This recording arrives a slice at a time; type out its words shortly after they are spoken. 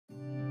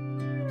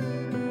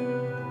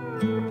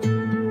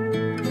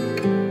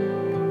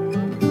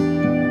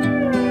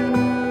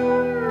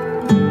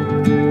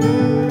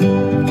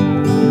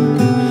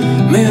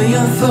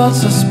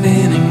thoughts are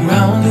spinning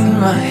round in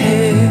my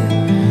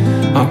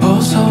head. My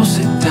pulse holds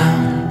it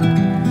down,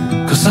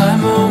 'cause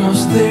I'm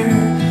almost there.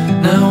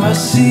 Now I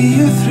see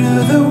you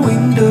through the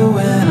window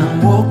and I'm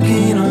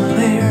walking on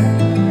air.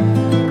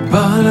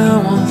 But I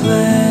won't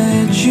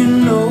let you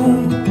know,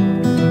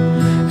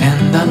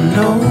 and I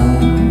know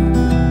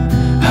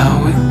how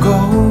it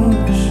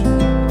goes.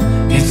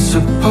 It's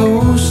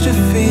supposed to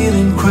feel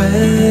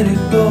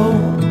incredible.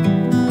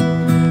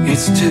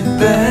 It's too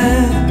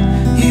bad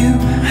you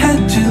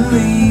had to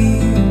leave.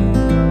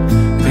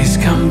 Please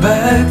come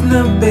back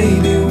now,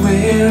 baby,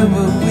 where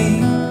were we?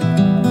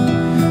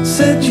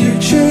 Said you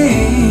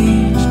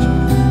changed,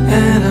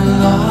 and a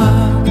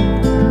lot.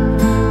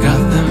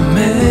 Got the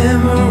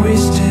memory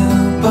still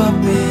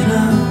popping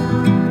up.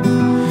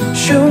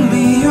 Show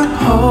me your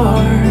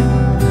heart,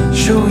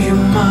 show you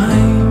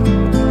mine.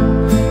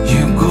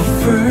 You go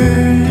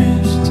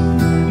first,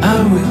 I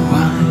will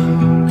whine.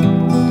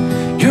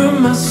 You're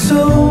my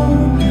soul,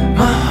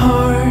 my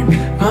heart,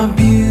 my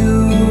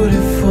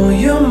beautiful.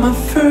 You're my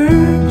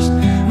first,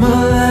 my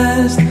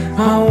last,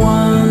 my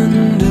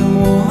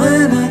wonderwall.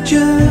 And I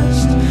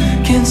just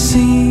can't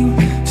seem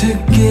to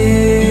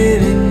get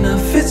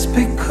enough. It's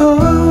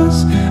because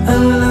I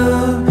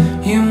love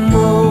you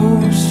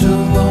most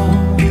of all.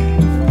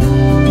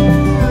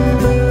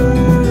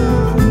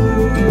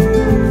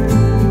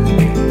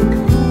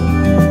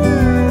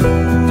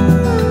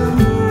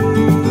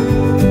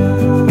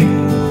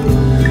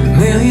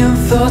 Million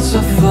thoughts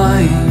are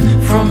flying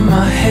from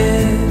my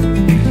head.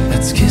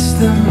 Let's kiss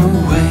them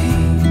away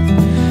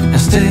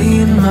and stay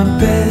in my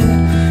bed,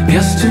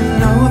 just to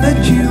know that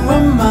you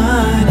are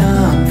mine.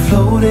 I'm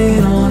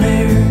floating on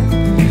air,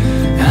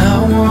 and I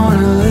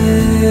wanna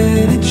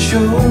let it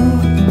show.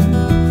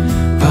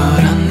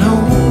 But I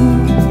know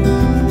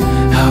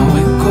how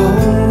it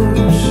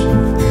goes.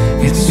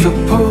 It's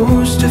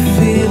supposed to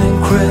feel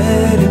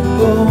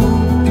incredible.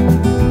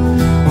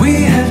 We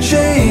have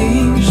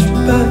changed,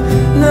 but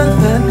not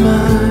that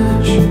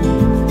much.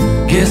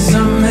 Guess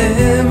our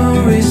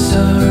memories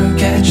are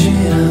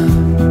catching up.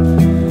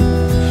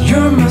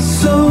 You're my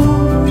soul,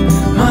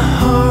 my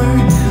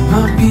heart,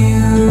 my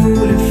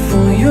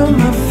beautiful. You're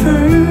my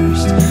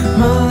first,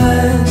 my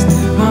last,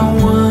 my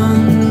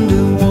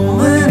wonderwall.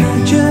 And I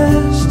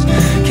just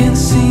can't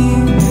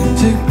seem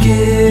to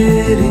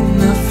get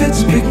enough.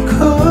 It's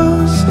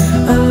because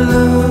I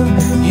love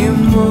you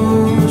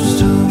most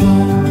of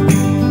all.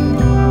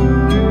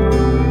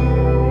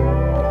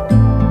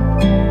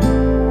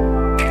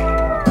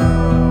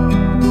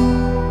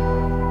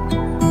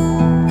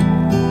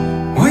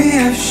 We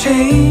have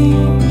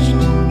changed,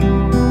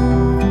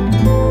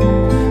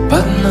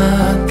 but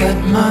not that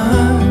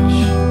much.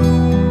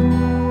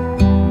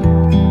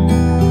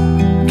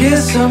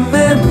 Guess our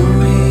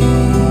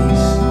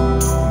memories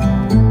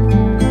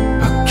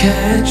are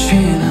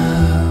catching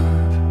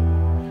up.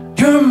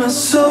 You're my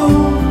soul,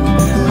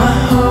 my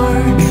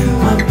heart,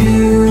 my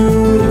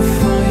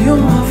beautiful.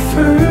 You're my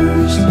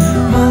first,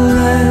 my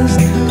last,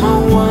 my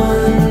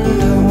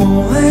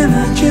wonderwall. And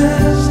I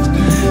just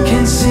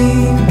can't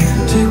seem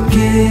to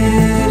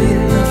get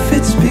enough.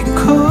 It's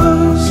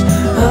because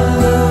I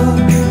love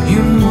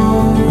you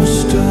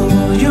most of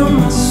all. You're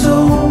my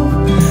soul,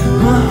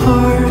 my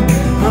heart,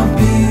 my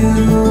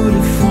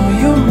beautiful.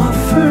 You're my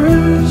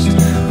first,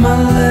 my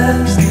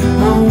last,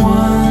 my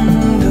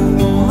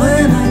wonderwall.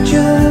 And I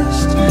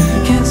just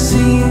can't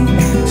seem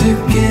to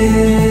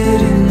get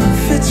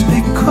enough. It's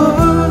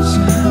because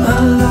I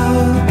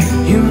love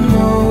you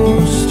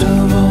most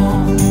of all.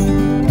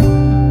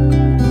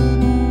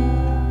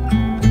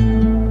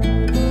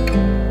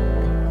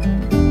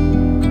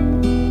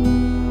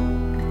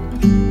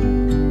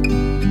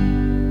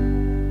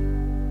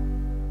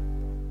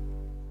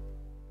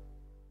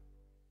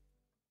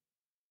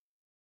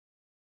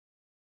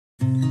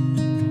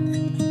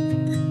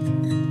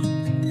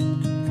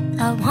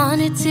 I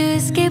wanted to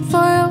escape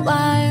for a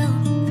while.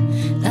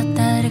 Thought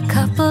that a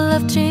couple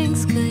of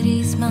drinks could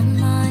ease my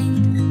mind.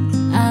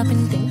 I've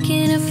been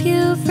thinking of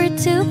you for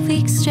 2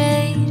 weeks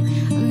straight.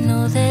 I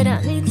know that I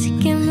need to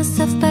get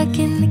myself back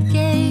in the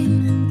game.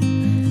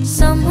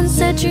 Someone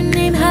said your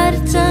name had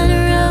a turn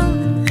around.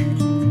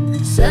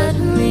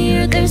 Suddenly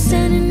you're there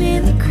standing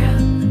in the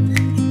crowd.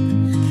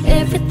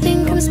 Everything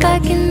comes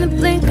back in the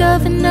blink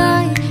of an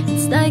eye.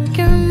 It's like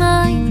you're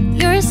mine,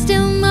 you're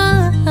still mine.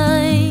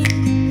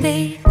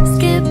 They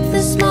skip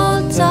the small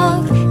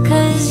talk,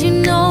 'cause you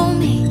know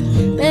me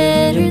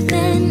better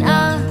than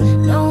I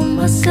know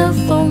myself.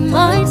 Oh,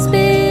 mine's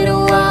been a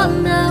while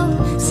now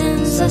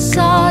since I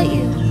saw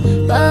you,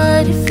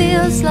 but it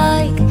feels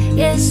like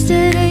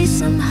yesterday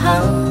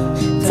somehow.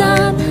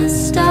 Time has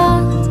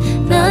stopped,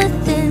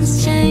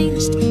 nothing's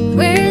changed,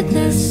 we're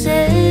the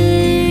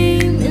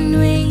same. And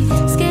we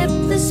skip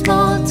the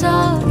small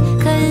talk,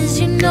 'cause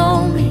you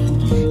know me,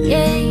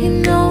 yeah, you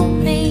know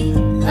me.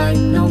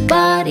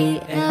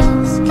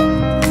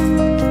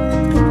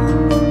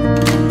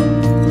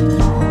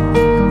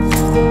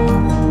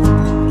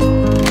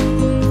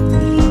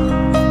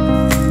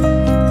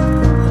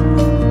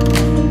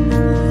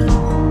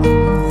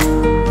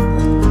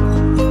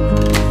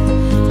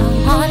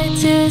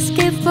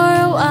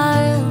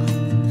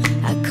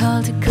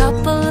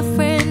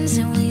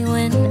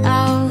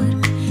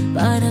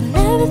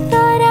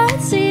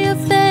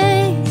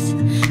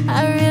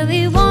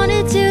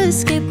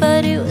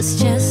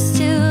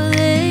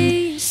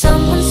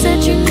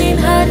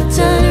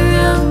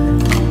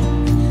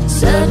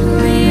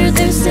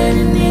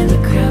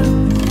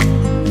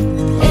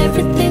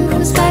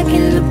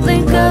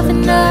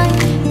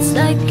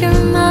 like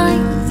you're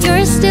mine,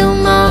 you're still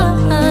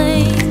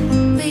mine.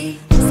 We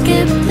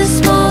skip the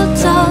small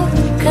talk,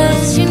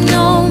 cause you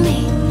know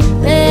me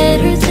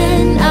better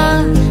than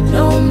I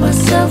know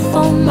myself.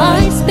 Oh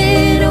my, it's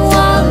been a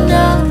while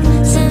now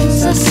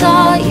since I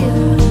saw you,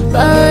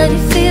 but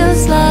it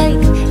feels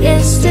like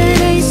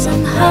yesterday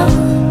somehow.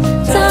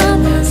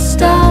 Time has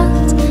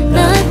stopped,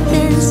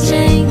 nothing's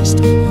changed,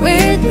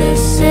 we're the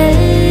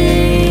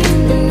same.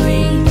 And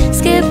we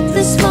skip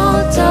the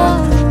small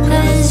talk,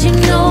 cause you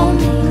know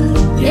me,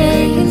 yeah,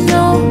 you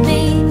know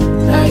me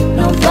like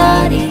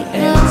nobody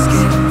else.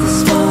 Skip the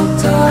small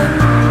talk.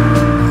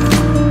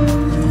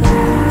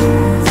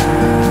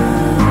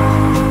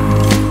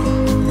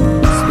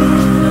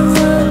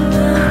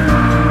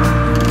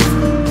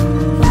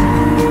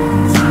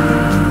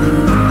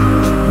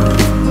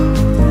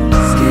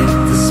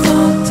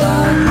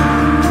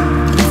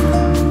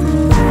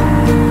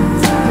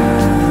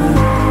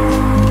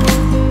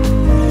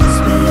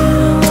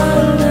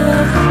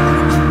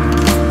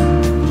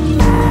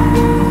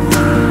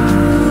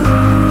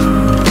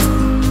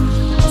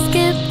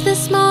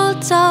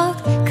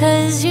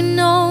 Cause you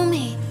know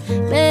me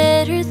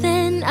better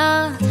than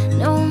I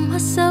know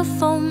myself.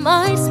 Oh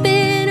my, it's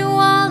been a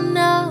while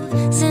now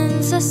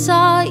since I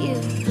saw you,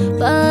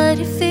 but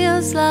it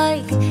feels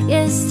like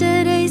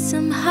yesterday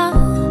somehow.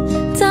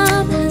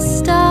 Time has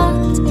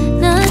stopped,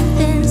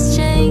 nothing's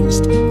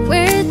changed,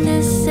 we're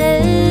the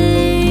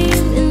same.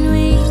 And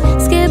we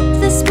skip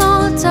the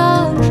small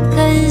talk,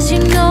 cause you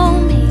know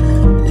me,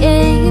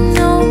 yeah, you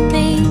know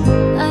me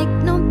like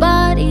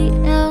nobody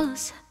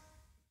else.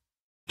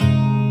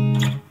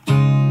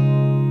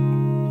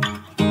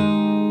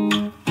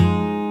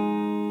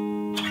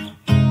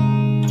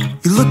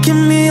 You look at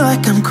me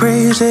like I'm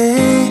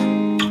crazy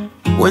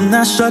when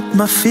I shut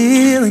my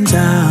feelings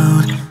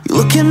out. You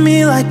look at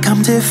me like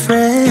I'm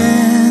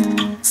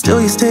different, still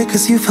you stay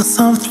cause you feel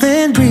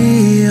something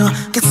real.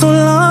 Get so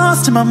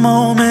lost in my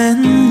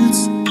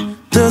moments,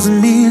 doesn't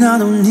mean I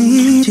don't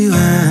need you. I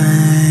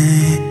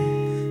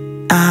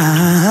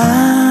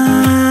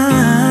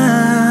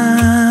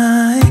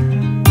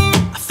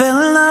fell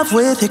in love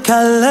with your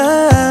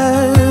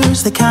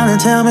colors, they kinda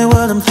tell me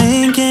what I'm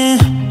thinking.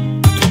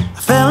 I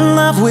fell in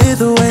love with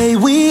the way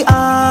we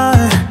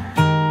are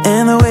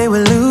and the way we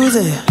lose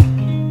it.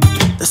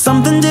 There's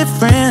something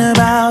different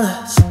about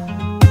us,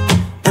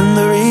 and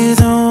the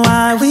reason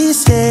why we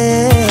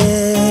stay.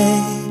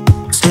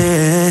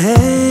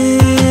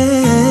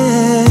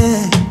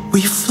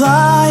 We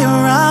fly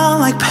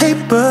around like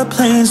paper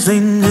planes, they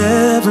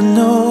never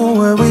know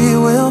where we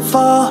will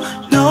fall.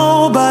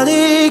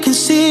 Nobody can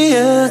see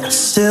us,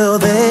 still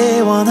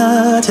they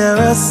wanna tear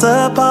us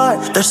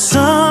apart. There's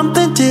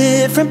something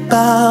different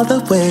about the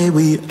way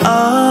we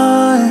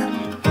are.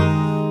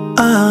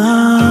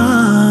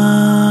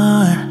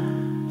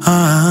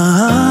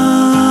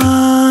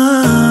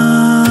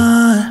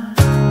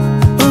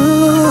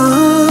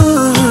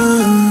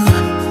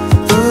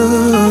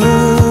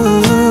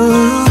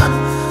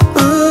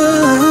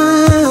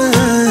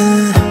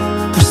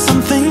 There's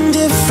something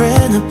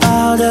different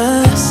about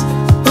us.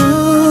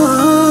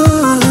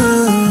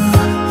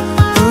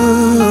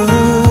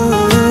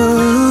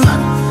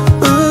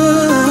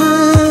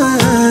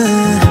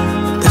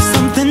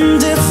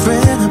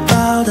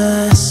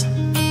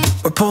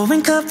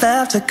 Pouring cup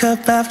after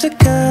cup after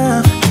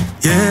cup,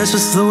 yeah, it's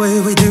just the way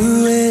we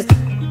do it.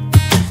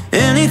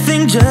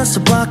 Anything just to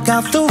block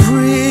out the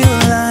real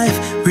life,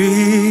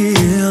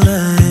 real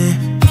life.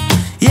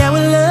 Yeah,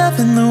 we're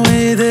loving the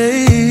way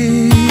they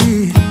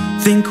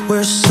think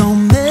we're so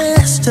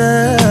messed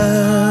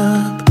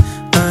up.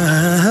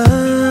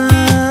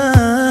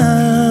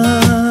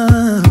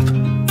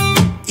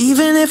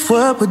 Even if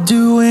what we're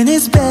doing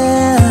is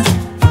bad,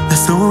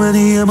 there's so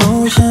many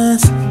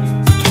emotions,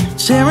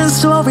 sharing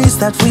stories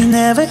that we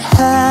never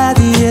had,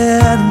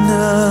 yeah,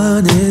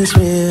 none is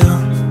real.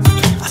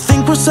 I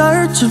think we're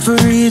searching for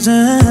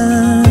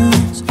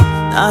reasons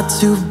not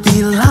to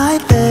be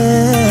like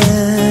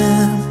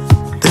them.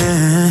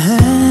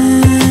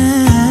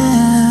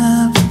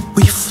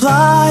 We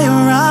fly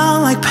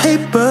around like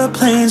paper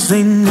planes,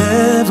 they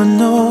never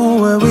know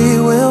where we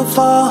will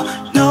fall.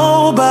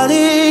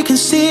 Nobody can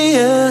see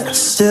us,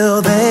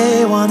 still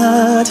they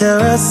wanna tear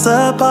us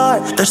apart.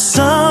 There's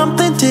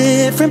something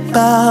different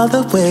about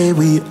the way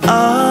we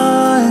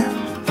are.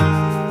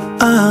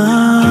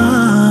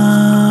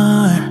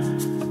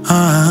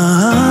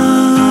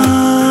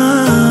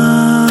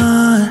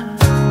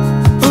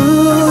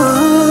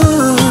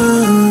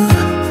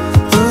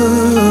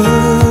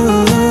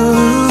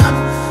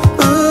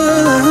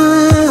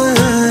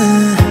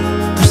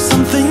 There's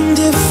something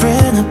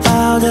different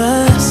about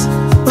us.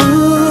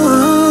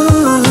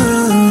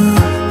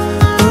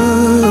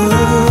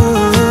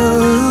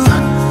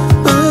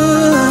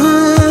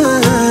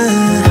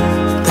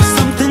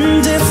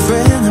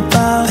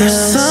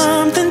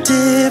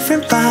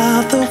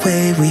 About the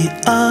way we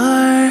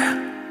are.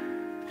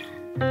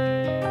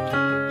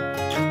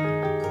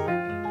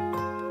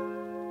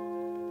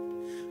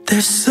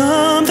 There's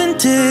something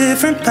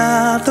different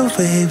about the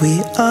way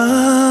we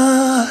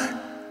are.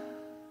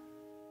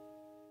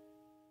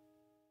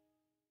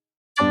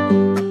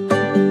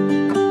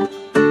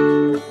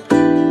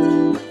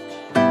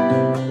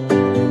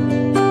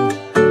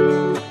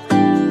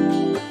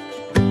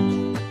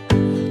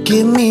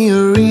 Give me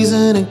a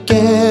reason to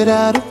get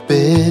out of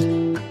bed.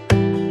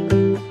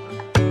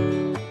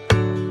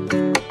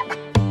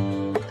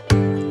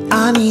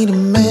 I need a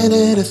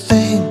minute to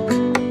think,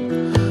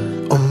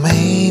 or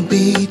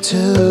maybe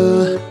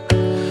two.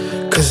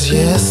 'Cause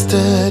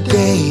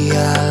yesterday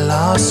I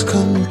lost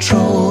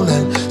control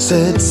and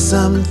said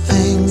some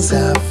things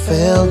I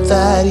felt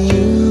that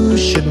you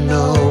should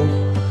know.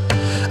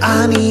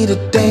 I need a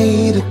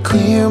day to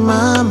clear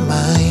my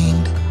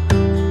mind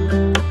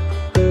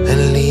and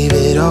leave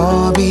it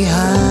all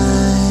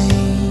behind.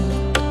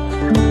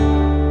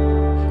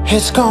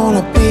 It's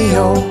gonna be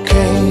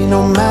okay,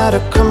 no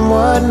matter come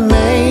what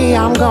may.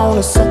 I'm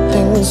gonna set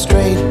things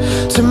straight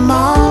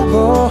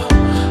tomorrow.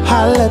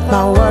 I let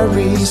my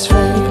worries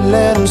fade,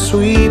 let them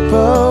sweep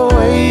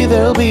away.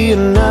 There'll be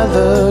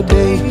another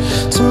day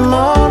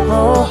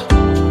tomorrow.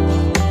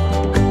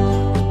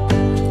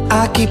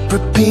 I keep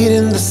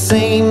repeating the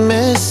same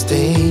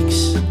mistakes.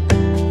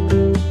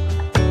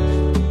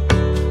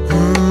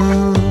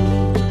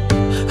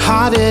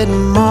 I did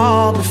them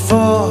all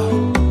before,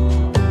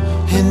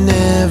 in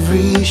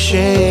every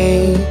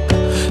shape.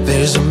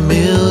 There's a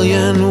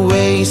million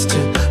ways to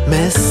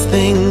mess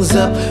things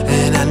up,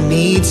 and I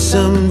need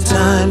some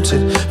time to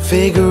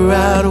figure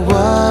out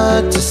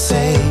what to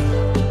say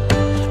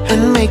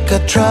and make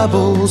our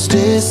troubles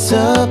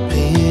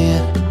disappear.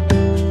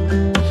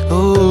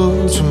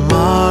 Oh,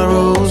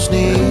 tomorrow's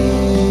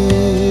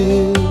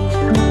near.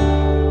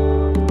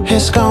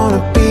 It's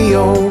gonna be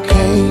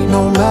okay,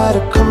 no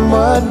matter come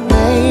what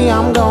may.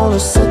 I'm gonna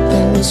set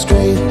things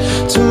straight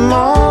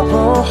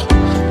tomorrow.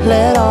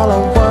 Let all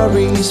our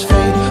worries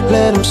fade,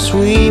 let them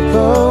sweep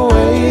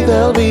away.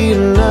 There'll be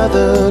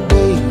another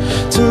day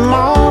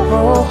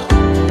tomorrow.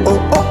 Oh,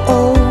 oh,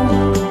 oh.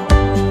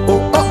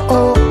 Oh, oh,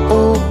 oh,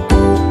 oh,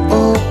 oh,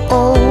 oh,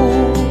 oh.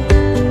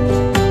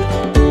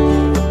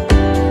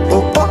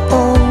 Oh, oh,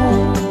 oh.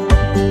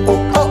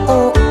 Oh, oh,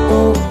 oh,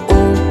 oh,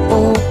 oh,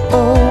 oh,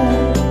 oh.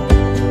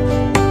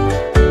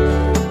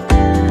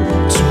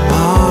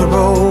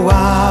 Tomorrow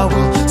I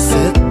will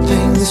set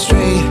things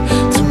straight.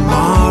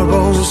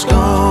 Tomorrow's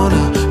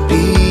gonna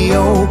be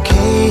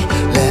okay.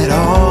 Let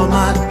all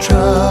my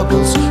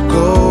troubles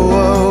go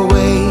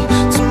away.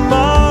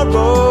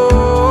 Tomorrow,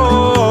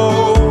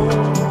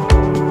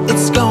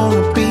 it's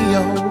gonna be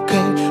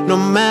okay. No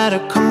matter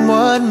come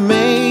what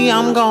may,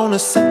 I'm gonna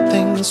set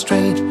things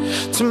straight.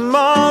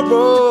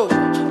 Tomorrow,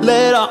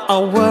 let all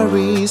our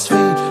worries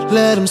fade,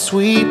 let them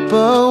sweep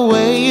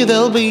away.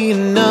 There'll be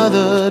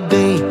another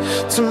day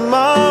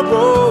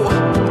tomorrow.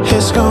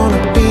 It's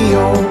gonna be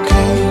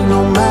okay, no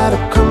matter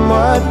come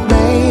what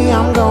may.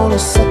 I'm gonna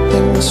set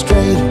things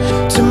straight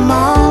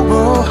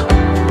tomorrow.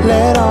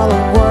 Let all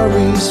our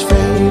worries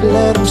fade,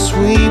 let them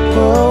sweep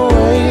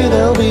away.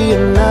 There'll be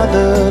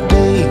another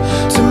day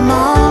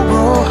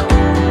tomorrow.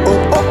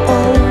 Oh, oh,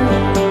 oh.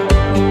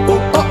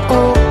 Oh, oh,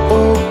 oh,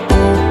 oh,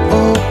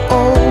 oh,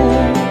 oh.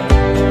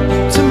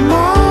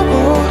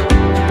 Tomorrow.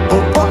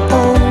 Oh, oh,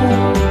 oh.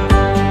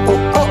 Oh,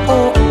 oh,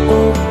 oh,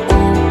 oh,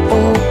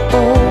 oh,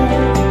 oh.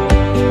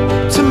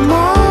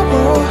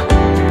 Tomorrow.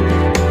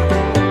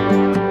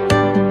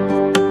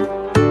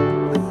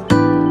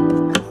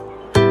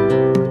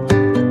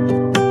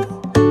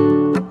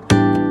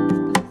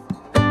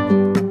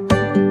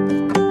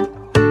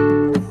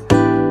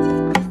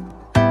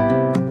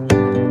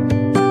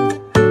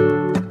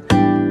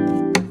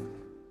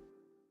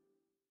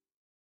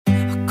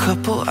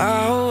 Couple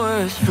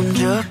hours from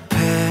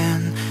Japan,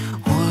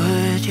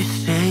 would you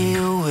stay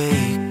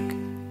awake?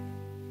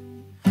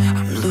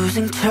 I'm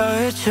losing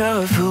touch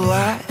of who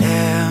I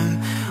am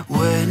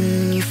when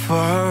you're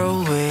far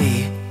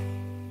away.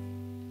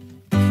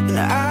 And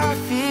I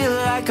feel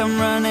like I'm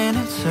running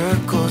in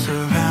circles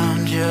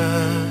around you.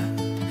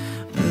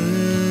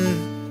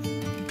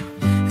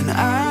 And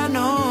I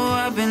know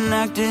I've been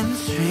acting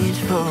strange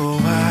for a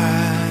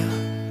while,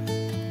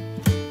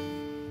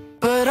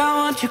 but I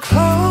want you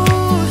close.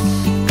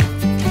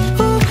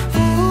 Ooh,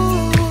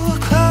 ooh,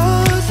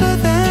 closer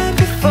than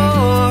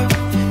before.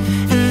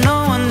 And no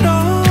one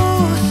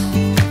knows,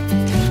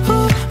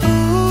 ooh,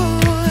 ooh,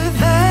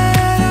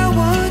 that I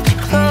want you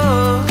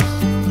close.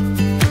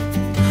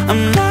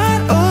 I'm not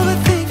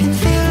overthinking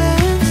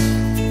feelings,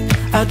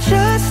 I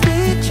just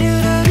need you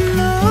to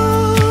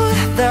know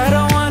that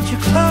I want you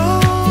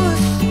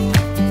close.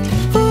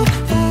 Ooh,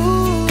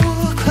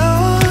 ooh,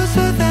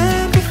 closer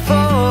than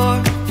before.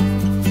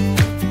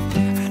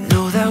 I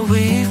know that we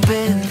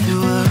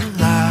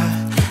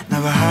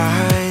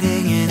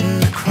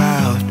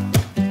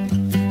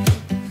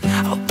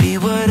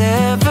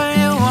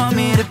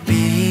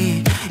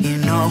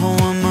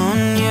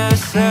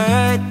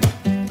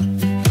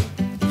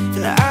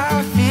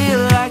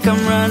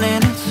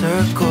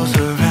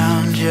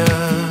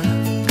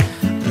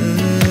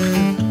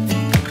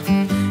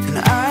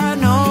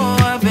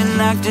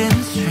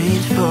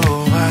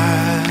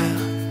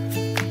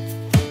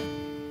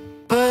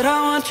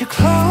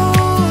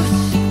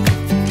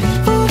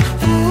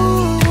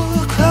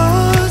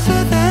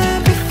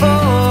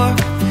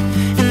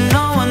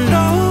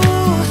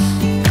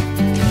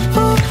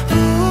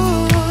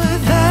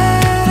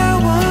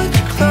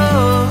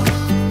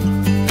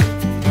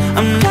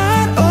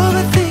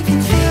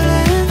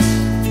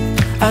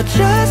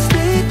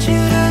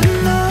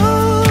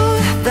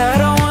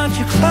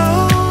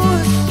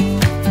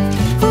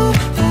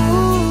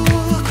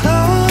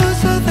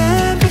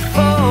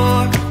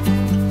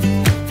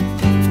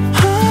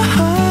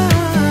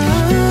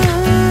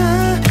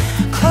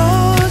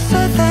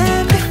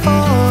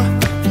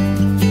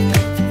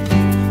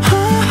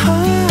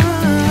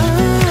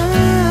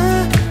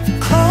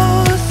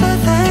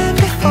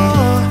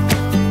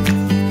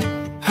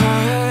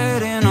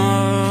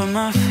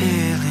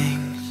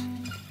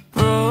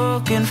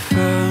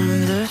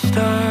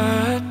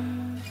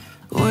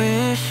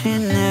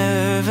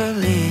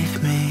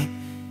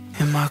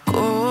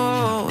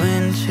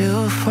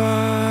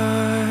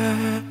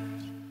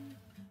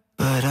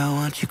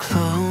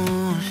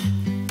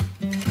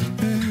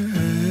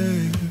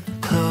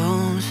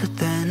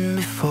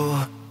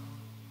before.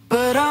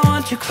 But I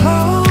want you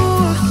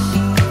close,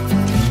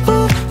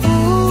 ooh,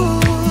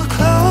 ooh,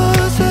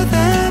 closer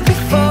than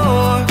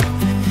before.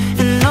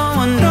 And no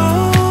one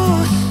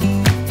knows,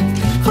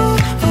 ooh,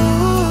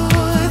 ooh,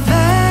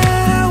 that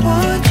I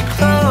want you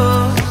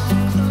close.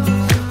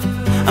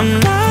 I'm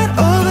not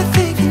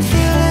overthinking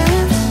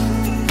feelings,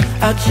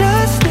 I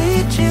just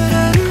need you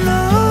to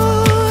know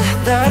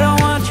that I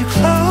want you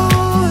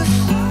close,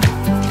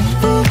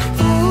 ooh,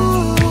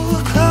 ooh,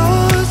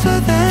 closer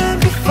than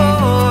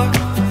before.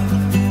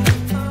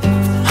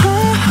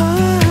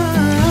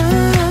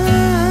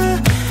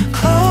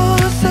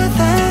 Closer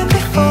than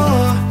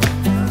before.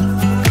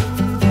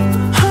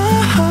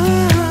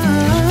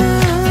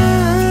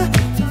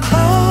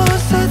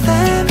 Closer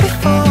than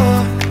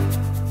before.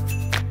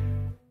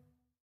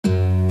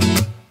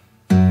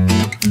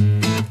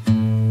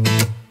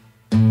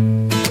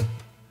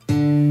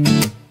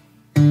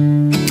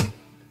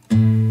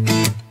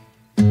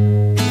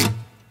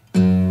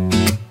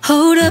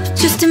 Hold up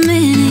just a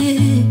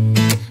minute.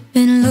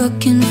 Been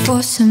looking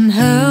for some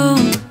help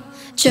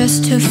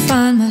just to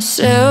find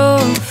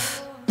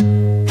myself.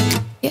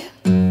 Yeah.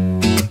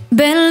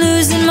 Been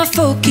losing my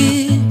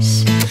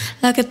focus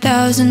like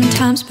 1,000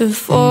 times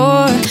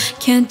before.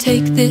 Can't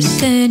take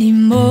this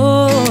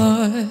anymore.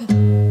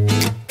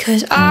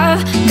 'Cause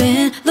I've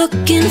been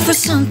looking for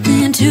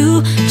something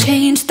to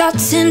change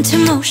thoughts into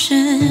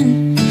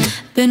motion.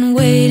 Been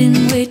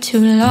waiting way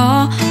too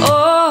long.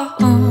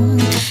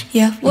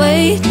 Yeah,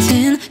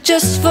 waiting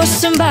just for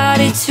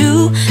somebody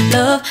to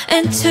love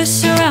and to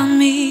surround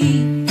me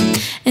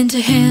and to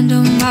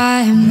handle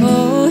my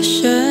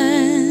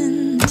emotions.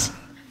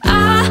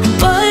 I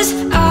was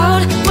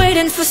out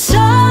waiting for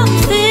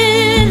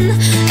something,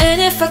 and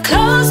if I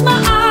close my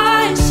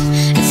eyes,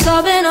 it's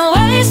all been a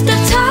waste of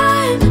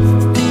time.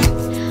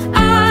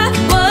 I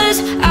was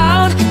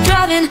out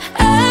driving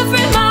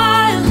every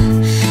mile,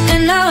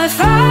 and now if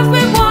I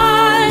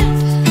rewind,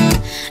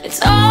 it's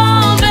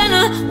all been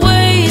a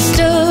waste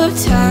of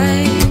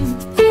time.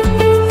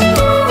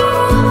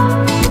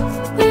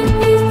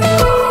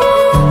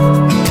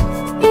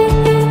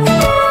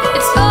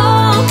 It's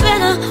all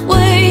been a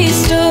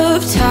waste of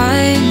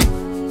time.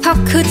 How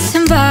could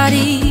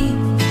somebody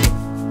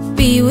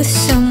be with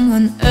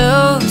someone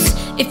else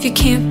if you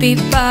can't be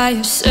by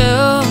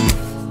yourself?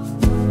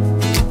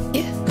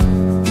 Yeah.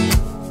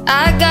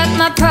 I got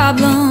my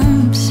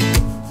problems.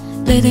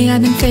 Lately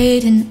I've been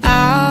fading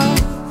out,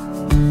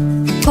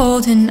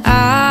 holding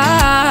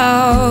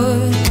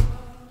out,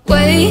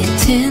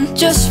 waiting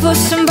just for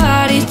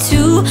somebody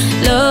to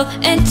love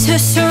and to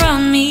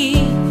surround me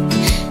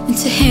and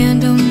to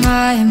handle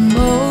my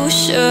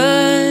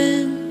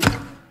emotions.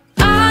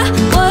 I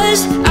was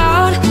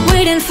out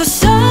waiting for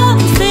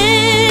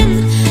something,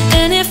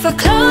 and if I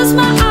close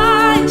my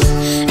eyes,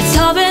 it's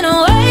all been a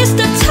waste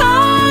of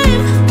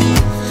time.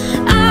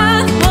 I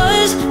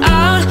was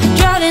out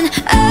driving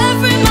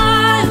every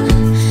mile,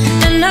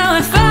 and now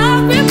if I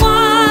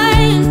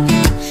rewind,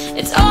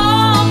 it's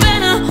all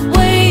been a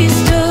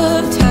waste of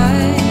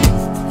time.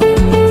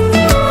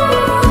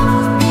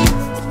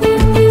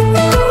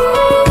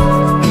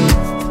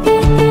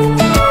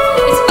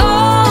 It's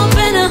all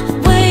been a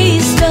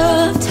waste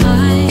of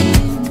time.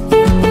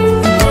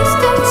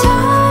 Waste of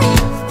time.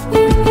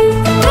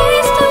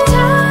 Waste of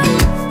time.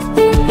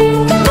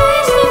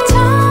 Waste of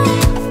time.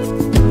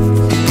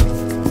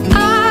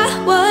 I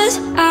was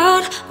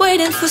out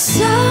waiting for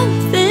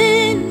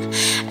something,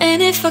 and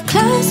if I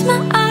close my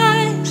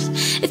eyes,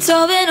 it's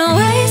all been a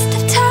waste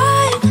of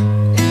time.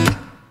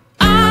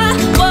 I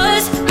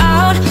was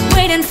out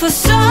waiting for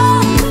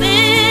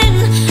something,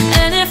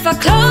 and if I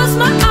close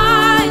my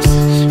eyes,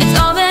 it's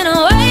all been a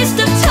waste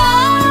of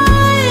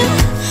time.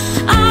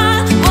 I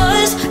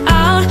was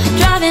out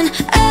driving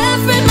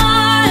every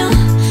mile,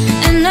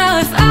 and now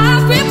if I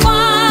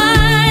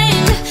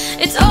rewind,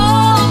 it's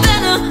all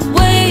been a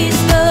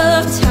waste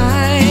of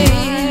time.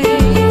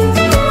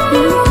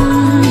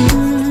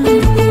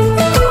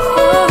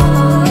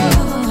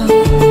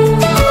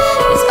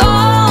 It's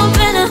all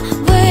been a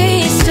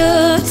waste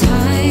of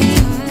time.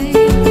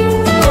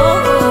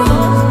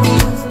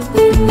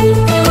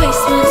 You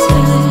waste my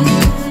time.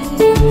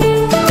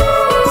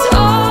 It's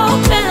all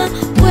been a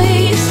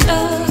waste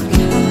of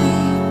time.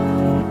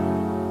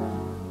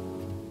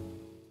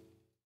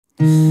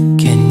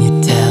 Can you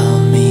tell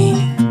me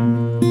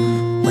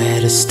where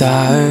to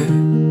start?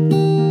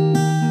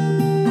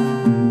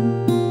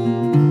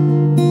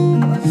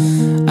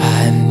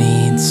 I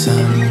need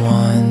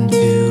someone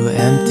to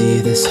empty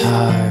this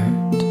heart.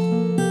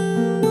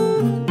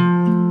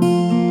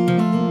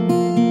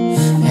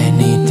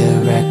 Any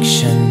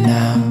direction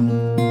now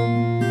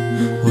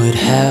would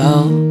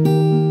help.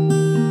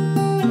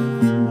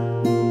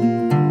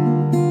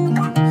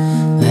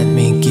 Let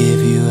me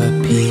give you a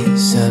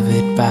piece of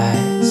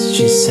advice,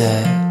 she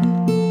said.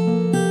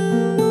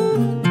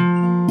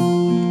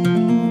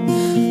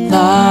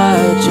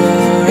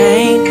 Larger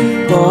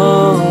ain't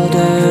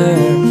bolder,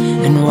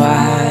 and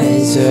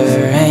wiser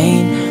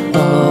ain't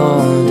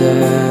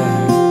older.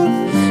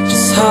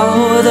 Just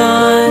hold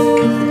on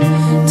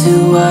to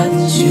what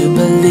you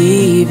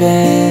believe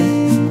in.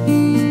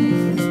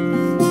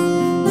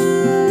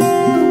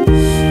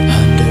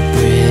 Under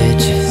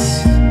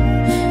bridges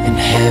and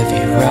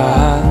heavy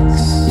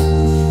rocks,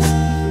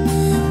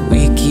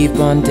 we keep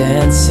on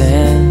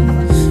dancing.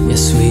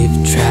 Yes,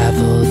 we've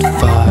traveled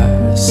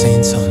far,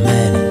 seen so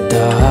many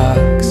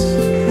docks.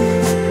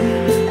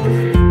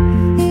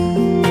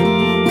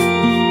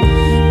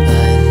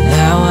 But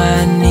now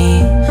I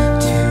need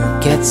to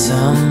get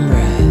some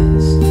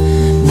rest,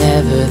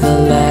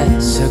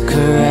 nevertheless a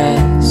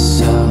caress.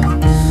 So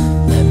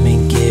let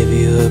me give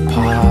you a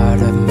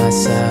part of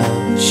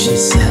myself, she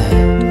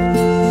said.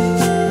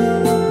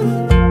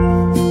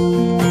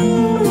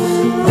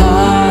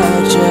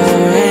 Larger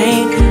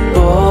ain't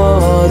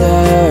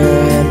bolder,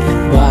 and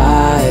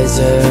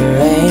wiser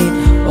ain't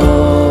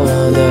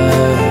older.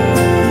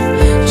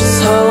 Just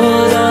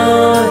hold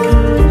on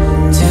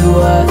to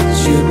what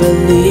you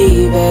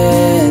believe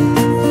in.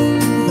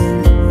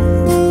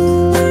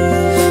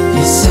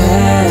 Yes,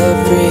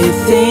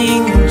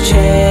 everything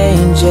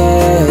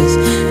changes,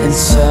 and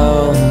so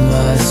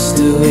must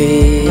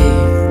we.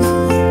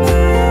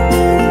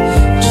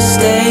 Just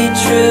stay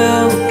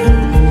true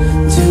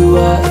to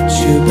what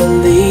you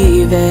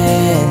believe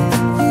in.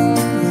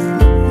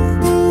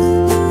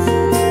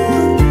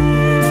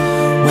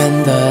 When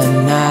the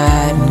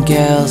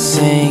nightingale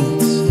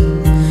sings,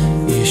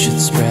 you should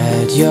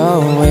spread your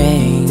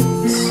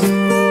wings.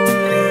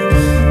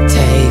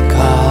 Take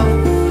off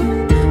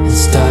and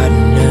start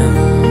anew.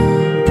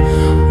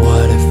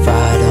 What if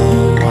I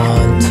don't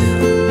want to?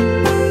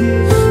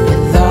 But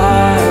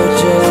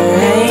larger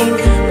ain't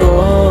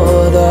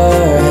bolder,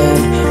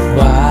 and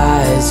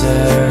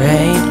wiser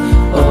ain't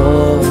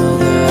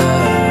older.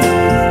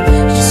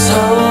 Just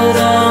hold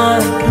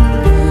on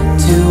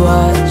to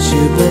what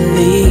you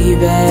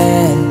believe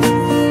in.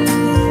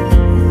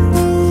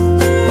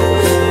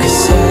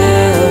 'Cause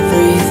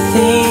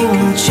everything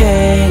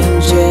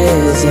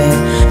changes,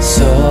 and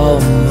so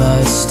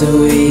must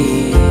we.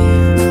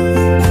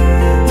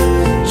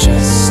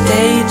 Just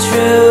stay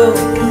true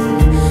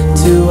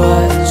to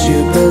what you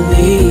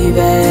believe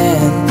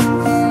in.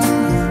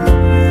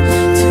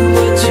 To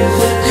what you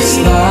believe. 'Cause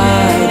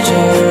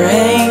larger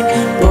ain't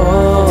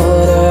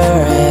bolder,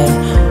 and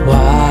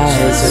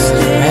wiser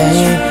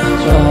ain't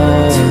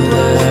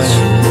older.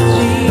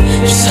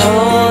 Just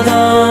hold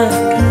on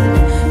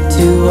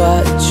to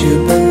what you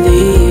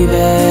believe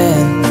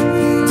in.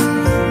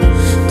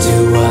 To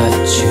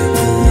what you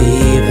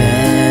believe in.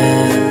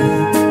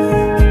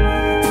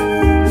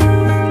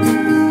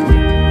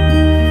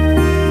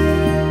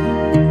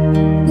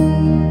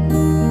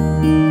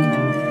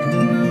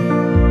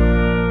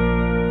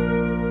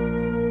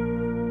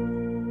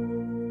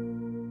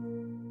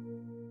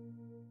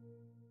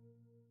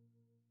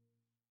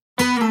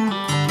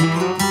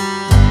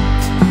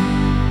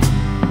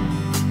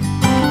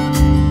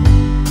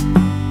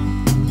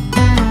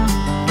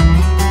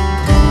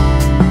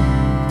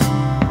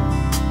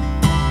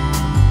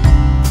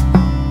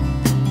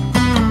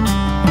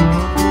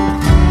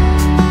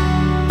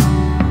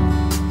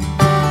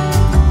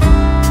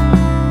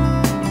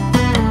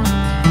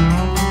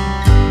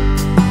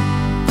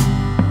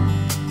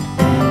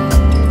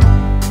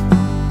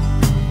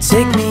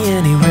 Take me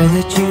anywhere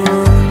that you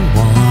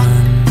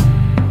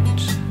want.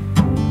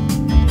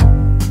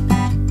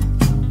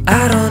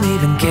 I don't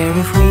even care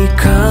if we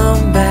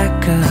come back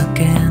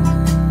again.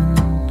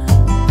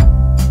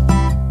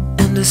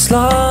 And as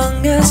long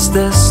as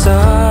the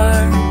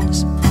stars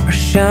are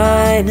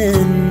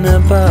shining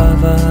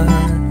above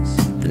us,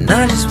 then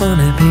I just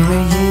wanna be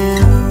where you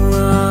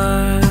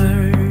are.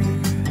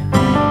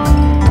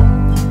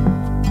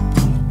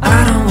 I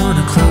don't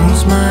wanna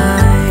close my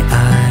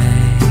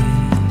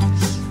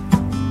eyes,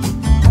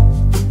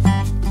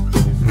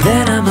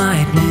 then I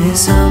might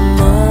miss a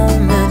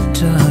moment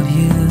of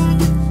you.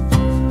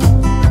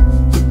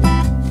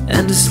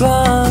 And as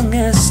long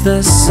as the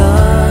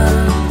sun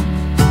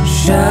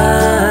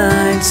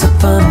shines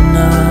upon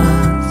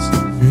us,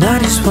 and I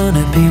just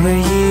wanna be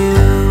where you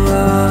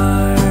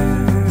are.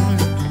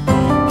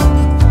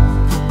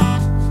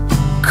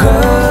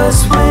 'Cause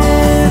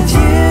with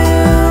you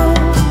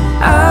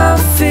I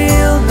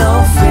feel no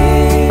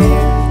fear,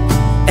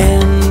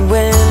 and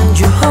when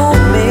you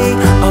hold me,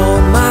 all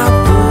my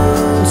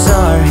wounds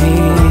are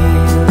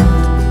healed.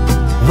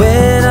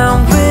 When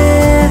I'm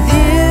with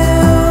you,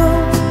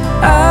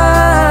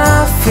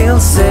 I feel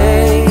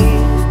safe.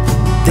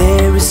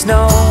 There is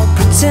no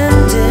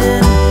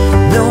pretending,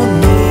 no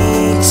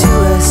need to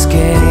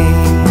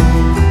escape.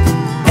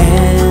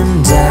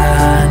 And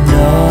I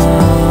know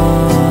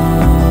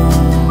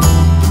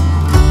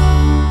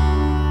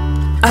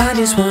I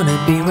just wanna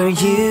be where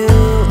you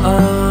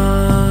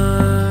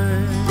are.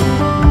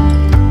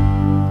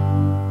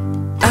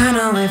 I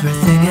know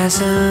everything has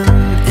an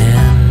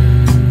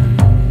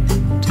end,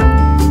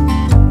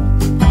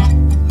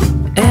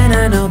 and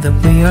I know that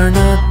we are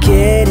not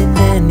getting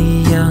any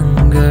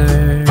younger.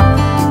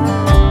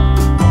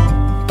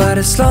 But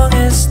as long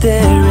as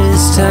there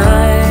is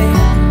time,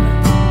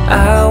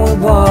 I will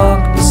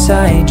walk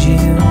beside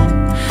you.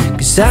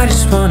 'Cause 'cause I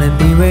just wanna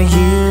be where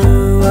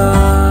you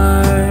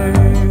are.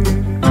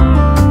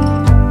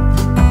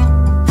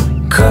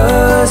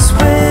 'Cause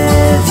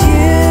with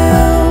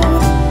you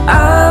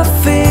I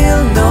feel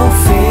no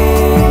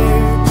fear,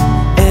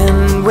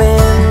 and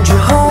when you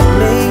hold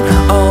me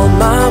all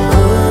my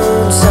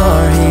wounds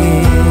are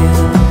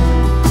healed.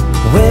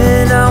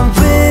 When I'm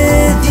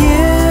with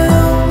you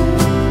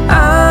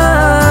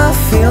I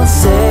feel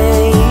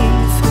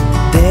safe.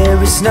 There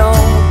is no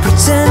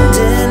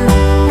pretending,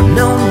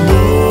 no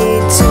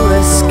need to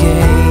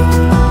escape.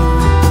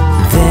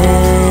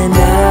 Then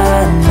I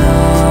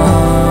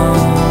know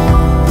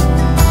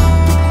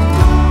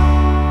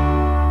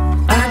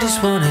I just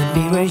wanna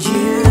be where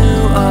you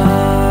are.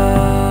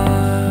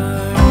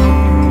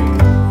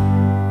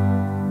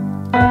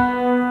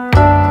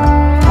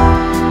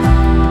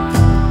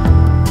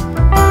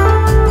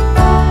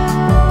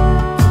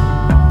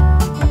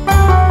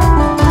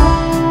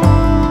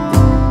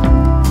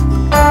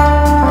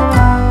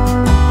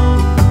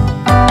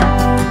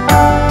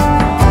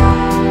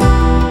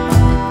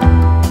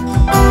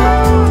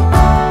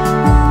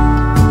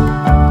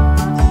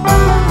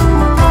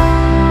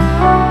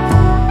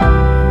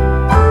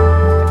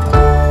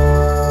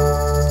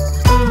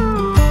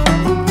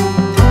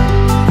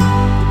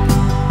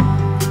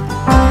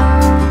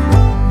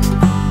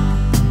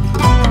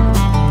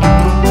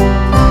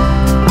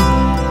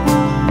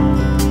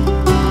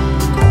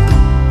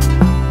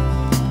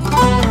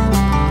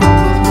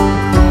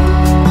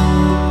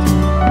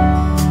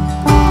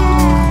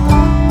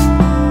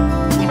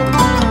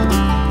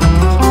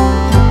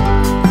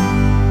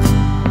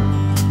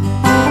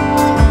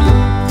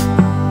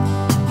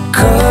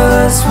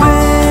 'Cause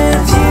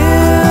with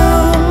you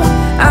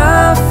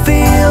I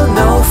feel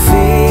no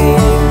fear,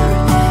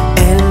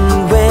 and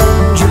when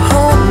you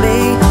hold me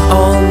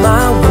all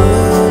my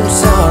wounds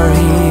are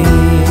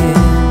healed.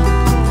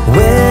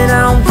 When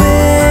I'm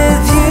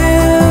with you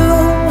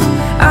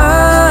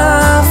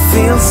I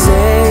feel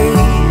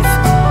safe.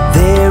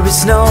 There is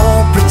no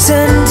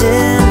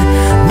pretending,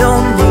 no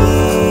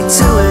need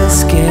to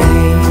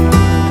escape.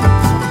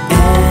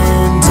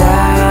 And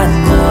I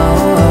know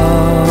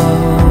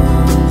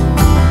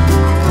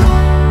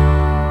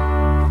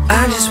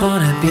I just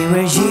wanna be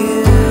where you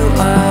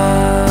are.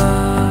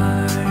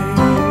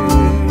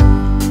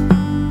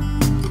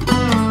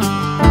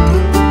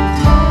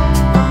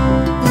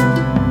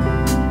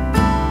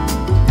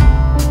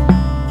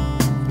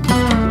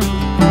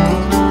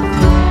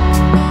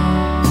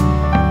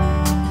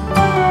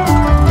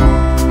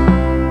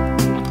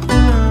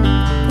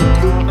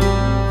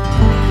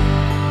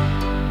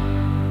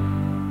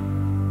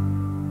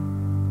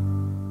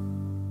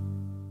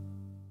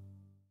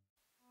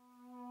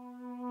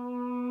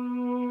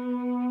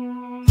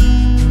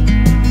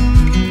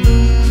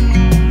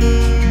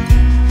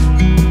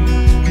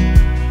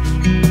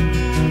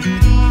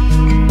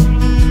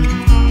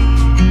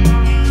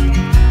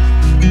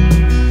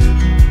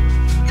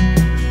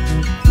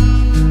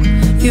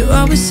 You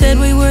always said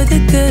we were the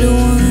good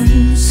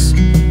ones.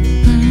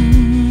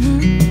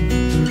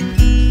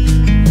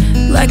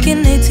 Like an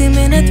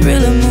 18-minute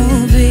thriller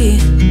movie.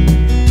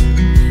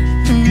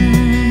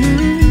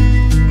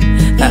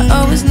 I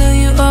always knew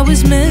you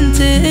always meant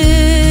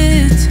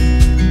it,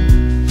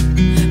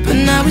 but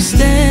now we're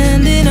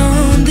standing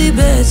on the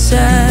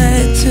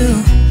bedside too.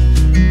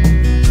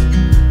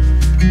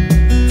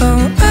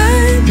 Oh, I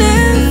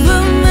never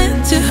meant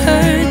to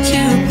hurt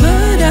you,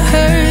 but I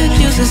hurt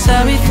you, so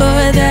sorry for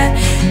that.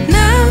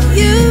 Now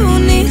you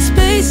need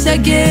space, I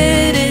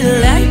get it,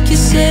 like you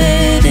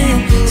said,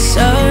 it's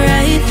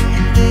alright.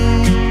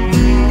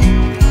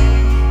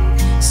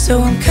 So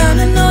I'm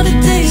counting all the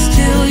days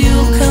till you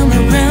come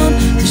around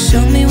to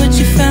show me what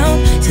you found.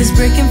 Since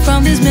breaking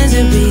from this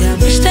misery, I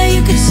wish that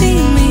you could see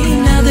me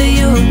now that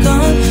you're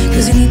gone.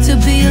 'Cause you need to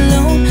be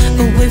alone,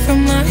 away from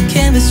our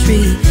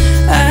chemistry.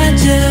 I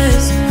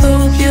just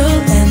hope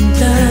you'll end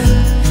up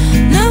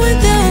knowing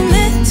that I'm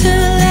meant to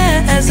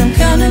last. I'm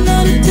counting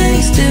all the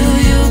days till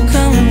you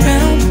come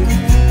around.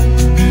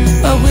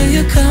 Or will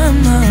you come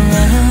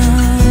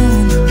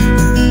around?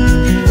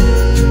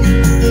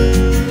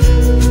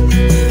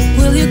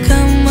 Will you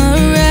come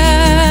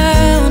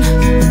around?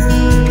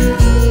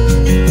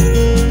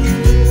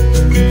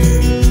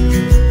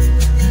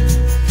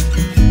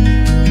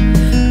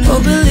 Oh,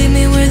 believe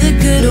me, we're the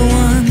good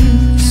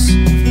ones.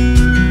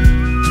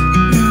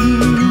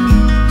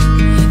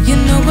 You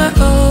know I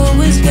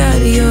always got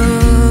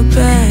your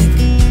back.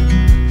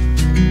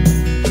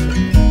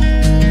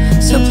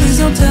 So please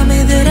don't tell me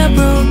that I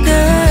broke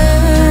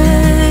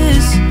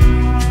us,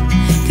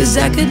 'cause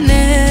I could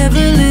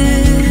never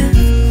live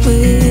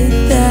with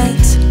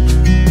that.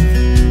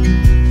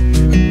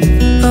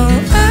 Oh,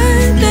 I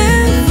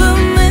never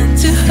meant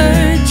to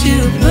hurt you,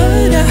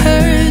 but I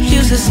hurt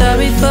you, so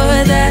sorry for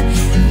that.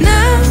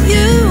 Now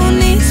you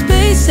need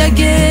space, I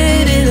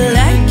get it,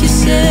 like you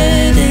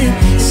said,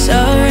 it's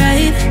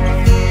alright.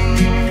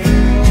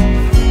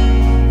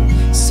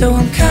 So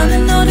I'm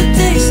counting all the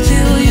days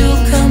till you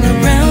come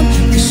around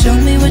to show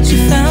me what you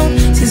found.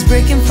 Since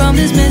breaking from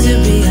this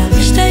misery, I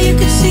wish that you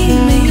could see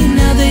me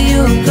now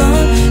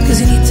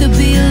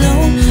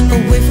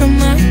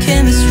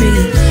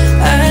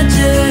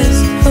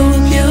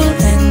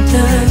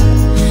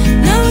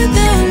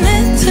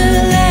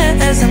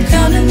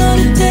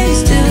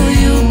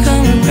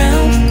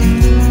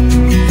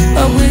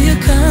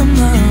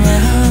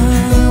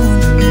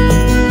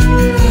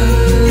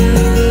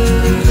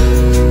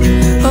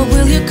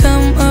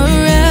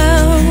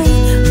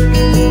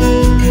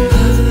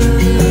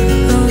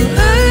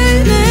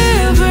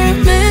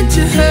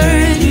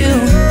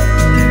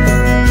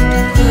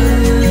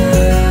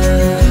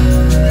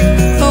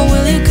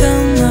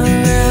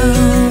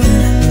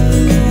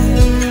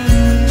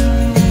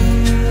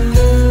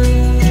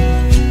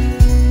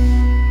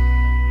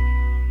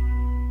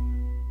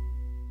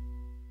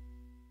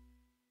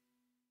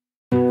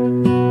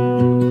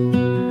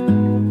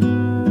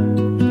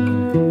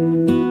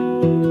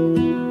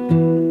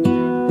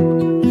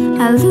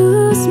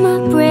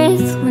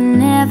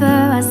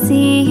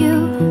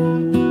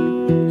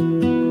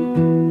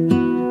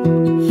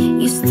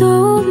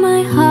Oh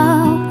my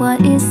heart, what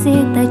is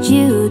it that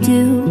you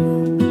do?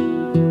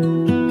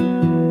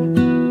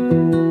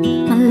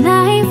 My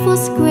life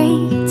was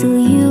great till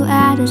you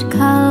added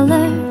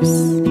colors.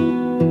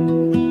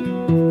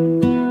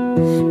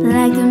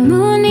 Like the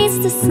moon needs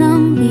the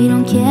sun, we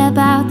don't care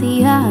about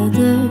the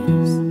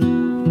others.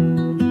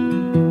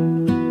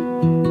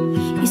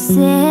 You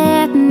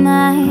set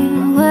my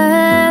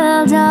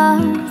world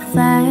on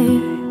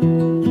fire.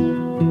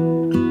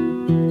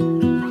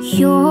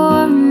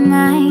 You're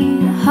my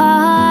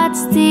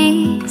heart's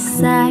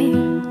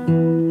desire.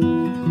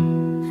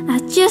 I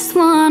just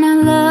wanna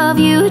love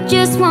you,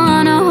 just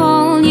wanna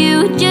hold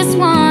you, just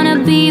wanna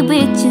be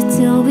with you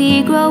till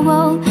we grow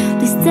old.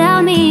 Please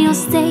tell me you'll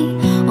stay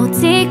or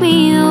take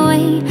me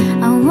away.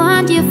 I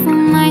want you for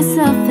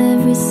myself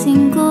every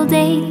single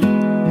day.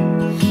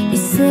 You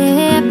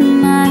set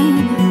my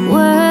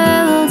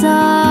world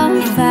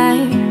on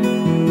fire.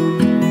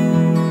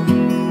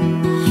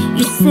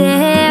 You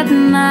set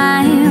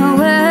my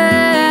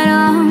world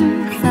on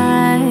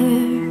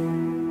fire.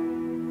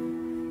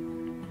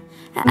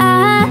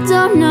 I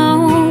don't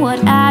know what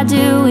I'd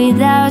do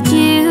without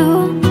you.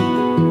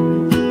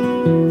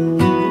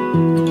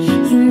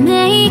 You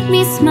make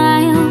me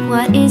smile,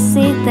 what is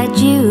it that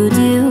you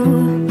do?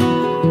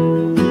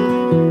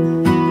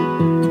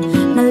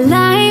 My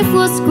life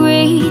was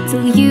great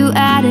till you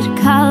added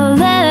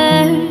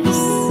colors.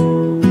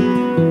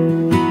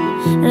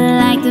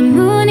 Like the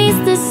moon is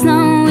the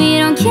snow, we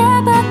don't care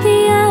about the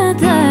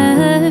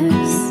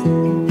others.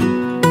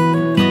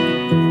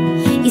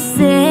 You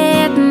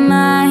set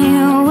my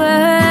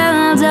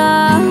world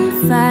on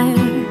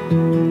fire.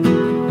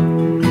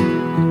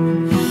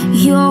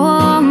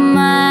 You're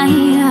my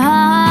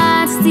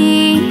heart's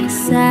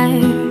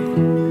desire.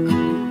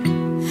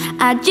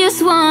 I just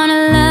wanna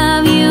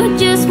love you,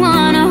 just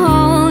wanna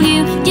hold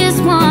you, just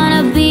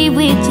wanna be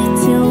with you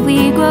till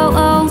we grow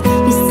old.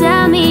 Please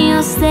tell me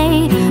you'll stay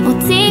or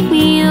take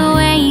me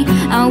away.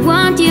 I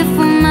want you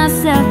for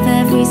myself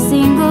every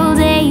single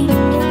day.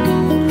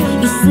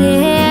 You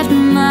set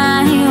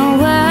my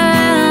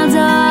world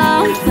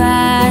on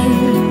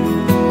fire.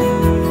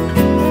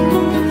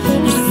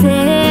 You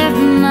set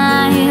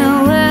my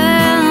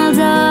world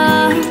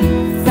on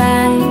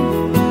fire.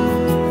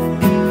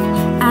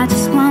 I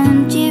just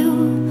want you,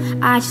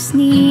 I just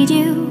need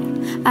you.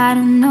 I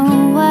don't know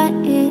what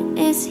it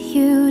is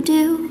you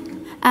do.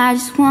 I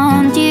just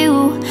want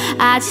you,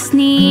 I just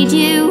need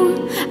you.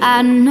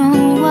 I don't know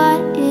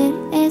what it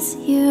is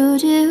you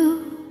do.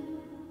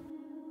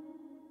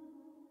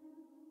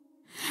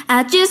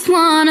 I just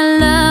wanna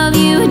love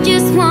you,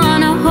 just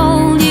wanna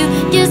hold you,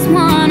 just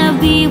wanna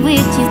be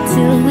with you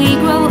till we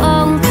grow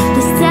old.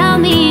 Just tell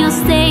me you'll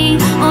stay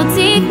or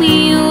take me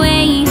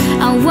away.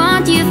 I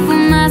want you for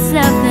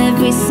myself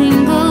every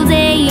single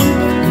day.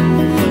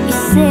 You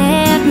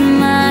set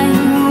my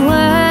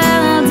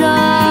world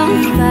on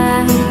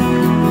fire.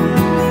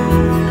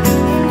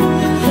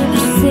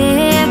 You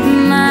set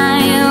my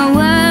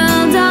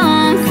world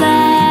on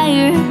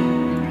fire.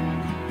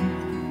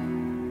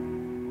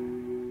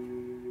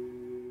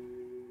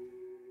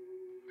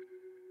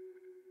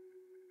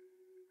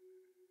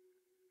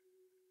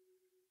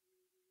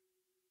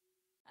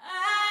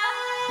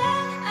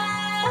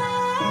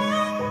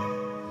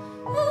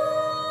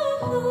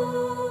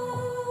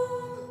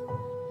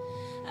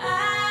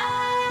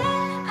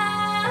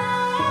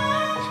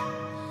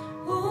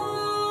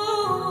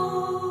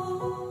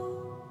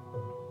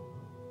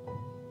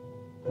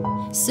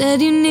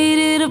 Said you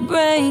needed a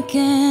break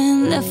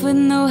and left with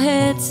no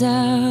heads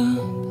up.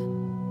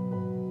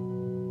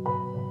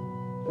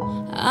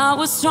 I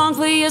was strong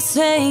for your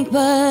sake,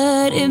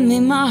 but it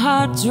made my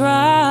heart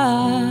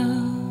drop.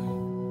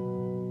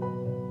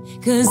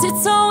 'Cause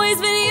it's always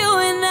been you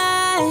and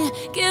I.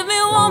 Give me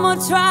one more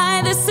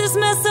try, this is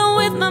messing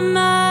with my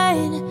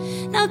mind.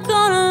 Not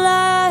gonna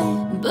lie,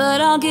 but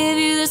I'll give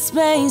you the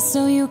space so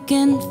you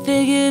can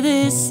figure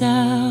this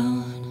out.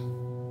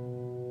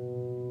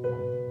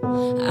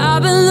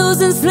 I've been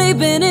losing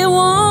sleep and it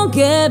won't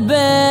get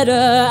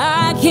better.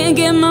 I can't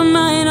get my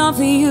mind off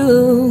of you.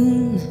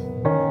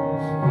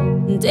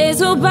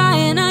 Days go by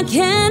and I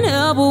can't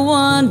help but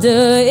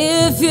wonder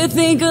if you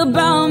think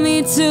about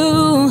me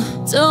too.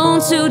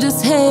 Don't you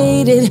just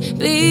hate it,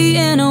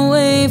 being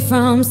away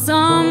from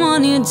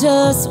someone you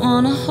just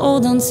wanna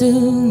hold on to?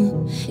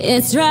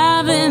 It's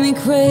driving me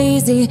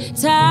crazy,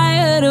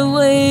 tired of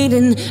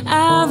waiting.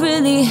 I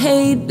really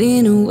hate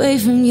being away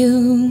from you.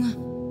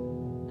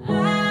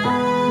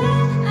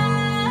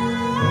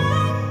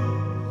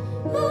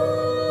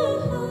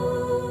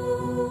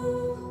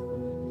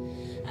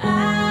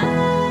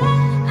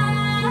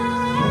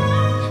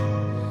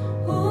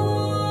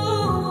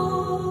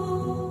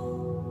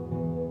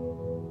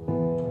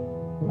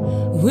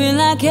 We're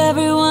like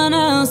everyone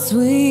else,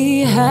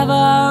 we have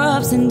our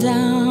ups and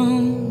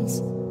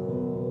downs.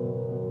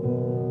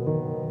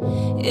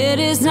 It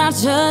is not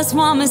just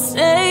one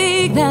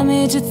mistake that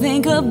made you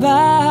think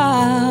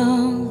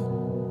about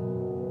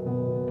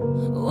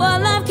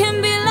what life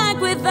can be like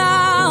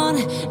without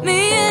me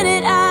in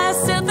it. I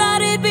still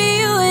thought it'd be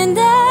you and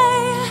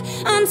I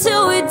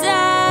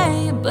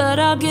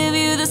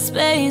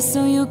space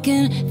so you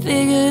can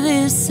figure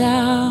this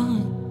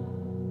out.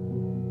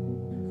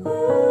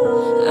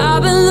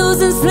 I've been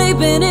losing sleep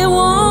and it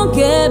won't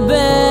get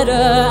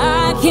better.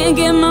 I can't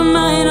get my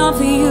mind off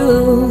of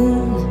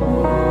you.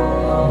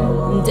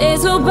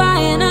 Days go by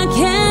and I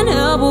can't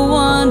help but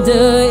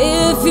wonder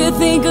if you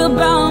think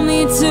about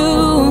me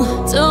too.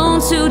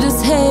 Don't you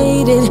just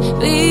hate it,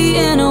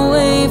 being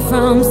away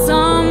from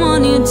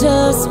someone you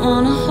just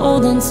wanna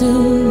hold on to?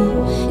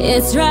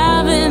 It's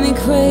driving me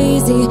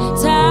crazy,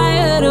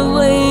 tired of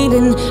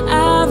waiting.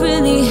 I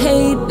really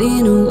hate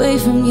being away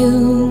from you.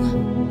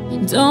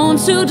 Don't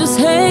you just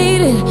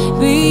hate it,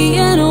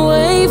 being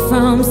away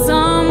from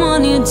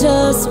someone you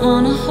just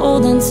wanna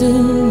hold on to?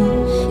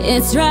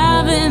 It's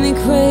driving me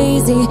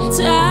crazy,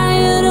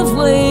 tired of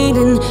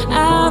waiting.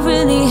 I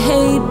really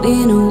hate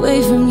being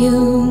away from you.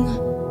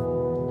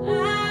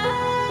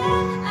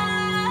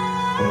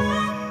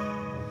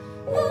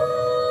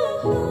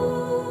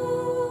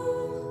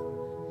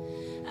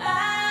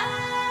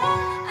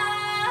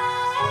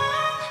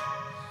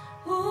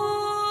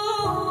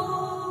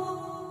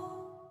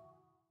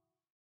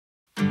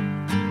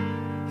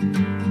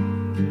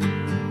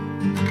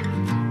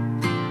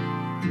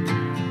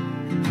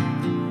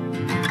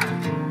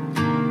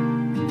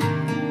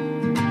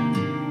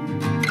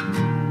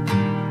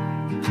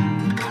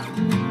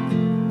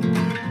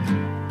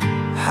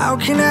 How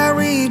can I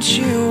reach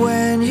you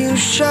when you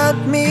shut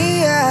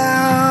me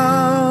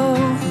out?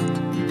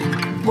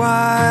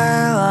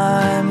 While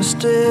I'm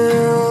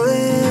still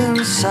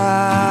inside,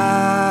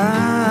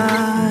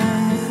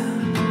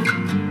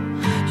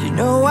 you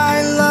know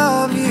I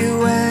love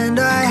you and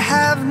I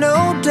have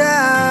no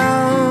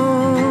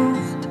doubt.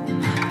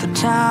 The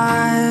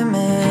time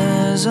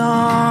is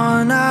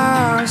on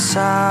our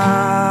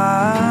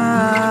side.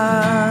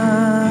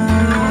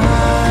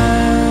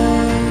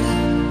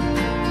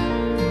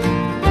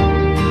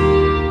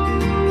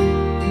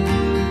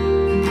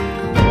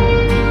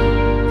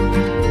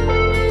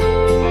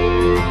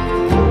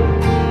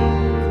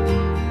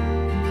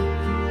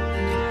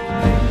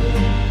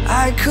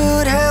 I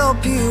could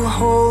help you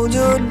hold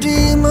your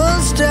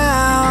demons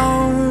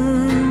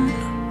down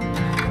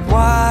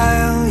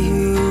while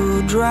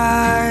you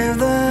drive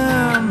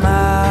them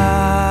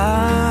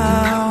out.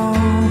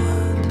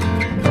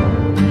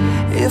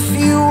 If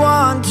you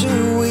want to,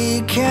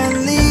 we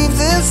can leave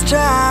this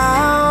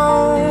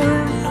town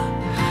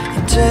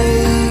and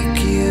take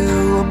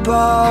you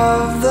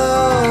above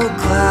the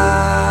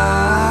clouds.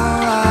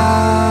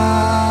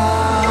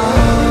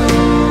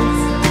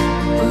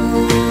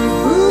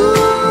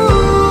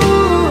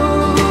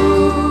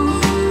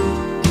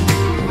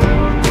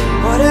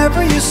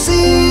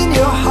 Seen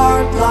your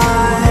heart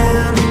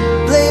line,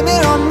 blame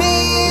it on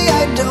me,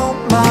 I don't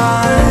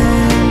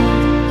mind.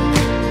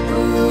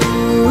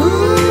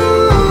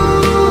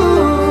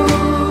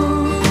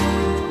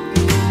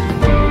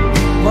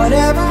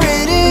 Whatever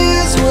it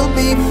is will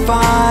be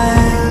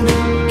fine.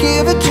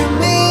 Give it to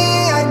me,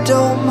 I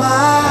don't mind.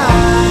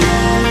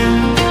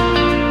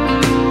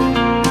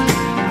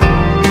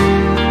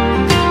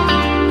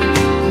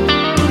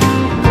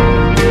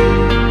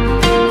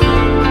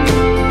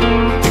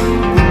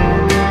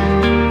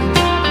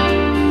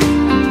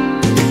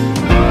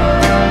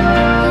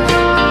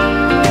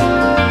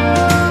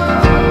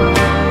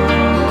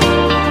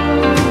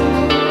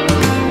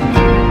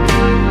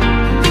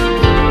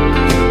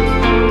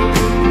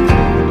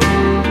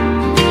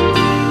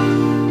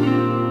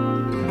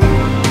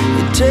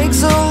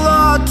 Takes a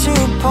lot to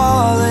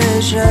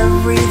polish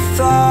every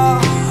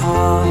thought,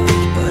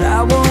 but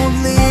I won't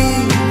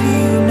leave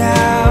you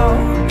now.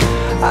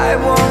 I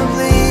won't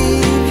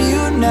leave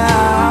you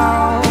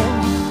now.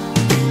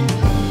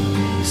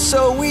 So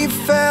we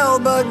fell,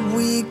 but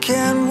we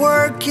can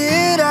work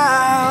it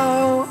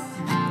out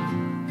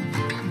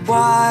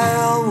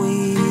while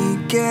we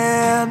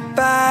get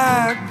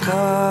back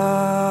up.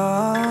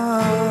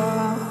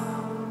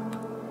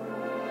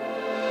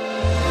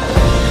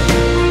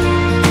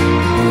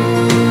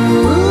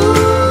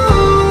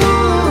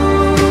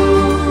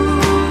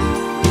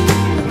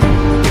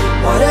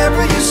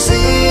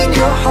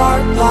 Your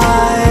heart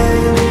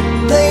line,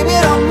 blame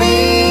it on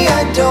me,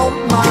 I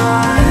don't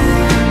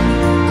mind.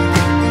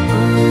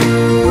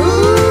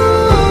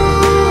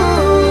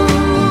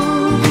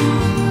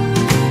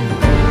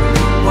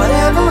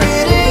 Whatever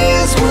it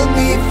is will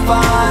be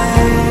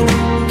fine.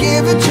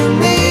 Give it to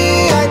me,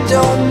 I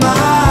don't mind.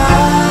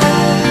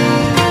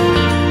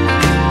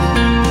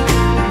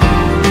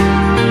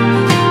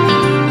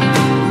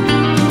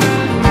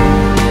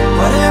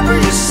 Whatever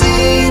you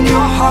see in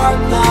your heart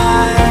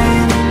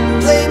line,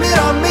 blame it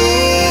on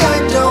me, I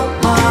don't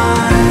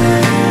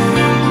mind.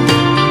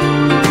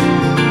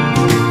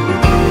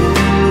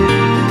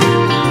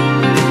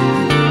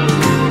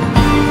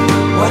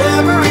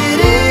 Whatever it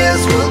is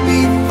will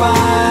be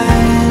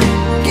fine.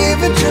 Give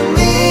it to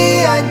me,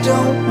 I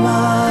don't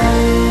mind.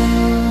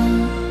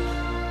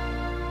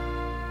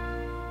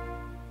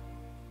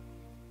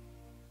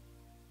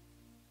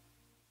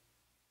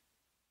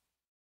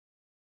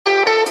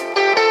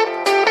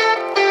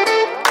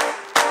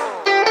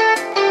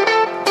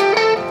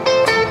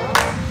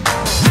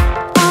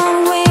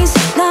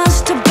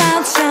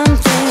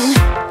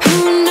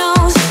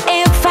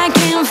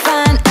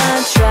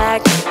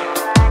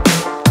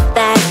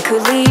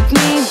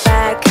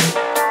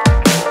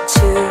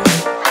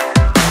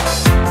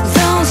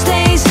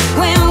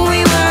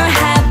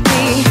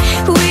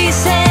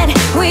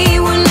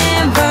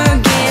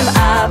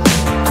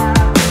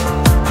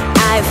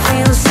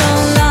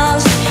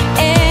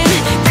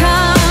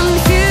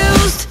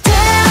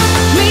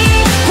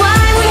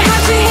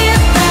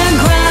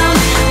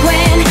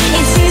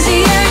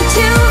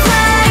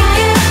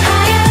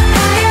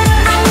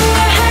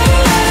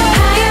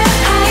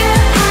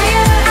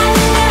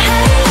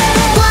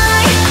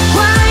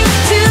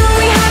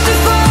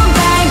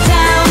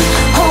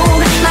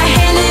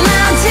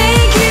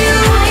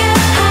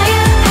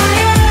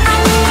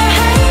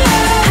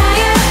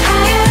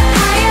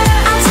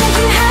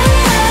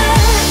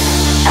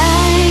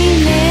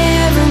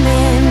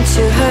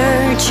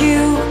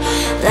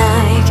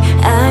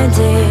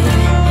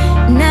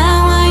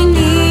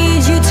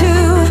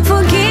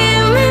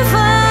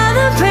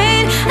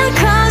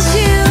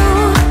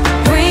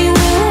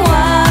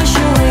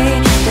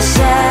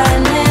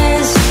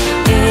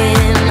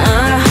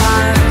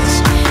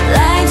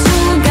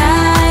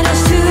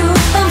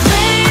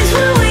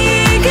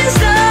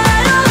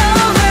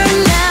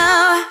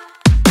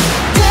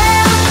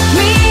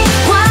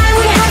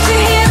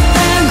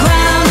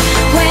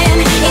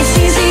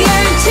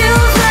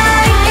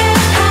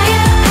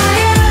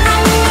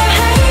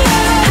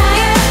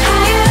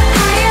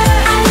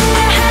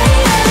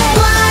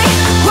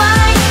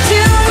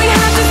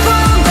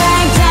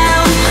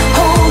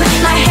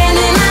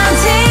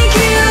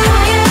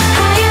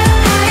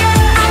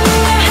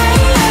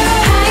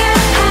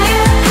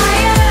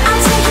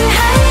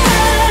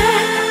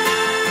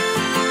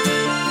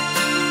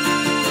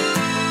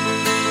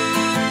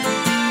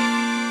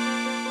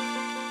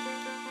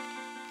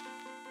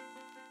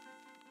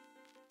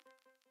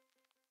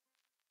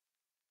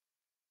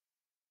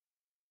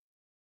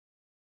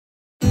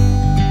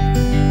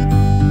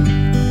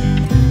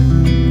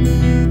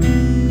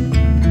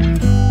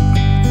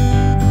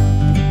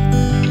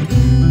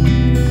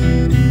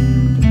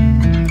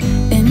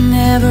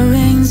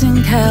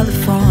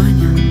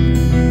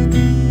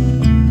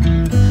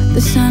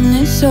 sun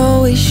is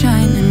always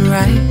shining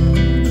bright.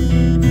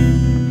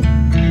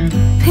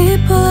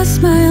 People are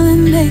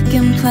smiling,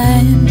 making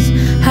plans,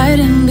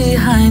 hiding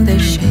behind their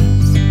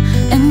shades,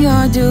 and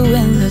you're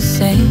doing the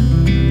same.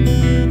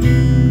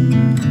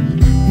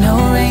 No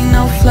rain,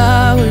 no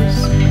flowers,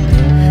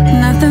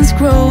 nothing's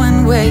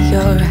growing where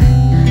you're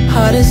at.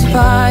 Heart is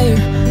fire,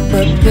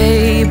 but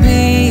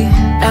baby,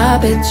 I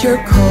bet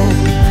you're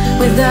cold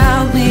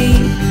without me,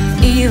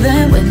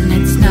 even when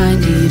it's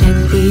 90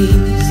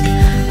 degrees.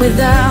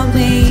 Without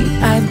me,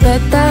 I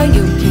bet that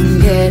you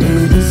can get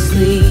any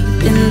sleep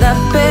in that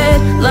bed,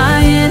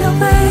 lying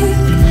awake.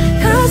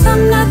 Cause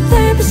I'm not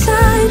there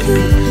beside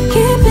you,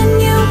 keeping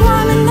you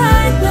warm at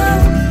night. No,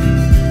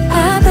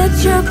 I bet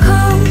you're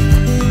cold.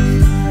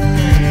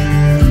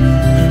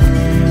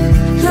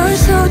 You're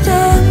so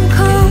damn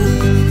cold.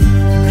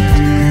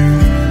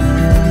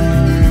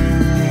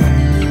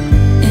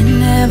 It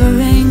never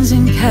rains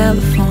in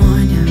California.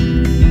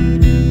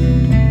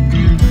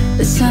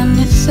 The sun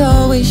is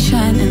always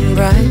shining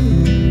bright.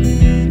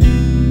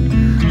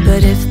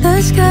 But if the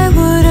sky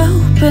would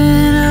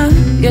open up,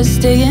 you're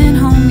staying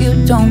home, you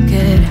don't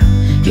get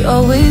out. You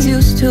always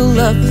used to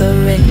love the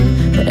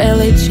rain, but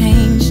LA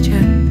changed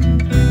you.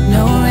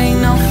 No rain,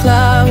 no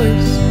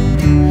flowers,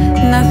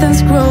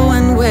 nothing's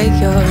growing where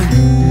you're at.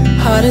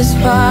 Heart is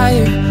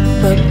fire,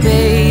 but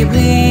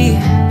baby,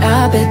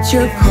 I bet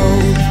you're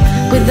cold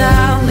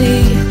without me,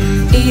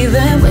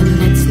 even when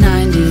it's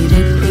 90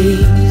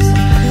 degrees.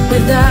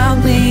 Without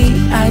me,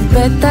 I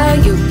bet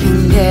that you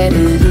can get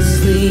any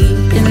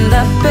sleep in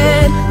that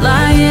bed,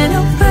 lying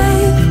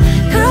awake.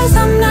 Cause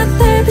I'm not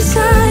there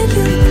beside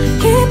you,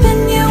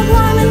 keeping you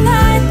warm at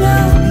night. No,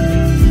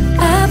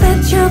 I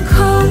bet you're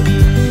cold.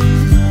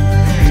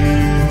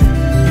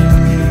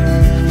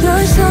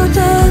 You're so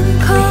damn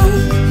cold.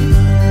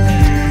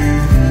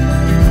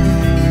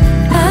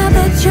 I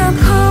bet you're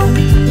cold.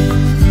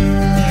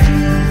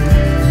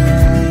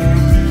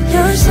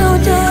 You're so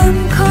damn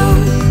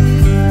cold.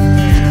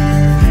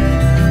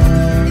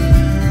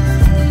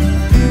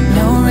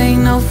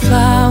 No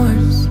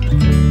flowers,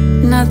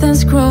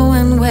 nothing's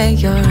growing where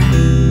you're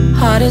at.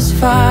 Heart is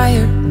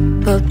fire,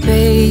 but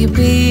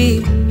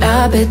baby,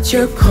 I bet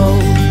you're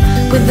cold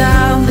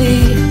without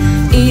me,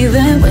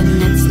 even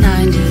when it's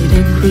 90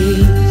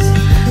 degrees.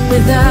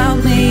 Without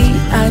me,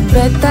 I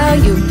bet that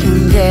you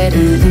can get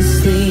any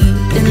sleep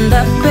in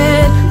that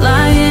bed,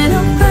 lying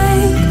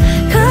awake.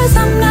 Cause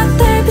I'm not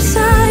there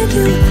beside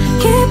you,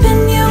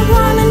 keeping you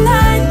warm at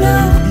night. No,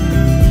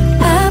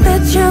 I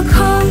bet you're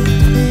cold.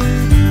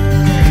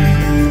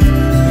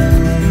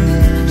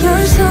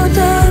 You're so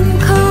damn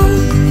cold.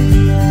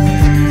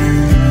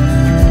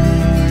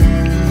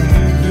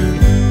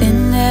 It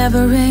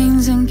never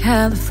rains in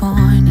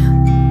California.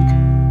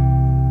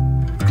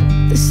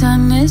 The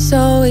sun is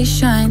always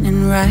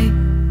shining bright.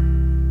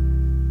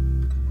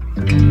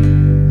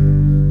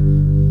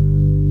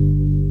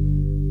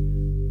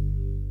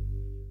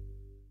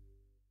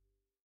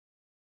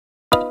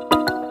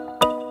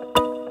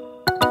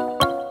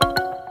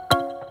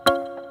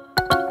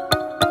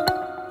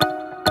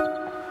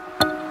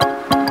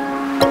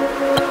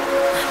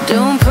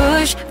 Don't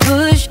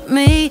push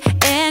me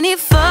any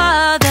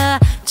further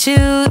to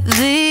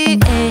the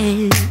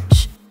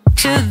edge,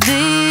 to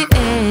the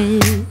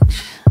edge.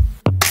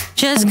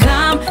 Just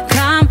come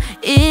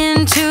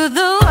into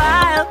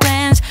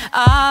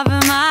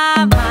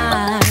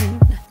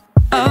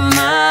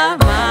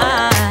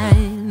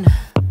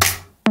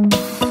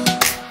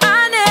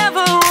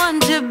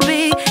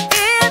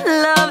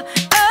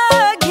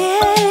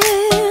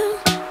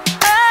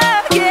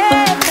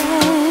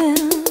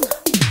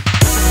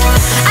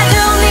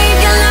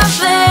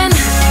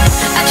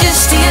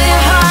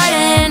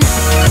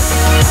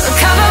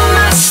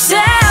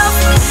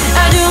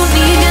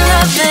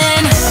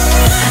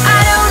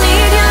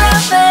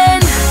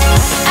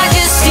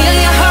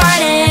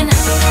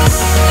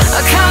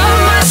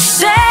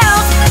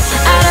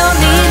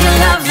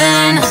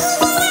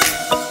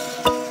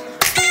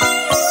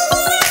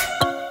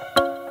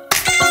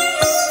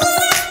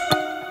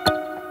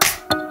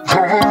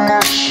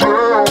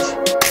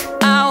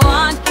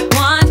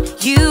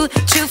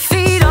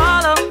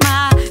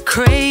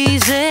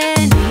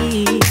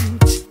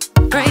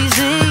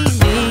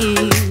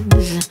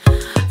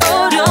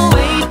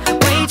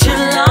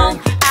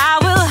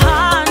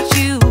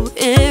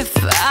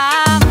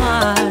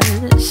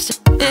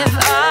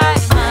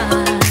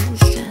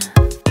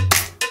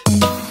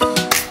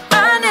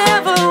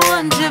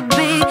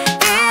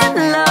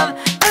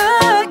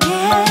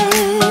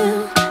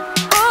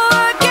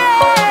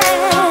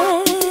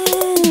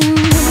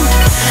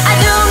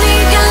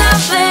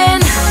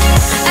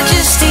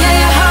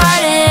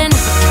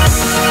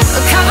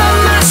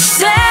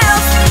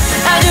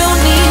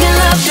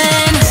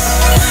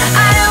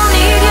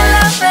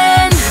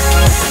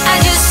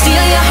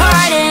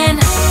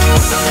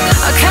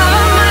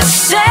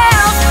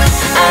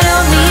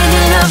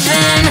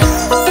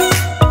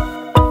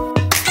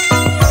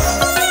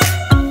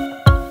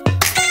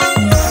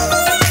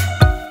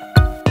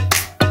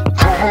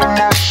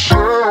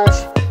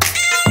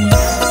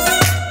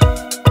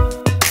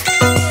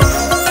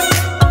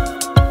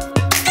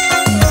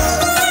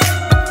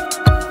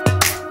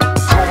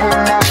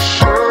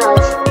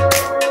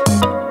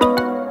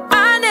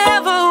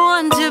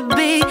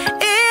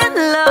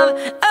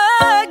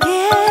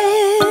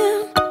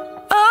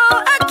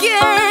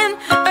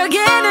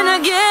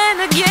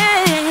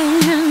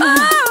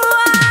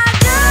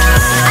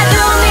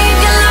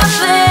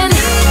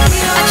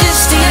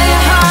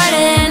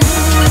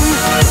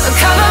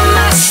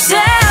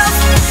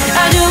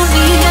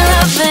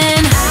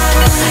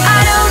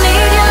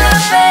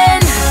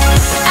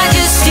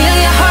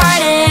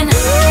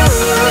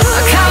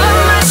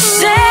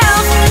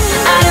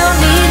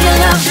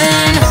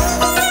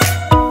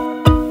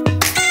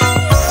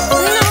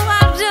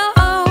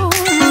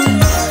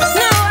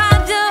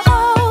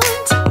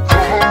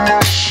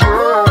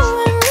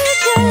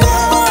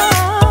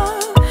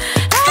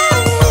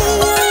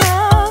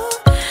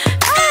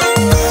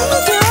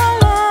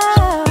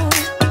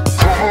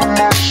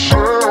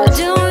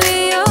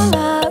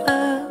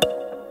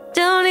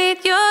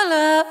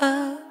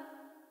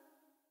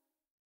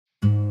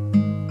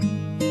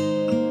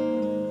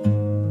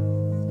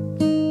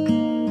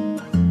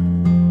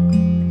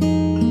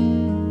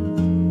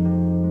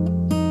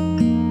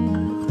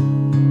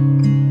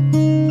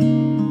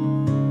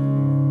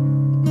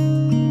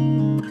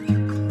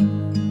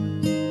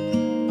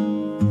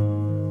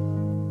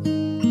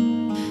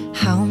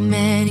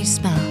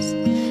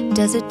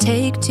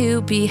take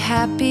to be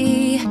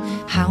happy?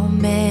 How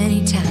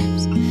many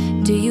times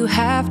do you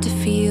have to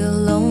feel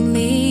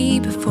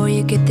lonely before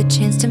you get the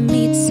chance to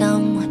meet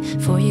someone,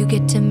 before you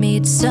get to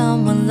meet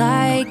someone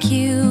like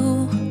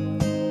you?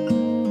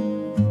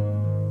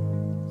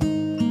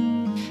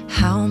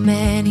 How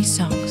many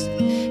songs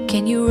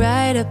can you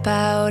write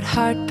about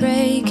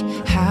heartbreak?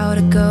 How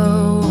to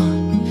go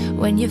on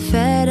when you're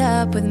fed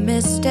up with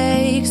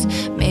mistakes?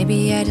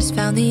 Maybe I just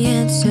found the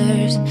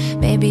answers.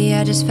 Maybe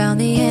I just found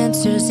the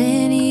answers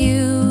in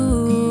you.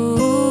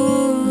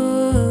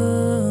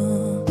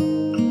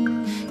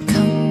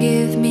 Come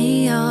give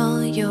me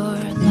all your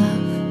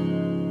love.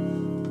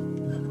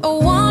 I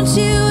want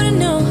you to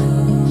know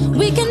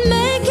we can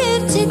make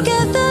it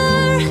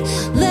together.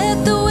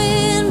 Let the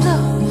wind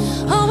blow.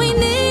 All we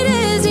need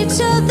is each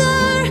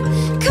other.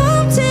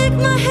 Come take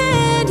my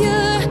hand.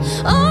 You're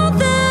all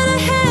that I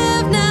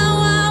have now.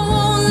 I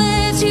won't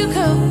let you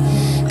go,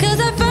 'cause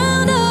I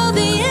found all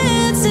the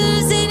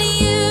answers in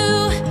you.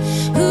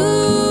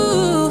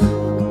 Ooh,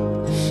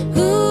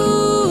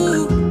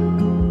 ooh,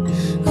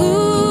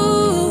 ooh,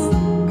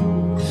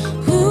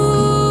 ooh,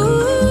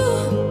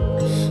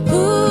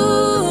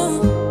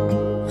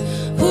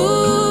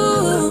 ooh,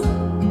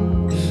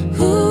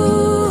 ooh.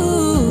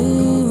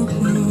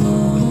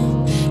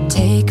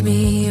 Take me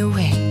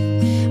away.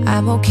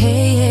 I'm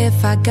okay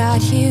if I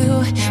got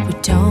you. We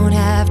don't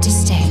have to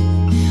stay.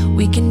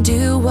 We can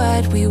do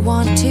what we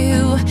want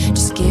to.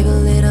 Just give a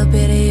little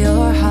bit of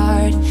your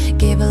heart.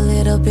 Give a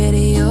little bit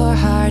of your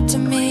heart to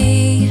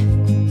me.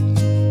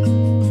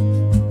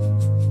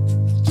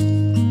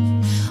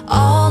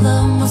 All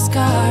of my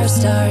scars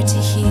start to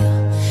heal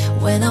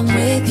when I'm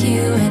with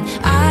you, and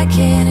I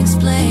can't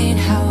explain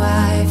how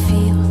I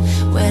feel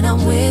when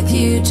I'm with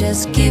you.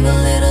 Just give a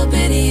little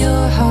bit of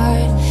your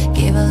heart.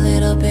 Give a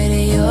little bit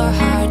of your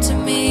heart to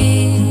me.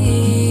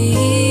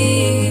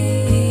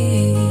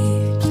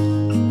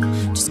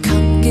 Just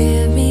come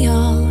give me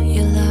all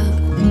your love.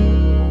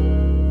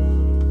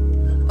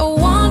 I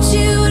want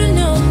you to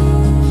know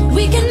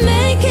we can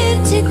make it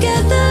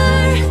together.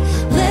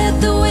 Let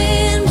the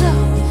wind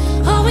blow.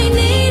 All we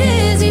need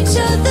is each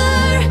other.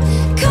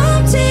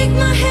 Come take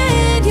my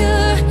hand.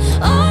 You're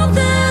all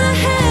that I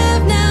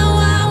have now.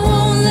 I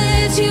won't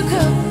let you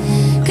go,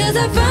 'cause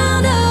I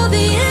found all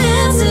the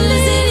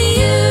answers in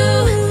you.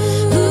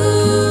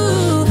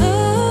 Ooh,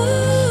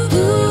 ooh,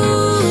 ooh,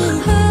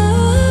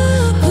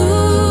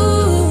 ooh.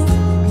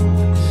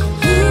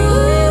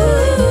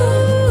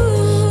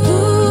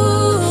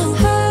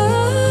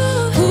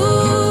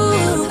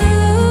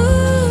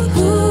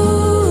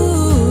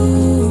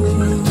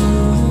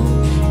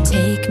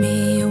 Take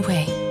me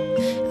away.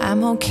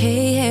 I'm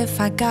okay if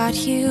I got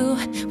you.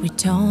 We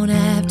don't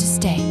have to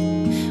stay.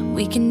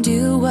 We can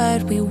do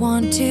what we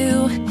want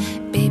to.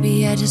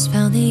 Baby, I just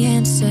found the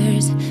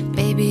answers.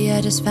 Baby,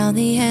 I just found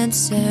the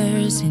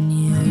answers in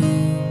you.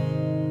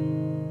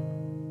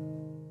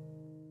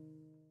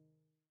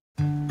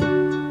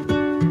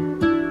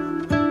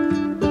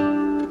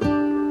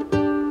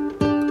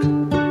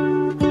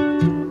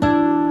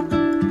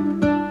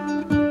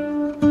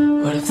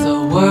 What if the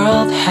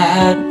world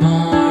had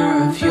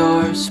more of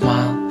your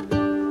smile?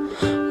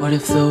 What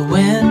if the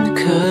wind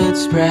could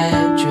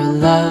spread your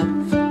love?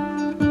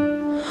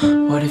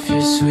 What if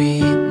your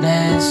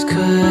sweetness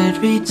could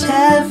reach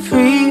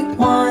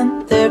everyone?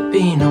 There'd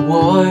be no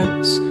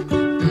wars.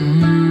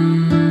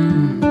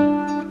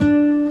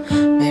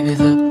 Maybe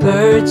the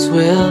birds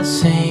will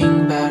sing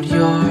about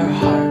your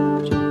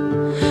heart.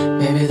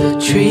 Maybe the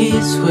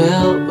trees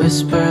will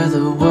whisper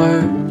the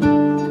word.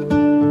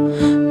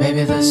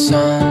 Maybe the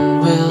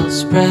sun will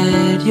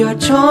spread your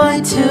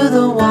joy to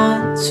the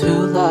ones who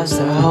lost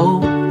their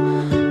hope.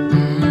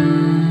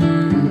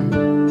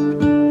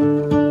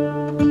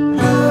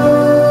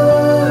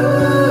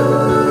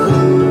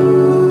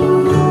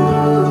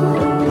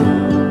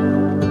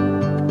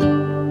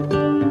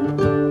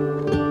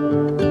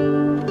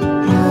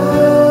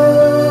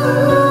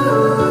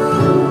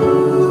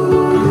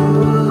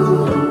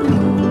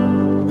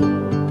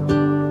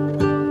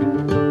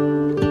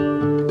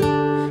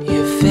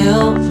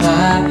 Fill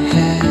my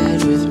head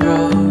with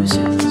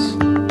roses.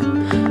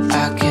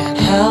 I can't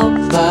help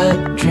but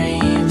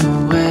dream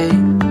away.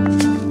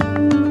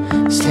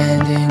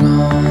 Standing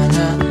on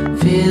a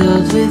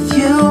field with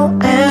you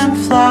and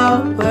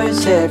flowers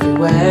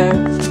everywhere.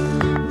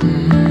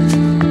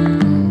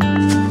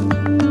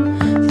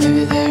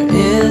 Maybe there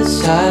is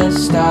a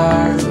star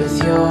with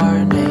your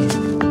name.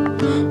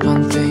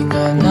 One thing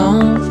I know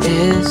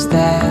is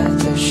that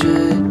there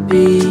should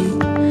be.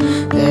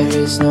 There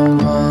is no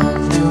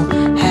one who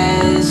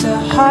has a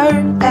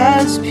heart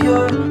as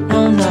pure,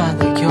 no, not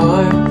like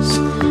yours.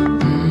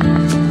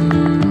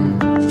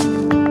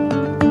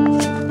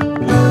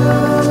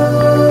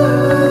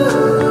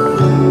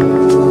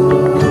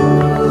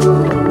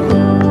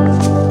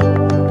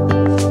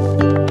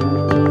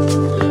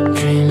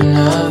 Dreaming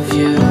of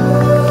you.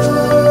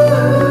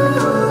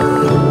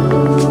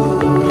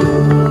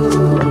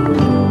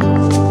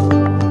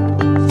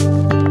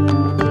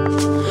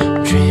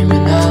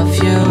 Dreaming of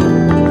you.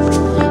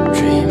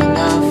 Dreaming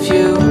of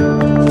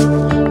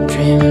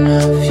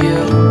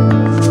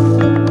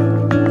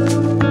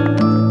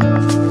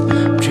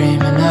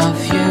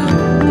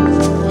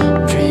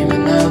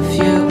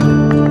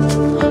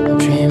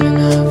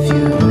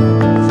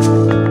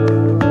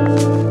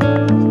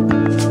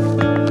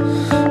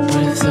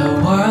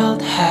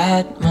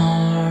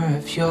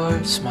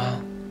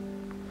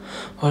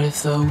What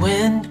if the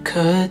wind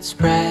could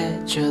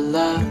spread your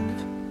love?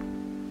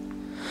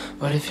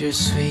 What if your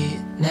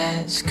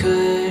sweetness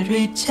could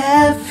reach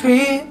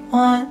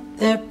everyone?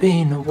 There'd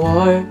be no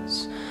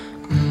wars.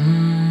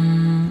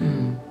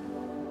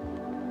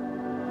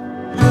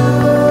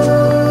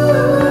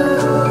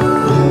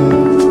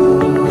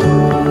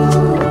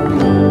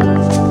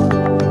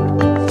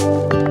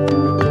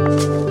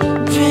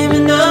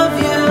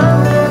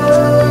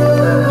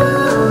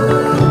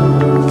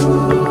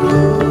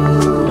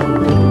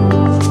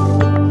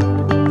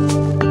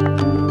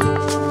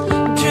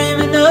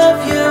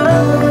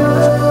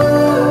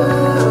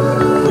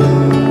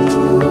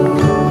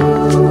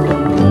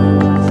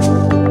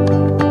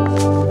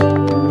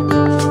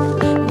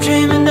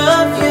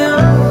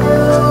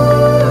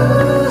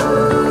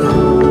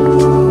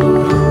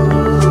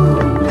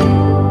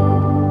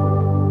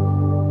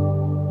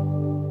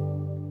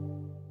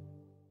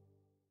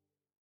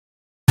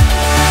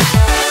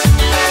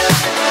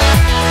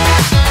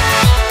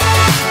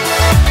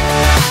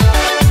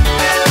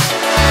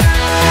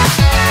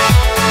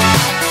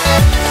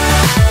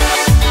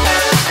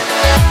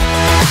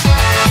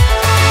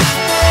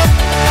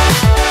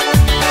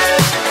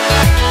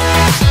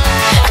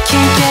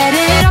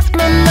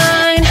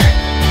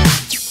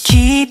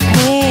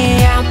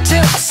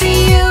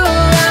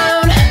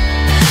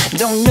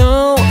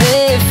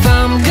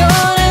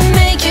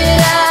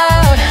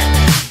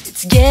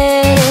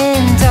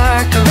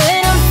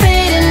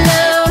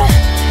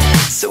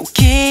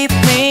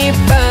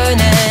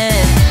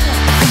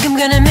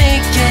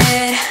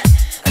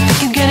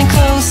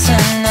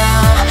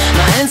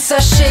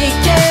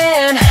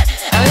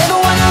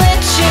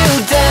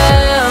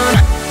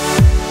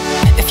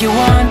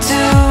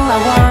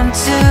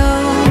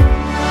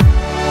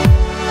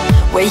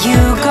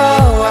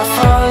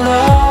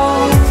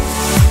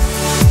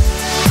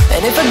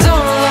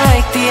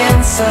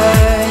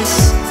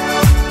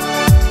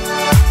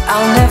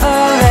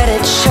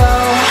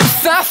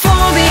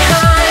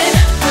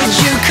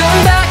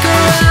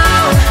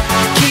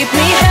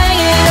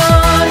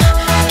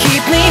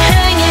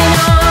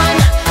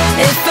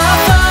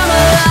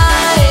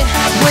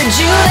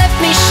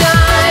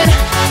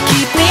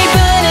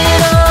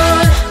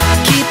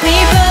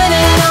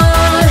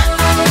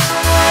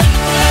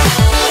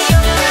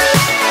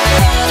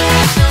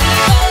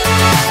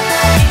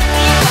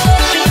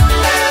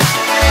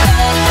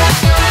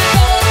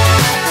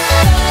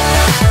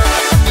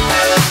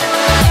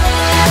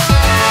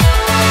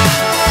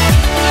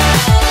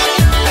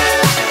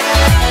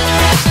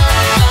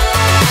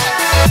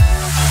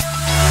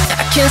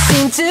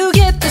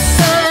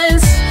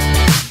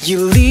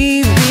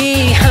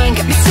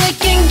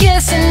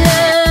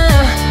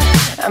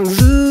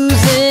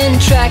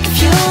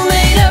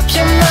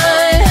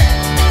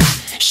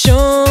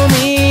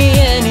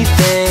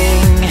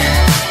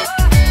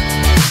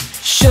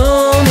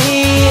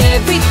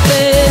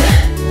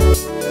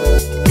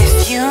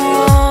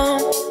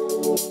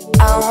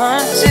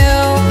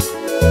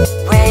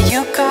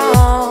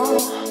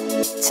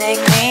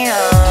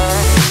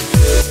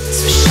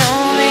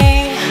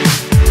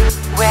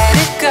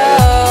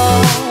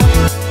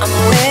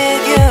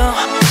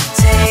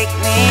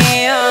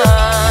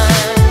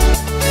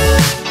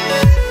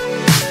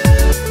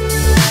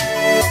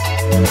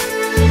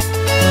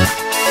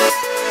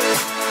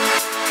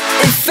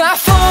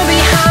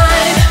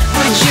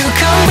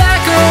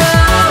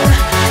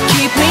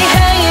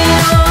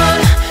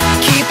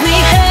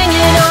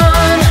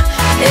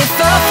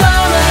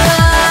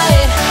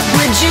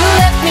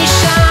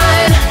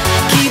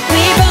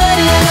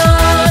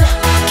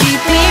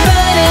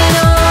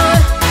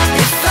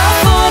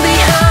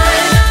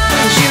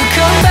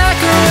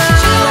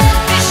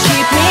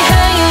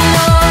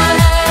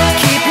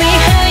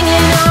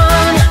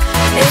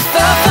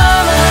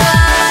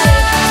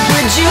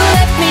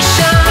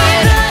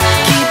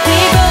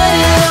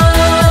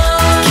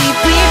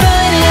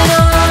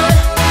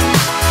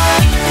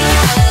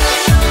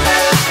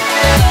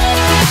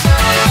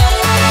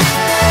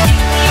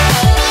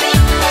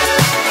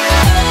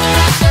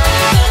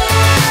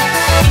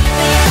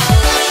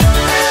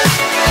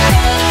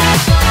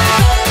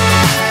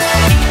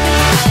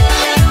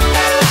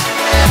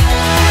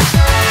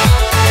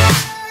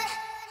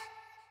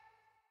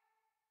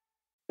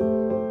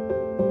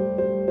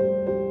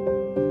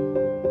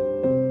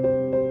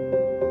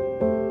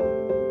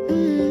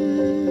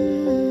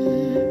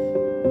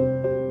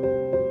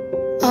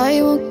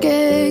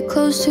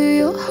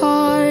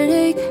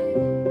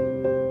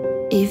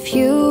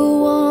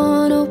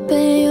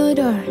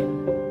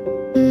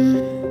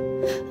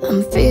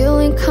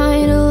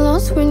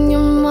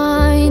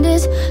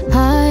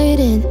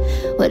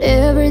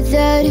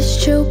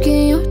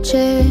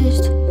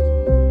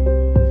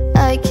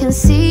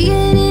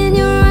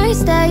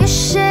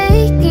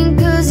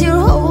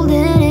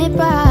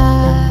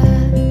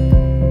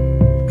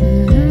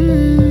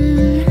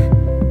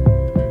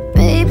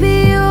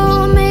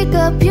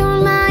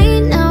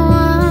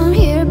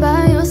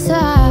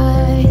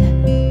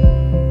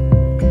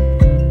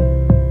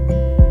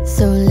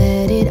 So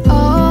let it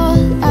all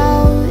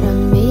out of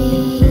me.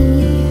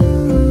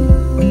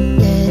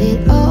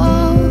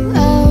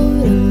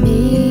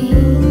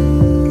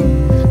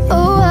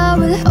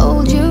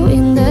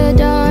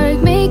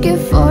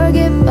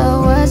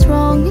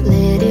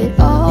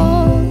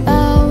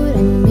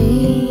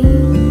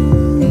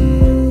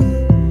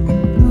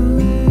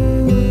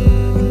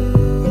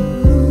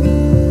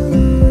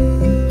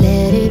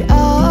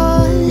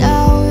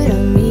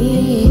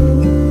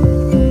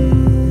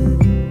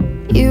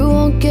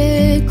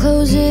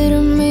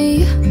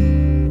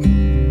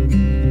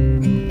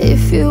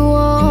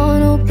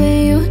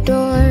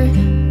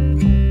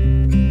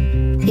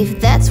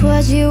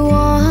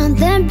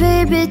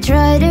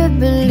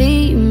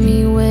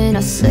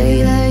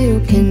 say that you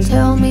can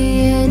tell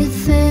me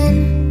anything.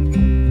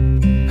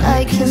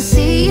 I can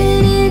see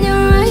it in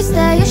your eyes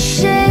that you're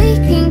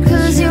shaking,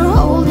 'cause you're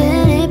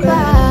holding it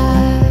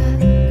back.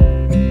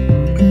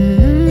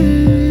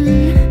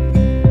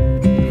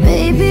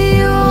 Maybe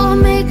you'll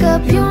make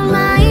up your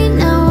mind.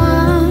 Now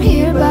I'm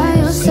here by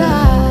your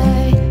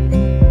side.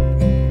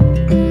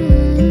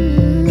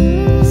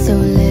 So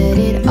let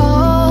it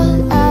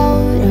all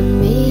out of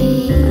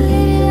me.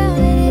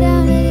 Let it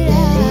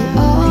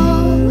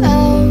all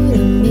out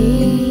of me.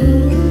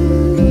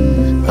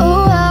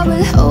 Oh, I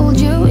will hold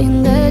you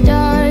in the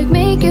dark,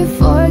 make you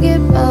forget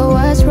about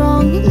what's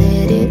wrong.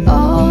 Let it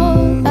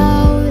all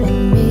out of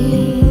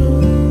me.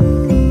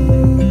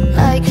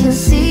 I can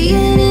see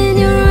it in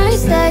your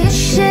eyes that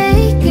you're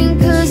shaking,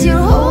 'cause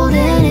you're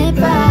holding it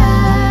back.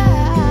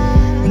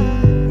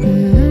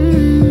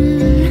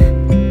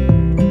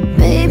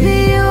 Maybe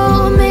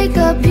you'll make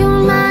up your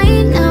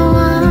mind. Now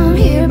I'm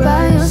here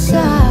by your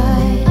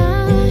side.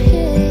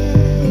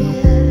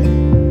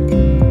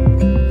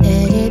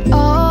 Let it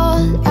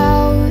all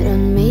out of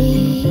me.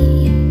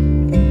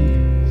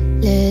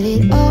 Let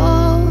it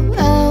all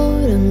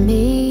out of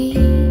me.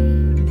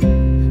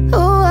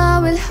 Oh, I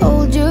will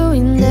hold you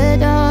in the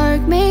dark,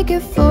 make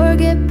you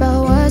forget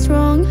about what's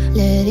wrong.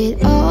 Let it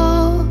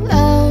all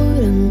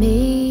out of me.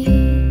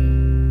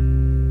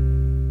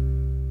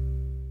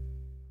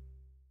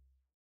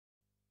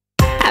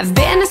 I've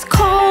been as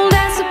cold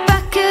as a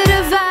bucket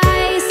of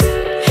ice.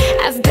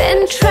 I've been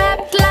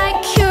trapped like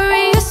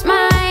curious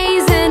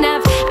mice, and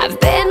I've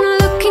been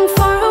looking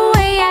for a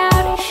way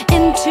out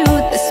into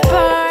the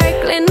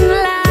sparkling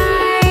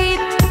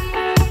light.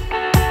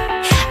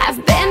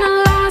 I've been a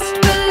lost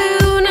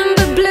balloon in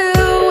the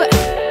blue,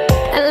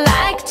 and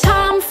like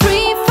Tom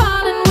free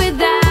falling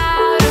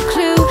without a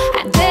clue.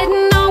 I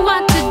didn't know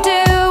what to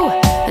do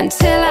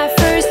until I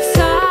first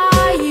saw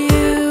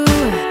you,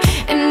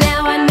 and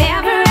now I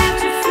never have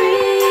to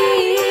freeze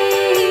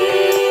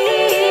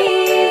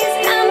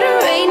under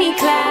rainy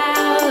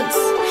clouds.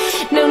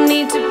 No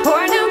need to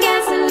pour no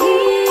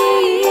gasoline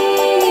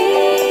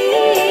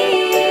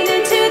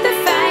into the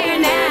fire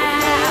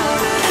now,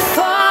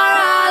 for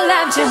our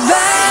love to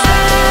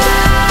burn,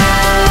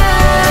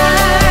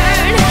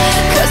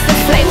 'cause the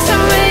flames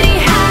are already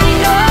high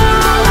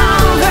all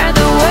over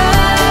the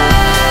world.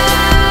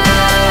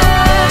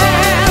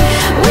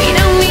 We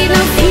don't need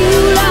no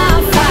fuel or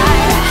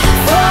fire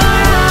for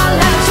our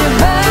love to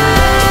burn,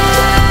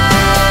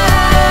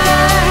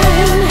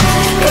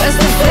 'cause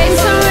the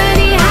flames are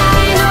already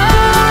high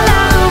all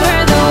over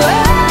the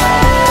world.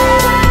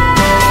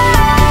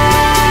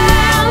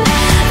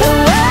 The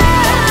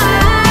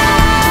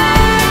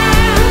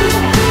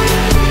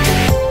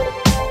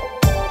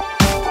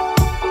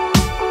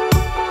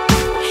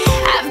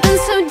I've been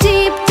so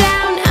deep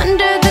down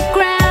under the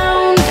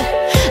ground,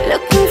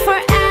 looking for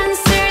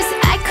answers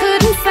I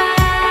couldn't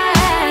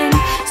find.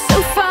 So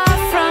far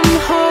from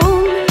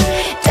home,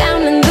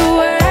 down in the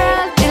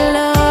world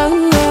below.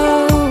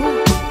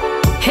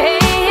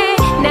 Hey,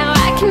 now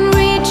I can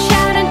reach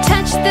out and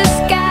touch the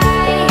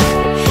sky,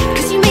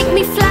 'cause you make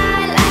me fly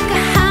like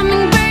a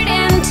hummingbird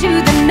into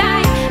the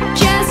night.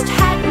 Just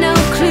had no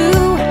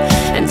clue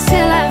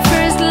until I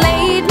first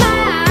laid my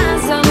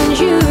eyes on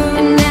you,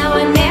 and now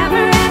I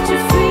never have to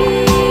freeze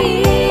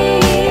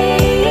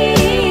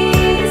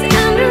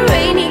under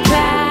rainy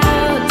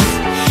clouds.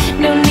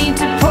 No need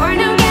to pour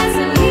no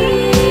gasoline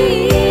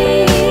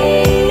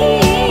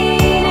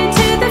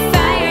into the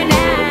fire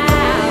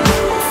now,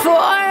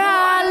 for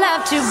our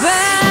love to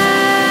burn,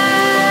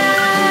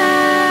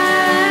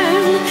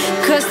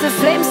 'cause the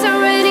flames are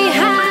already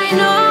high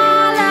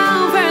all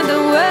over the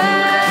world.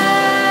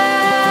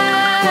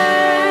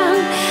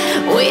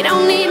 We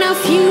don't need no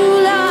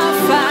fuel or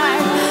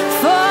fire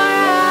for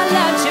our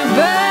love to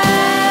burn.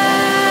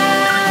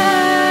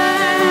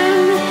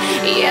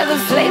 Yeah, the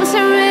flames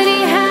are already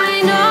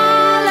high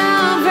all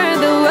over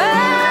the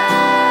world.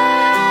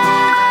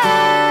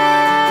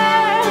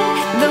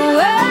 The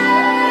world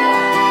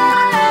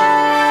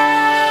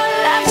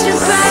love to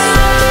burn,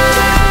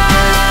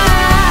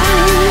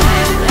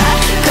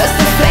 'cause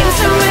the flames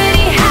are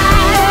already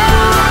high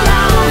all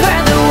over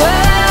the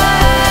world.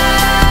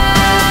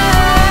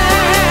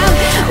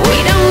 We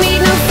don't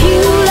need no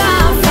fuel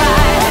or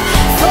fire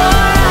for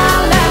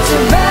our love to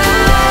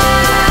burn,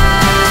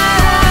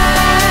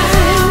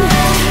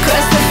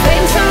 'cause the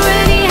flames are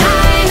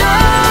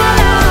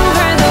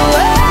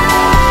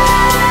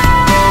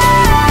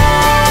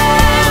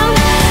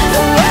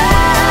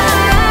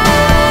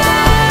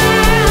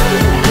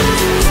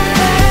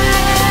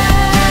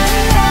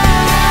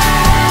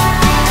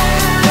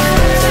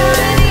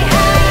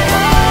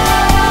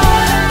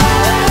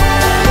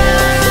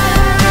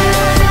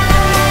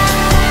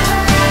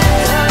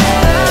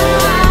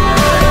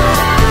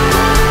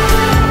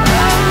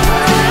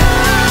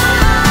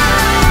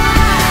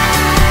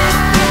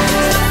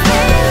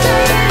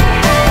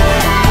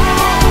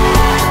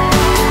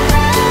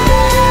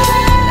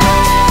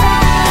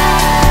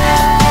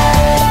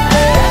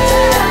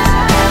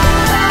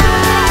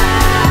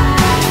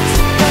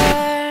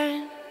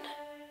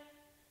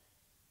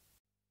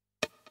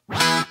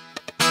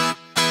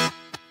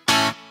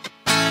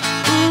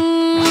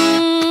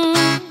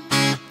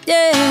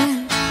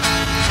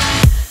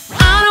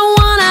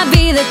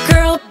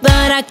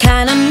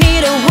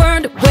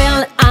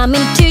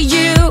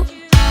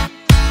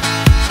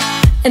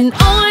And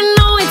all I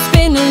know, it's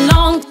been a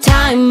long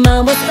time. I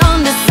was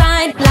on the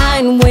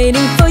sideline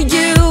waiting for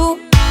you.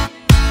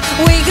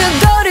 We could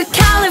go to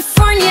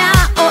California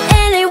or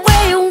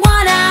anywhere you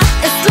wanna.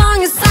 As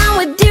long as I'm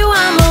with you,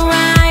 I'm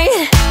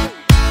alright.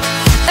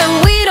 And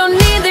we don't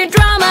need the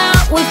drama,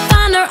 we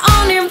found our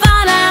own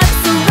nirvana.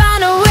 So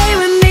run away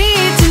with me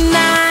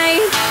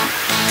tonight.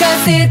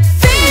 'Cause it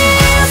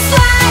feels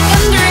like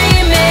I'm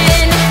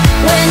dreaming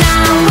when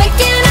I'm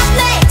waking up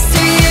next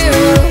to you.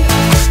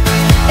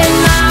 And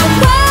my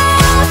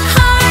wild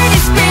heart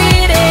is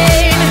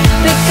beating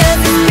because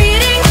it's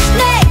beating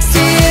next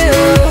to you.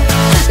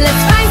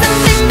 Let's find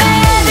something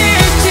better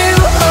to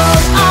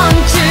hold on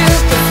to,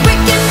 'cause we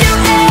can do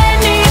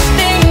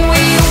anything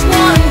we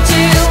want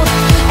to.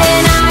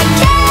 And I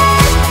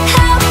can't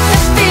help the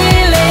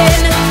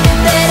feeling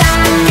that I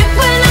get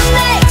when I'm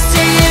next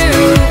to you.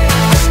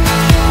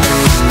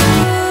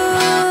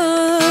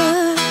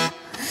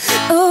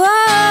 Ooh,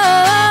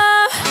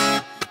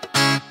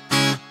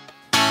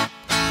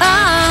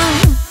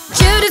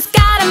 you just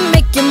gotta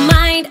make your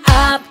mind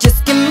up. Just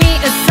give me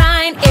a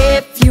sign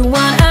if you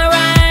want a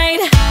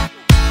ride.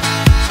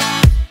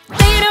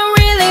 They don't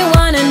really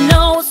wanna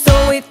know, so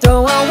we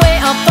throw away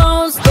our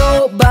phones,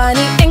 go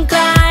Bonnie and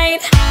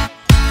Clyde.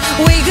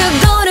 We could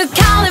go to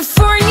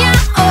California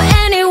or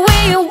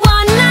anywhere you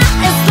wanna.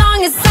 As long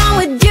as I'm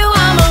with you,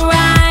 I'm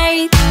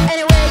alright.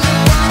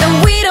 And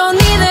we don't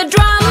need the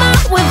drama,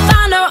 we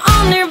found our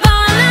own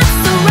nirvana.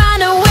 So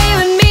run away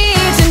with me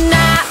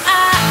tonight.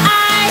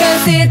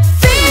 'Cause it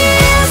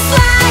feels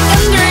like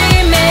I'm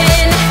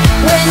dreaming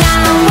when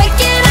I'm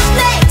waking up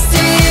next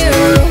to you.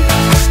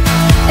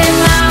 And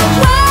my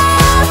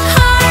wild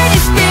heart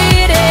is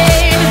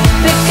beating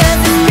because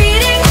it's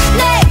beating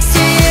next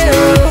to you.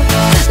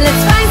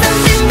 Let's find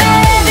something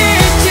better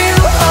to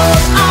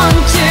hold on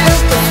to,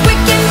 'cause we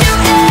can do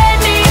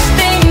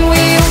anything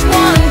we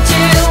want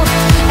to.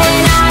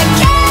 And I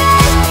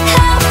can't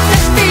help the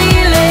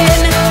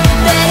feeling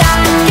that I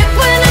get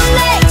when I'm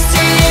next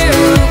to you.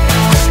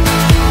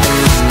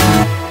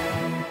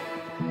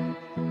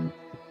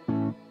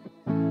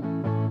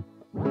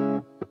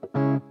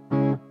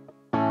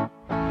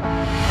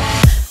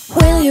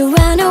 Will you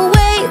run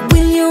away?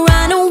 Will you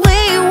run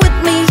away with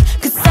me?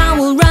 'Cause I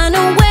will run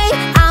away,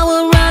 I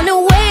will run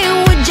away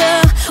with you.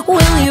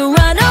 Will you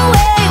run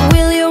away?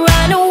 Will you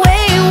run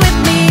away with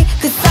me?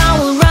 'Cause I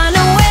will run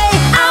away,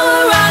 I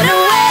will run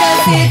away.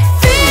 'Cause it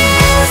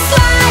feels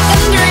like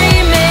I'm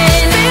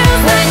dreaming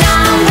when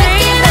I'm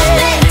waking up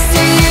next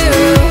to you.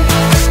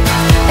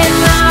 And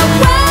my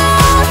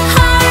wild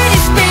heart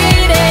is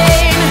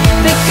beating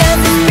because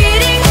it's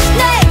beating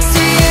next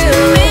to you.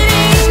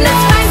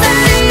 Let's find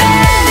something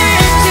better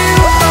to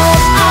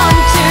hold on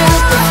to,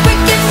 'cause we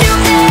can do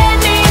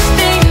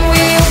anything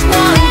we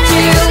want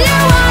to.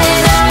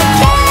 And I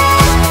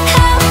can't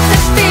help the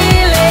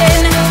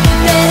feeling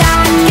that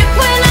I get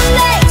when I'm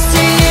next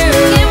to you.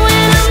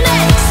 When I'm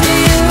next to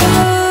you.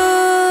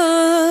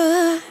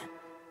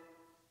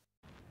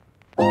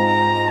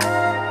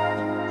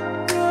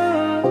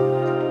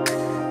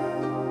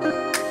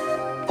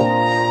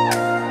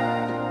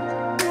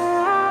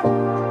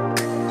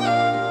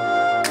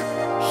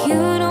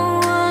 You don't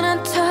wanna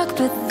talk,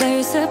 but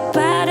there's a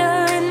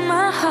battle in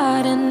my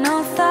heart, and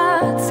no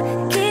thoughts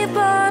keep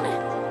on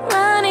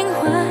running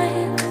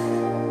wild.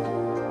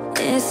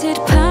 Is it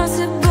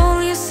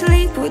possible you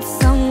sleep with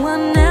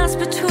someone else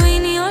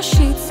between your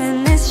sheets?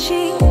 And is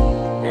she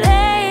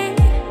laying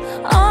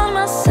on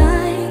my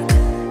side?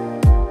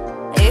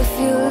 If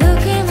you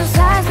look in those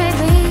eyes,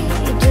 baby,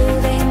 do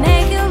they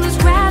make you lose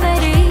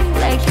gravity?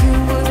 Like you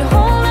would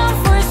hold on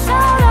for so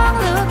long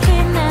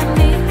looking at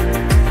me.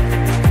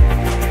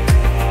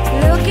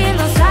 Look in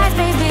those eyes,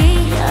 baby,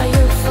 are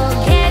you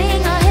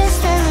forgetting our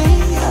history?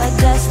 Or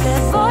does the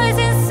voice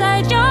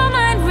inside your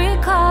mind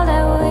recall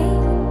that way?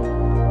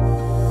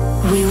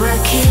 We were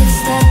kids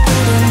that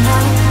didn't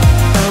know,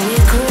 but we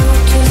grew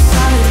to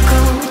solid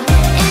gold.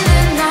 In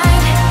the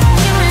night,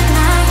 you and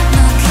I,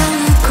 not long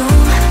ago.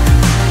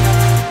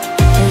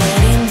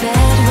 Laid in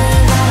bed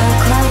without our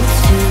clothes,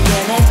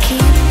 together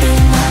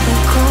keeping up the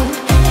cold.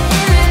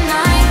 In the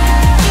night,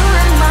 you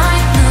and I,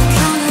 not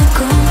long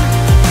ago.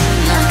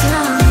 Not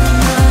long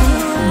ago.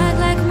 Act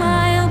like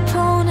my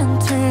opponent,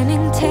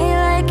 turning tail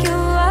like you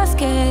are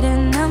scared,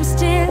 and I'm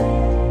still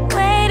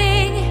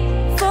waiting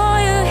for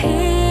you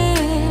here.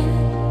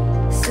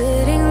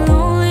 Sitting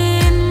lonely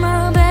in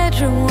my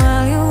bedroom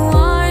while you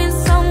are in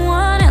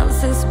someone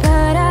else's,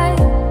 but I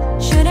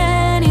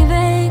shouldn't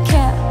even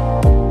care.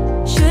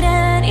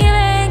 Shouldn't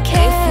even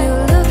care. If you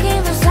look in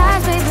those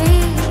eyes, baby,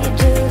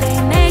 do they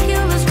make you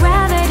lose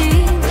gravity?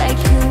 Like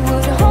you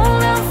would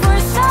hold on for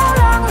so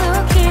long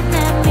looking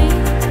at me.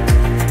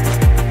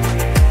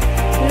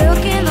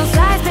 Look in those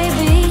eyes,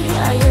 baby,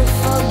 are you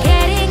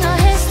forgetting our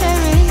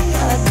history?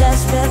 Or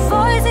does the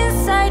voice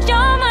inside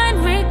your mind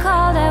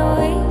recall that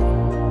way?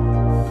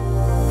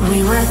 We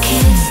were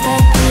kids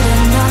that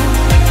didn't know,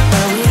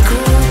 but we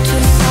grew to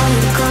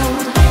solid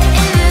gold.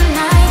 In the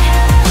night,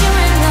 you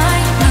and I,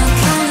 not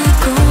long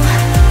ago.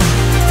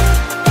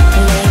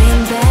 Laid in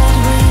bed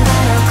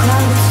without our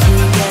clothes,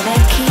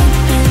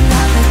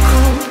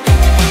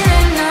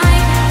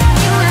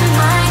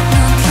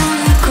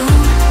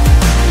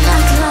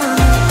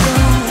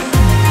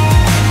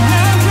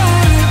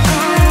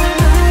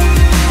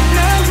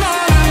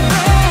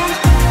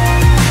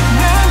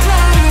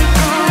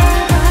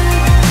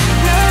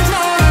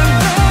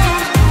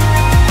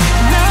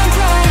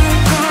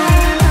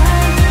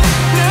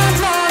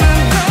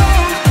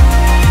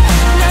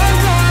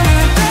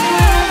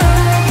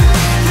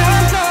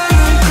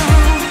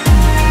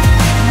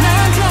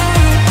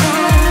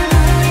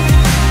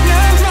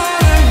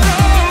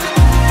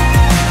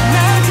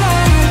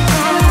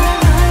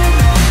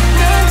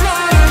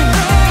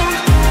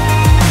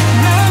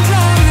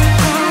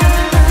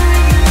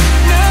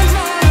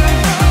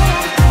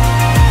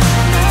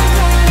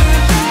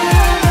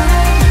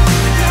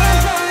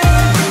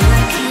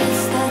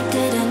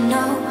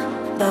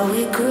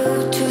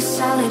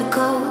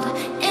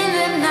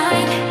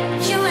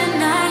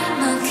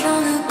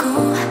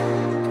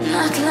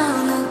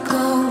 not long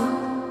ago.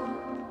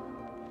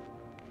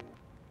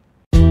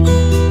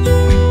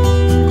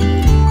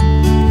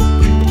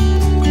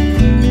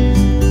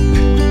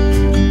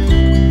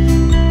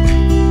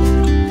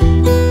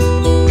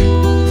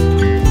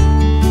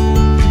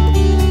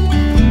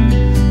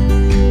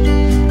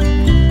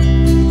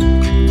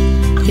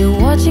 You're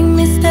watching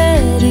me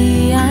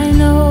steady, I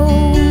know,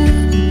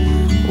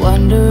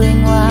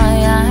 wondering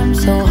why I'm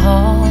so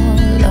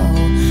hollow.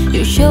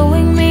 You're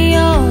showing me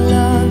all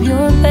of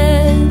your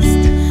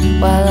best,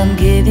 while I'm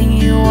giving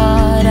you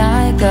what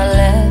I got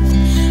left.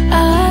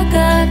 I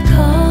got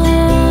concrete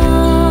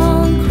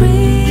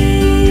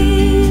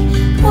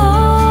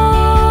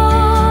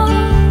walls,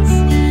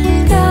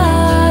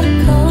 got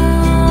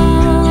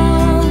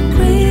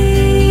concrete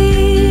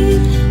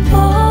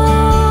walls.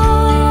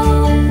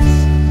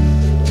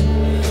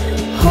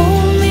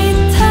 Hold me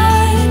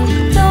tight,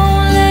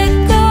 don't let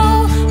go,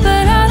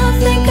 but I don't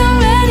think I'm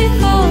ready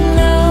for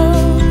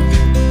love.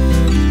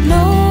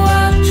 No,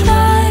 I've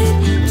tried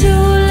to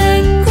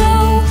let go,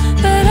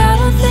 but I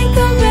don't think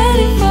I'm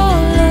ready for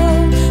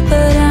love.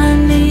 But I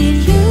need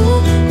you,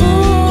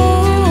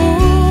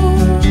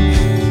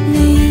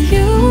 need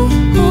you,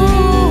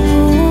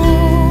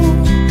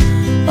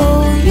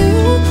 oh you.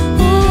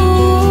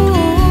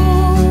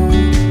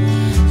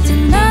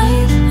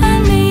 Tonight I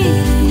need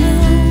you.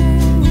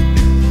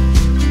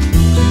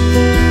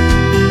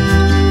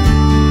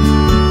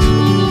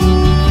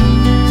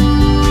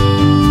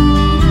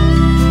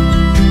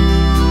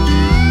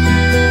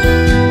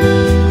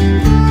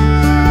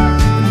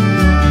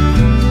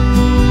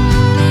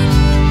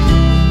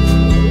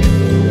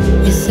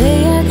 You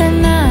say I got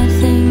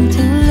nothing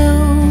to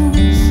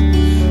lose,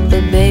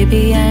 but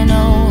baby, I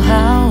know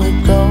how it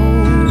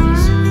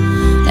goes.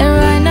 And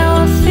right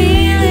now I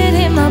feel it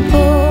in my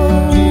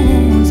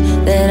bones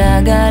that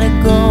I gotta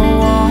go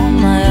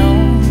on my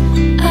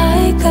own.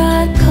 I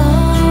got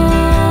concrete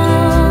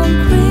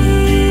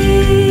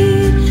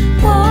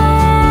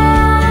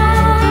walls,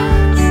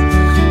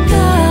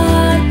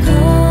 got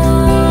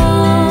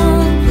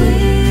concrete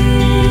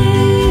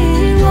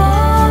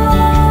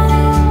walls.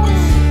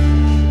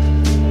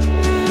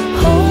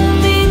 Hold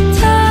me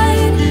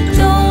tight,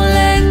 don't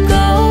let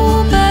go,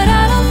 but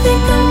I don't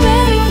think I'm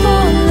ready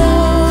for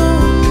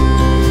love.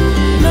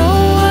 No,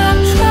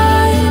 I've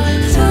tried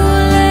to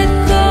let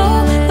go,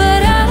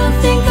 but I don't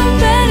think I'm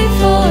ready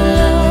for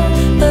love.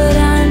 But I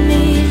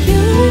need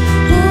you,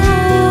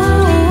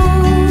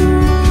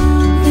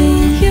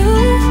 need you,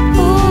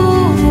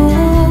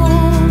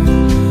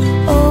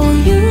 oh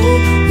you.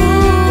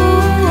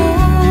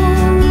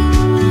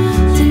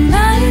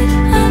 Tonight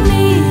I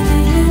need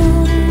you.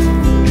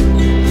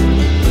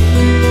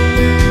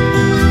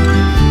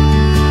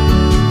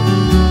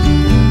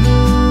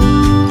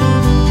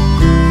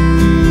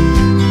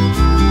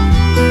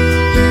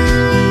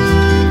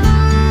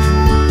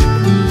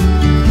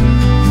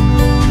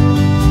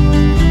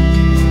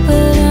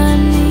 But I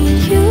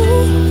need you,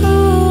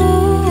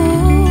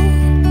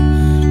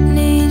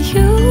 need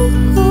you,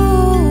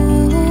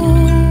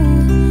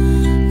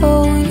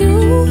 oh you.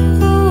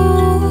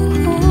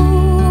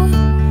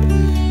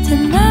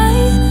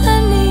 Tonight I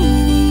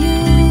need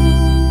you.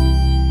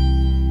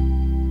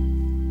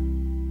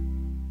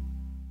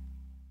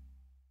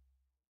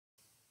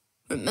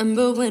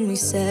 Remember when we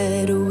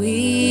said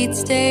we'd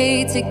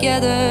stay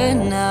together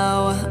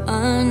now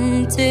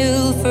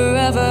until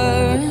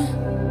forever?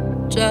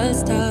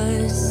 Just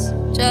us,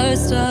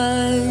 just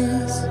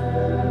us.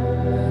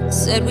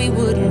 Said we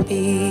wouldn't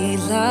be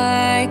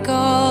like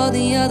all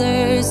the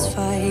others,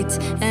 fight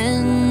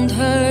and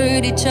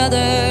hurt each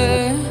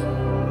other.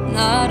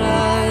 Not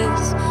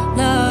us,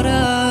 not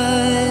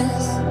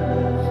us.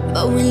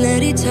 But we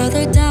let each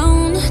other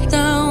down,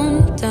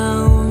 down,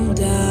 down,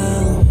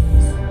 down.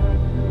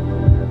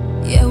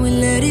 Yeah, we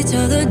let each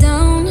other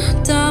down,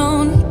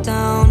 down,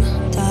 down,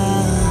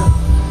 down.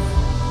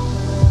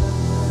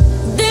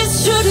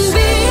 This shouldn't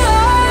be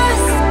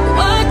us.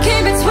 What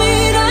came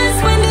between us?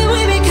 When did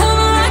we become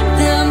like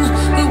them?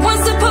 We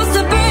weren't supposed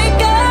to break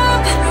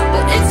up,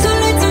 but it's too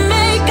late to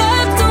make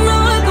up. Don't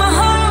know what my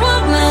heart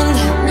would mend.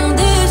 No,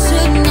 this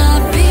should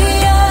not be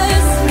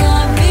us,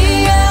 not be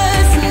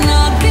us,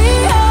 not be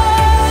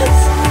us.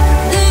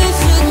 This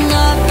should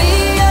not be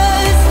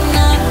us,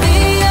 not be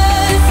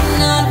us,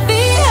 not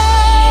be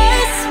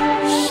us.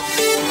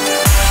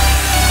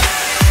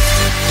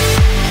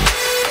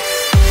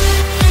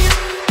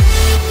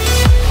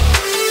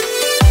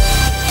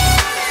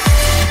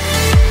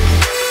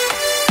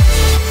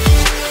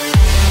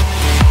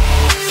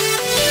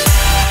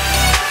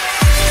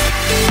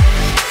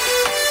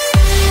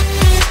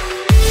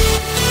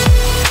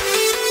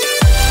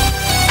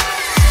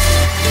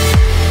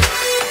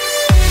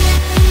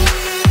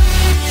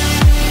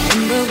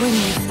 Remember when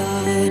we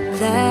thought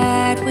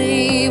that we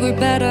were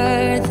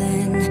better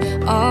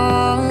than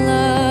all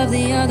of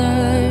the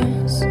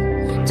others?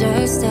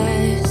 Just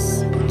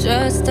us,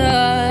 just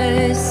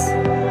us.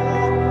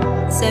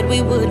 Said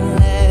we wouldn't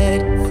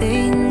let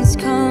things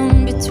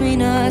come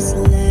between us.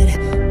 Let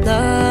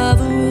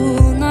love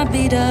rule, not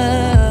beat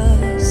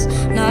us,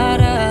 not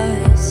us.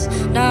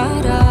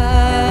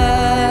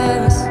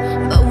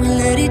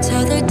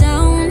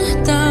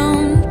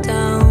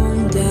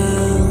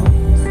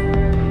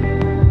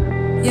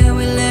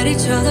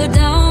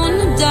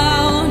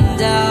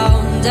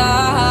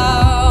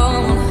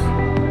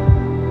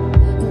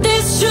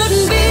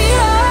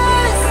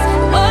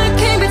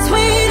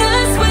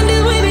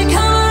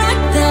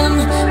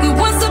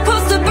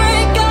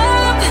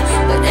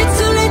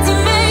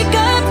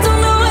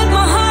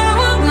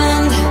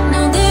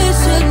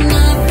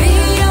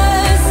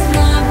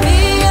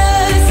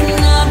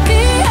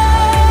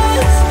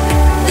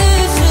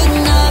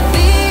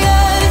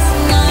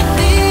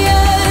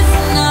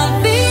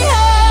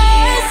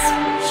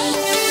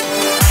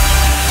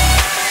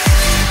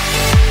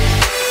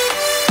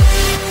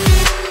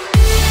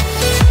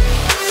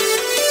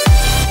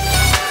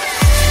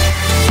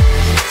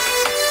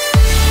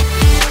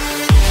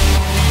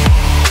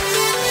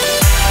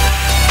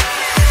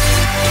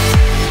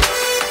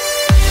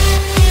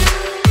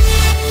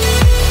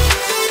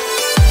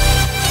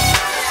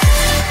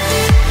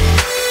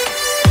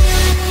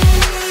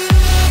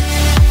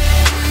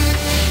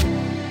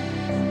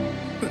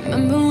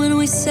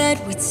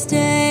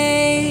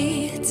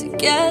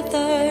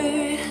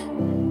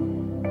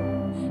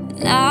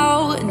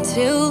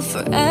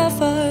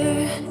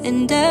 forever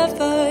and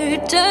ever.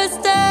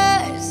 Just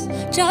us,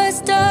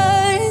 just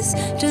us,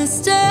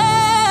 just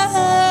us,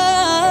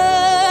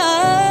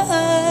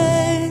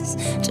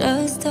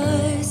 just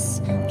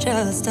us,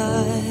 just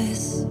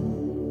us.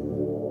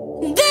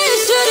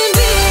 This shouldn't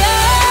be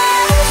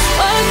us.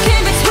 What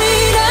came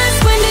between us?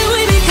 When did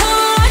we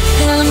become like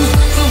them?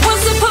 We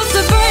were supposed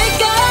to break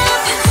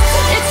up,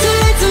 but it's too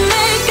late to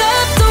make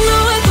up. Don't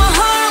know if my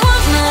heart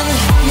wants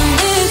nothing. No,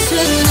 this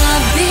should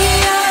not be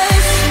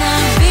us,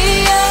 not be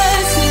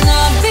us,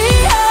 not be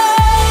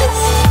us.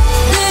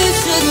 This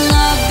should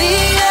not be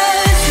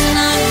us,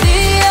 not be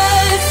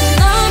us,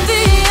 not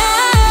be us.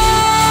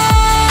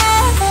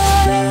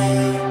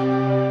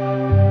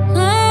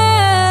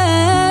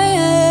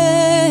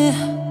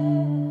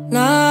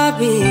 Not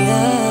be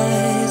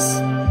us,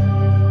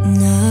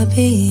 not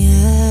be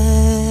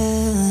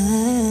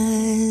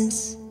us.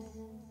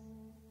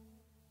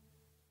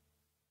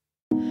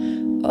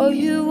 All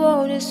you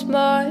want is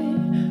my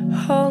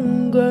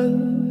hunger.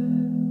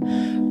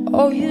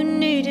 All you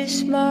need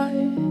is my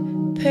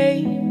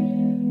pain.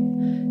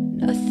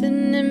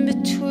 Nothing in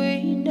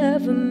between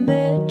ever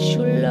met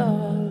you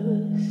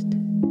lost.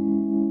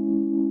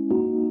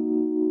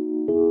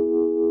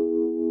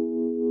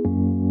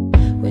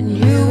 When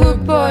you were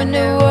born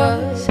there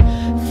was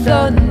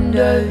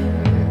thunder,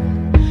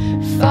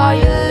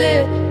 fire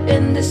lit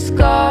in the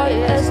sky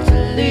as to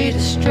lead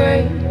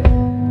astray.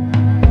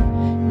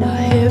 Now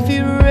heavy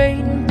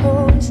rain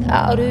pours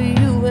out of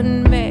you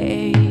and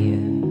me.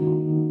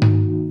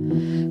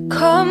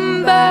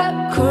 Come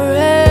back,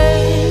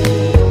 rain.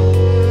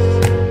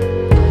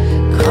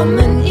 Come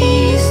and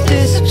ease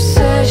this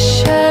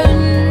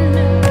obsession.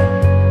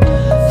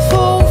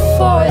 Full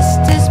force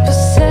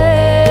dispossess.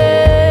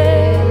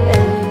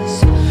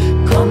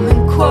 Come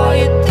and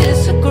quiet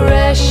this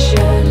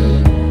aggression.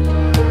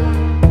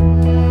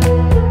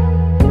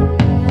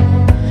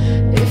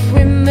 If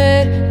we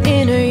met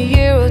in a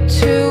year or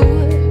two,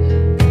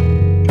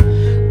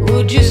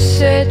 would you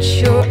set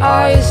your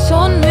eyes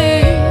on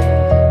me?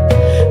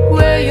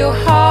 Wear your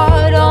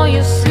heart on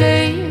your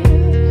sleeve.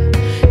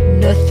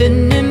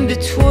 Nothing in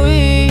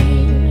between.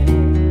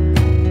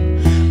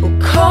 Oh,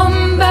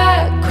 come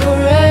back,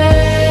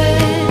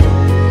 rain.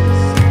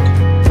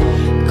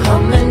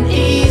 Come and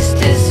ease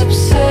this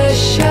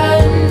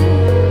obsession.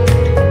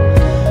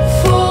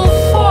 Full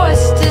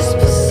force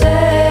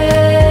dispossess.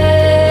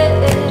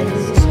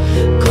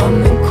 Come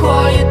and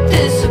quiet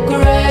this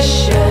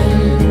aggression.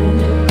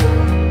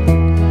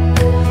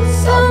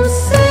 Some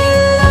say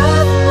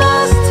love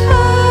must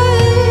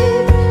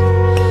hide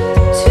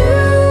to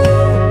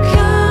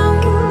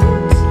count.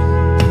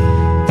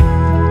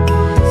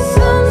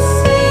 Some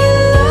say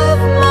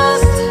love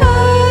must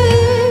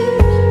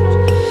hide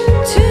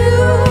to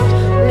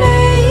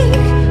make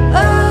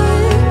a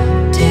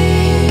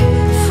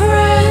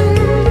difference.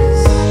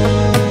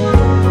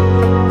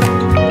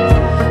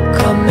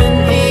 Come and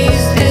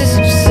ease this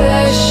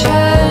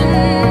obsession.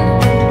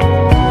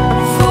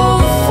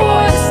 Full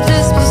force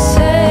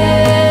dispossess.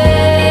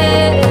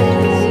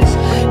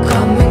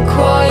 Come and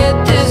quiet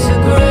this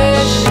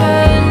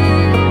aggression.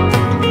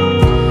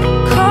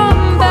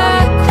 Come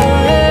back,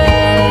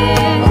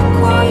 rain.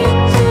 Quiet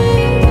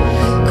this.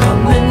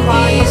 Come and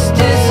ease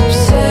this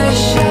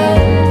obsession.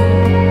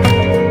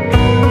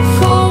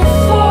 Full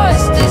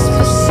force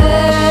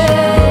dispossess.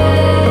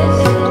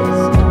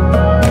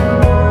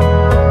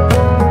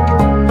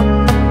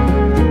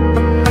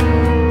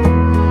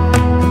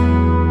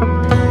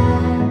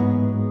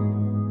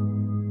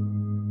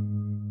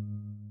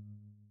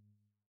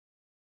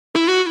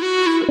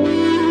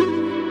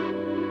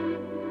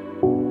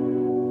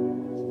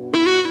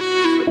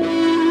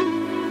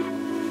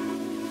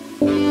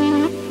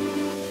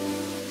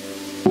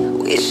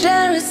 We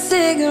share a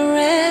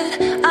cigarette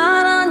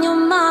out on your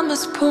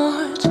mama's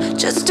porch.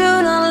 Just do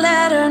not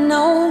let her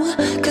know,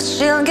 'cause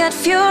she'll get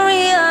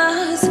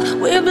furious.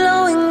 We're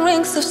blowing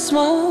rings of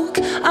smoke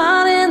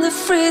out in the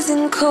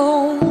freezing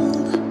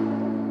cold.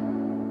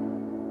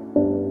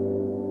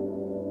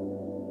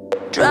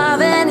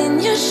 Driving in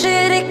your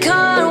shitty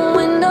car,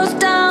 windows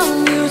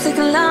down, music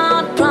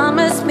loud.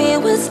 Promise me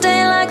we'll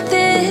stay like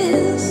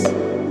this.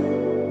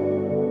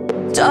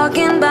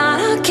 Talking about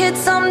our kids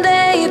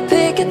someday,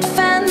 picket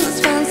fence,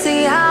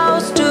 fancy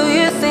house. Do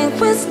you think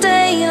we'll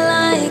stay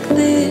like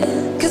this?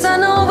 'Cause I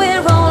know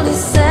we're only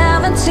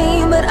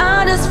 17, but I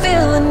just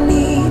feel the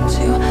need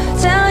to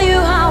tell you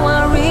how I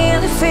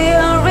really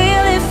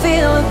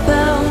feel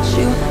about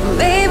you.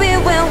 Maybe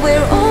when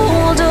we're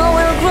older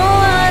we'll grow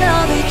out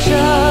of each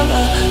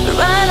other, but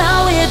right now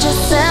we're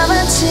just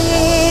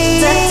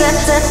 17.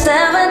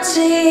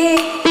 17.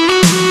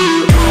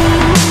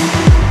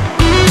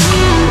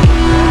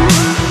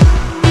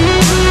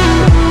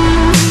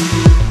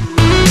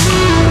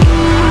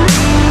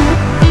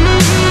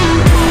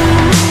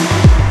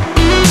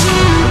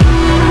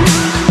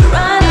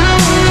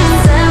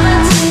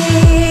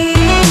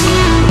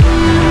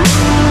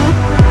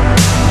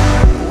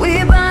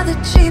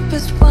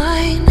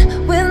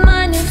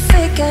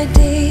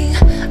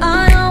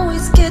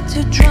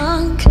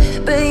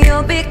 But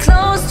you'll be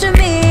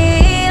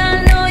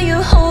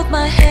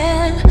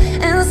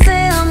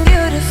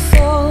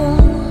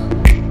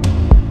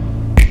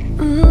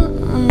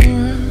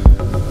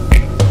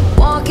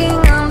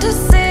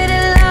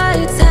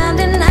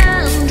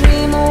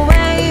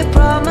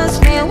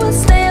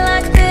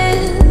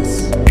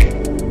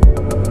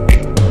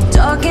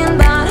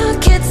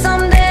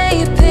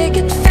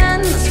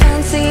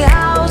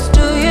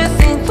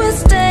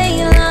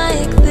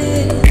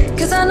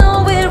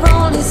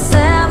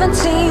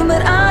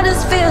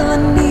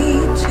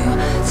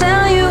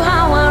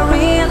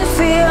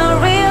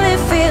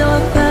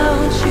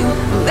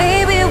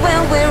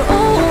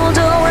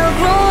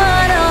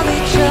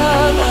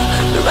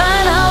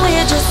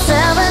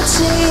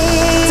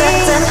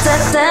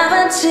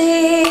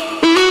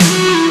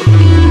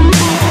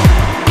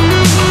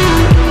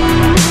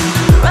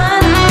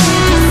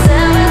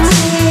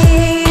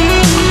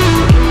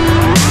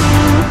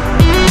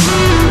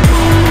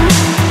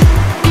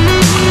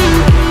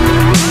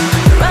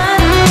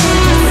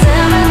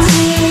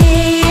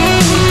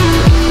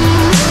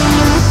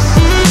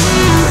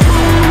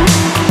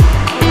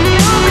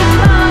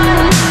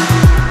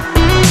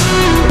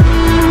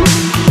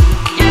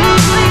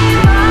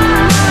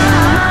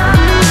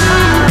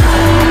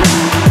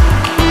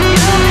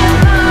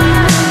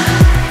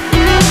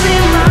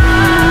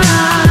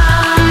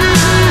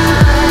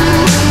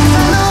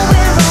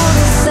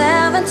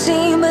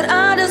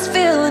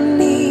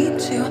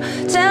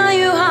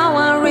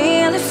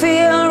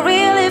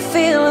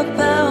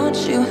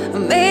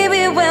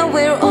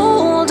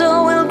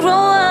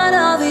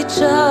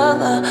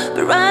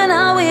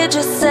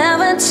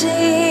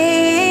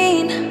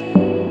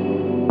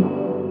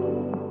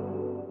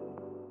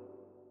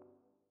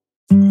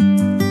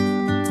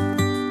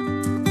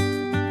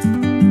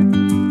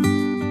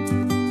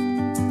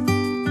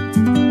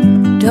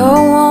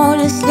Don't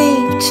wanna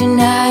sleep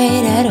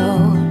tonight at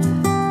all.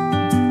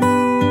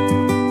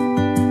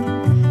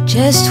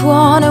 Just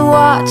wanna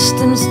watch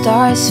them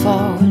stars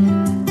fall.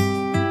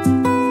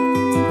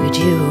 With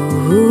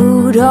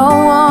you,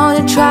 don't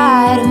wanna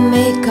try to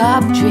make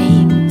up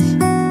dreams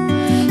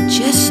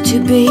just to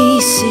be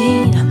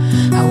seen.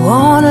 I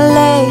wanna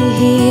lay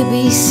here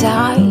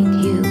beside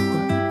you,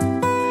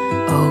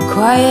 all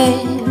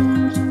quiet.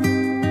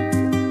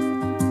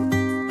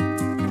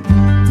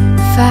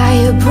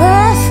 Fire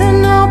breath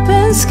and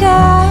open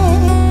sky.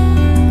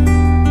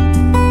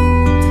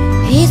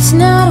 It's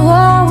not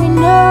what we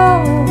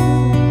know,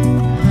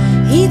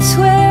 it's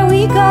where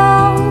we go.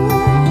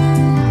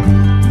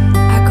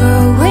 I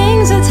grow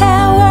wings and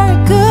tell her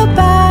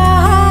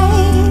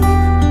goodbye.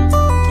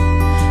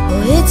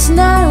 Oh, it's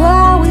not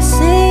what we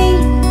see,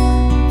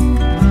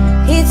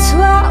 it's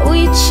what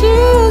we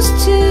choose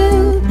to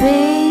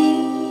be.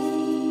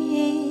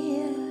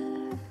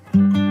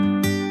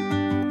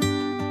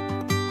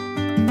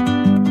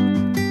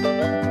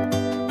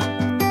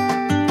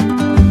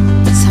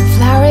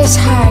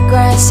 High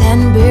grass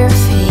and bare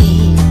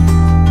feet.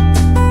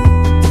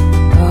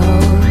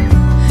 Oh,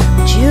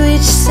 but you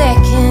each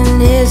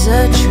second is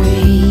a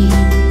treat.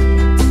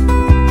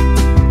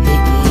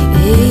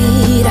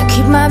 I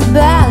keep my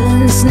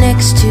balance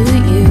next to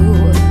you.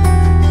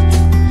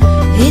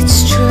 It's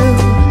true,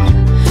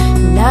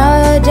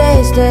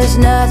 nowadays there's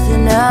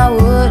nothing I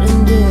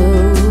wouldn't do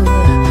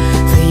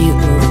for you.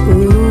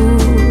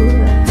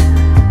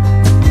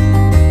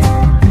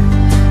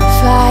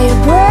 Fire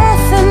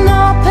breath and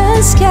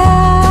open sky.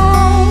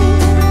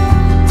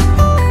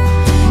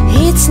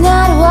 It's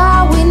not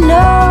what we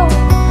know,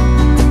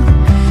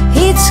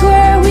 it's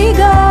where we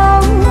go.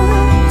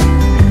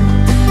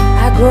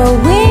 I grow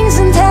wings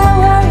and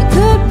tell her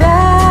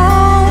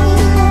goodbye.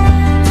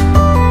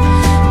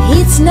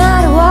 It's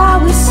not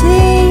what we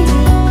see,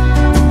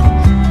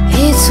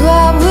 it's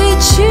what we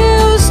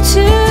choose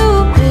to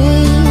be.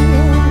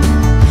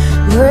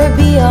 We're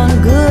beyond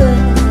good,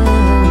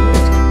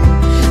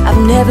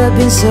 I've never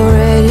been so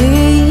ready.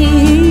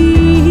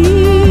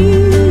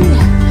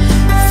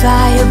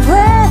 Fire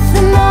breath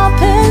and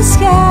open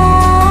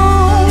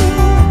sky.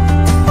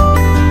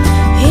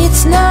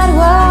 It's not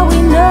what we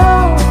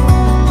know,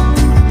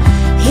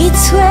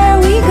 it's where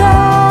we go.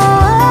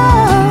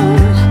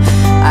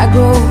 I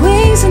grow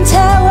wings and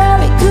tell her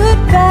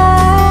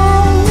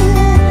goodbye.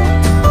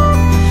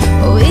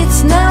 Oh,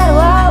 it's not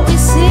what we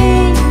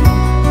see,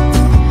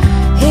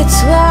 it's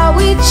what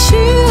we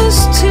choose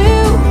to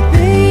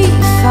be.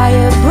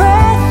 Fire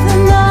breath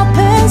and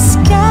open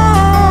sky.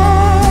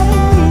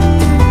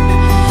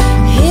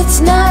 It's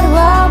not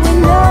what we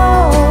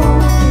know,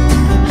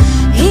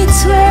 it's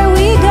where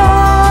we go.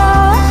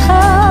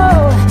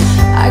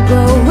 I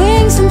grow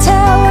wings and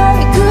tell her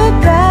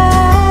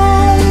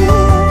goodbye.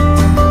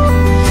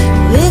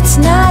 It's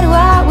not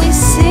what we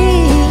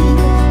see,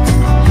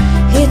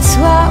 it's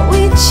what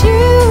we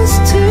choose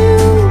to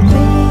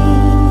be.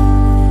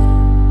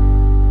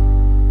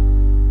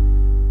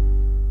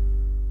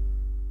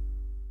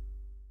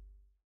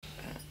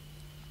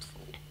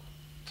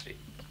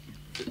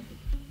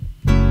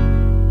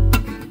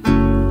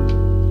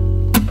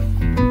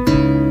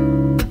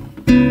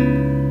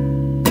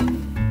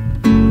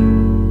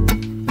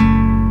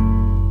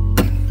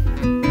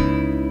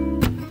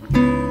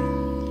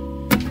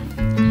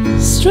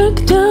 Struck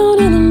down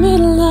in the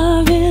middle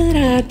of it,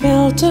 I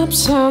built up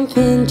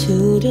something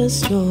to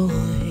destroy.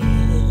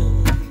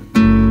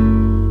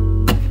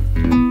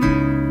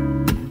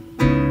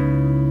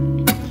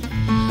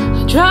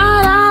 I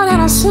dried out in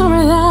a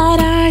summer that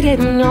I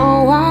didn't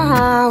know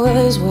I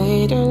was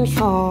waiting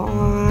for.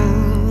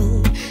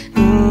 I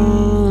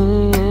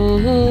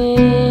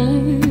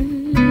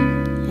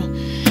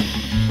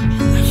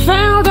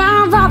fell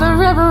down by the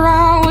river,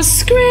 I was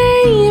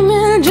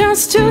screaming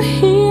just to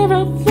hear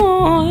a voice.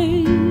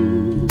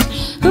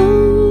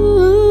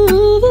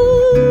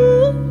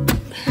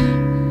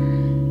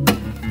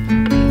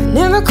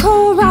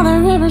 Cold by the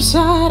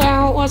riverside,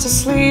 I was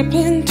asleep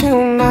into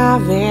my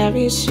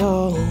very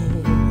soul.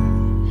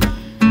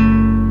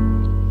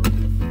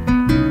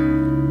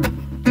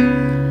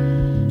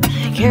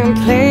 I can't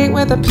play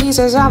with the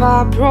pieces of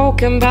a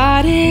broken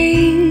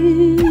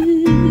body.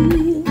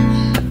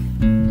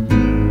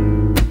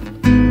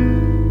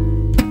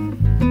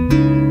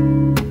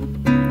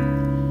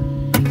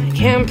 I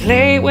can't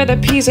play with the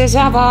pieces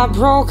of a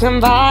broken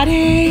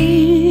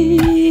body.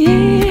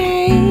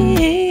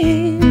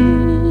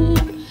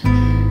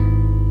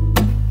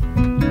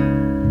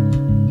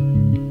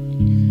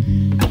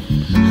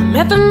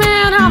 Met the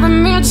man of a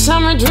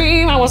midsummer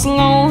dream. I was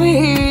lonely,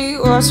 he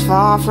was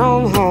far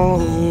from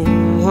home.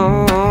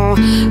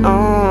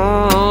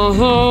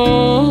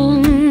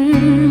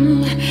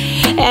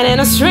 And in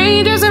a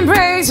stranger's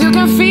embrace, you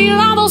can feel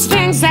all those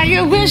things that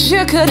you wish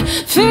you could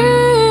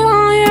feel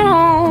on your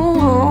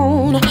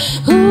own.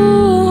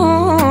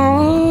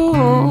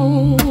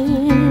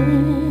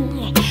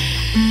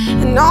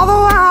 And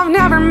although I've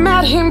never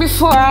met him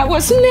before, I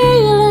was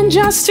kneeling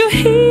just to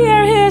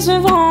hear his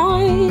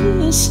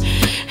voice.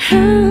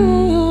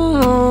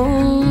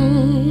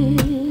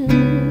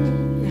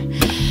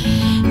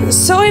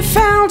 So he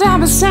fell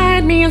down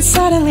beside me, and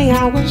suddenly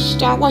I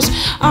wished I was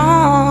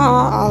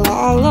all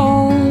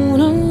alone.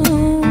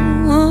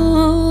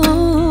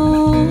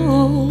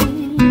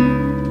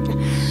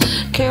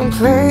 Can't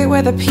play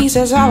with the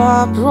pieces of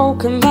a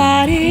broken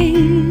body.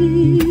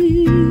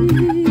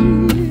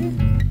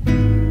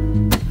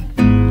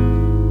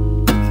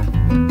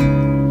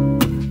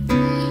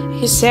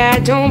 He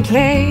said, don't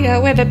play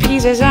with the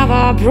pieces of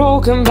a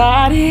broken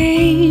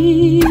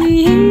body.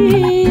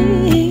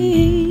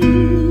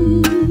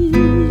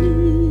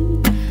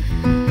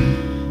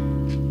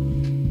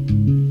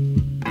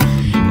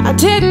 I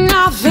did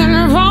nothing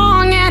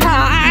wrong and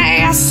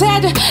I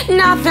said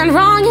nothing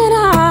wrong and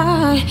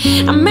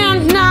I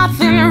meant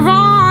nothing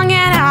wrong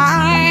and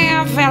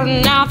I felt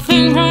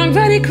nothing wrong,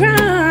 but he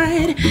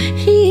cried,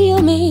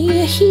 heal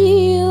me,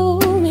 heal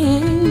me.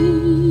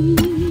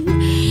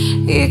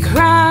 He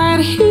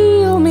cried,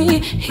 heal me,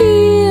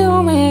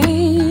 heal me.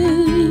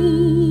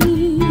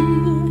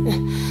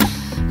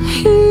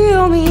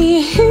 Heal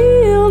me,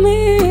 heal me.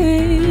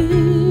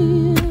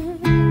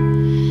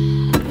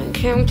 I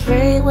can't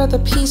play with the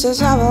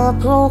pieces of a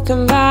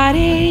broken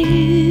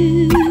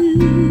body.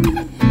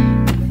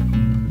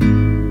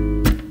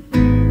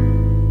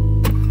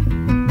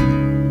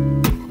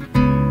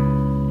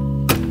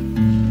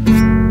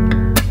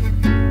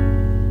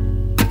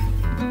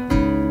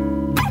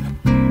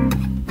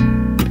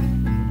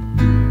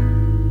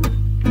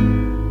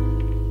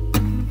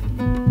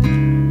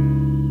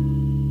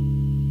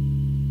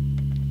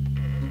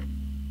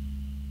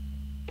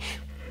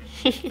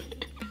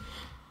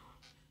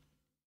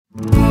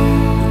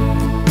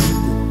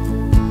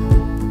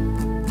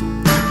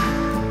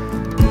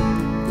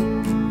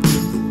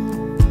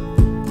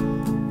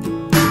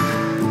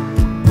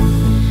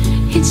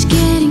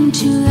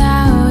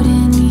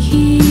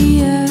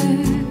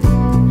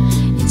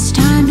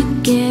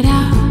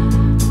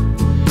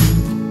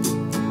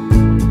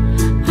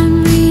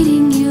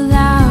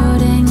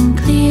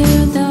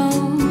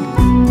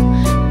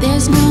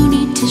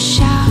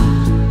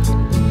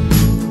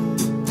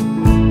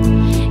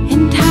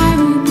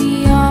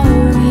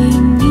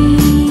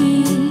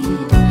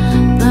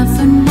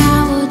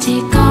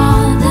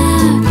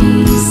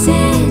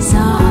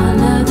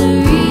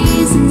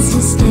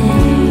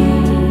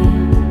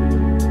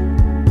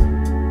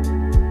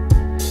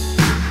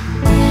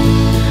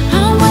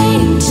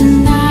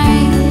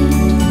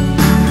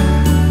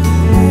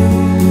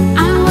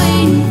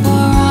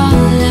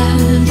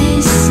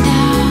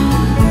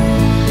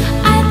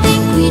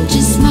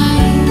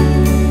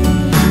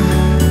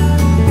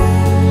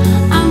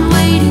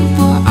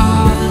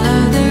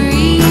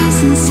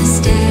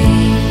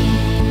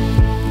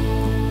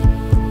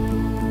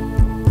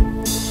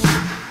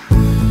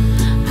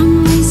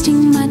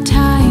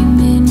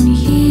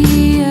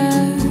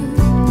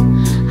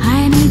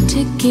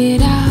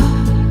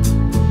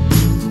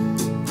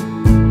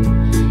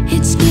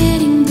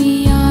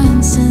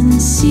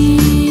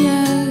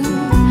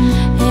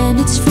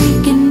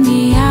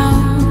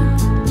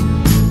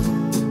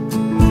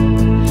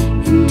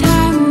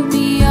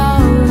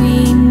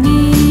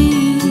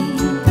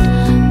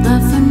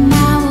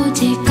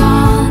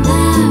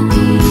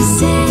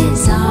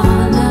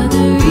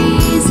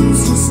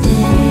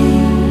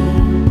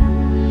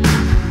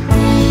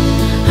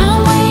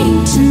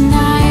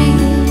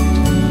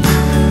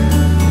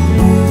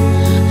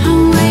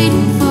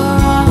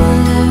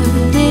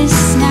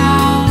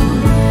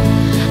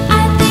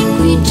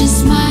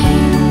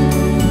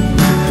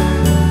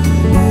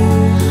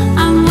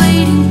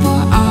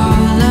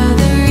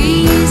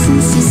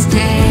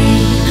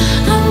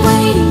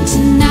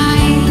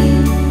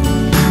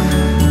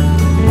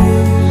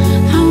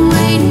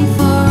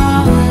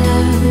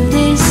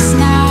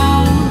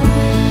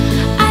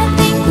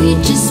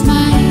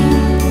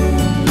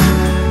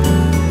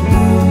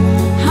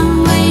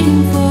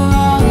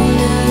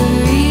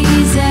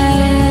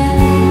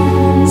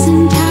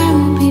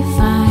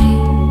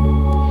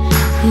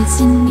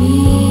 an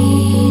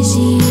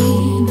easy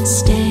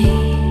mistake.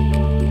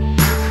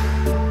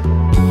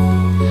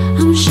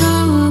 I'm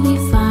sure we'll be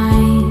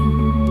fine.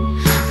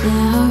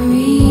 There are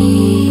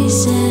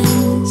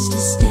reasons to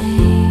stay.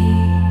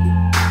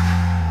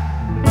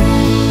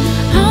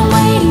 I'm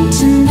waiting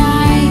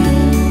tonight.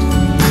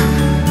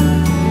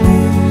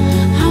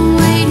 I'm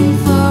waiting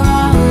for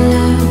all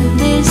of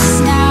this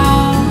now.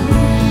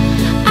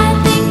 I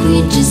think we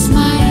just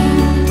might.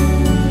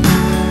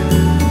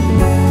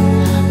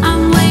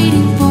 I'm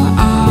waiting for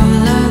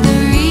all of the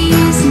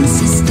reasons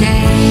to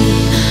stay.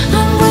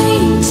 I'm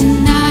waiting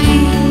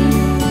tonight.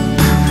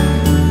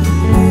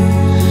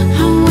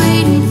 I'm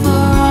waiting for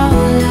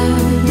all of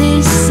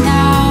this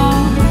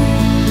now.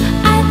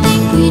 I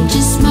think we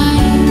just might.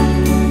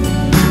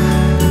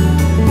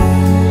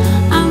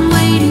 I'm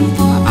waiting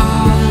for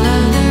all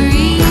of the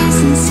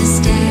reasons to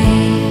stay.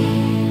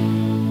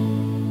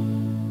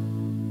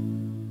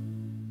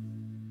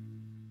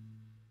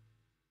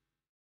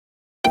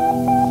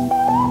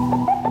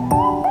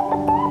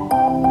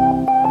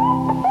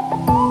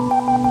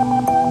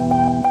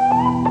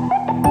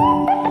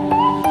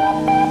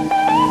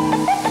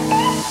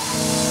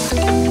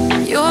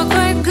 You're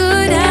quite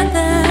good at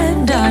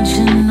that,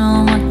 dodging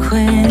all my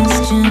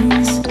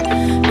questions.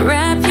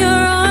 Wrap your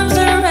arms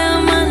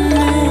around my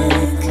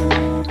neck.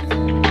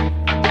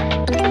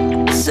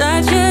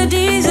 Such a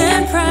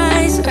decent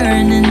price,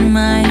 earning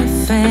my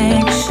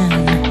affection.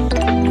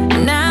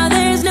 Now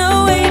there's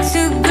no way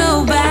to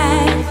go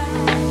back.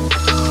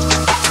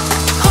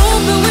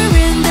 Hoping we're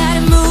in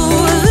that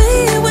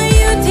movie where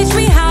you teach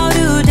me how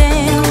to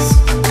dance,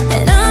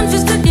 and I'm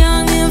just a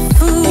young and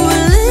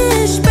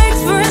foolish,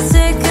 begs for a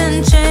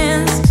second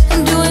chance.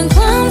 I'm doing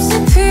clumsy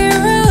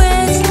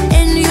pirouettes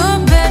in your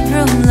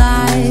bedroom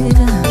light,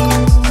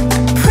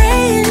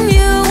 praying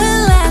you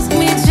will ask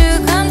me to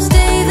come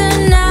stay the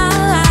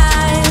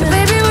night.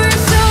 Baby, we're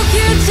so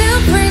cute to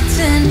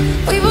pretend.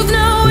 We both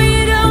know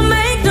it don't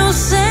make no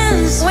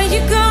sense. When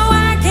you go,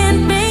 I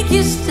can't make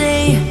you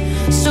stay.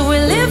 So we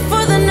live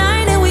for the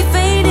night and we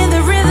fade in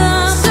the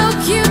rhythm. So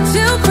cute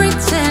to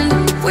pretend.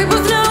 We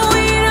both know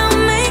it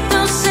don't make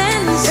no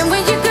sense. And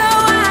when you go,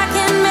 I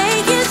can't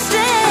make you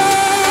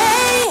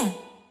stay.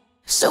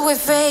 So we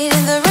fade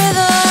in the rhythm.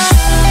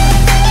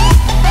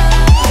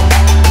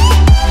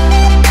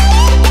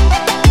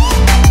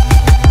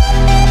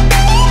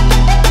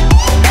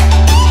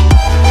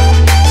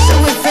 So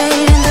we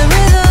fade in the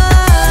rhythm.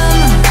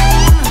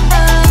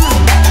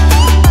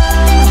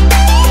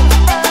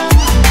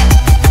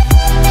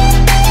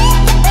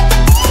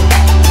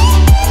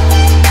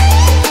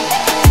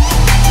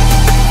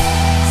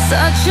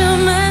 Such a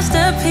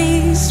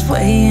masterpiece,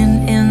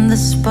 swaying in the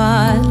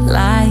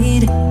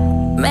spotlight,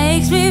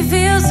 makes me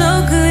feel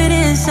so good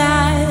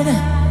inside.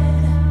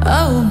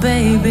 Oh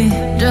baby,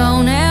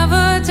 don't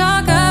ever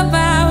talk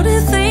about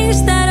the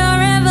things that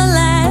are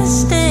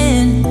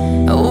everlasting.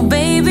 Oh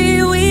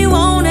baby, we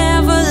won't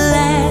ever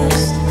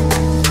last.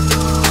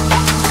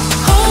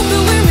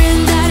 Hoping we're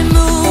in that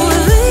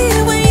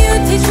movie where you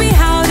teach me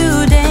how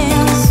to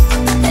dance,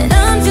 and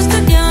I'm just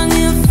a young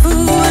and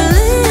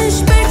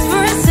foolish, begs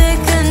for a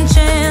second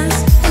chance.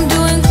 I'm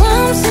doing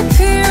clumsy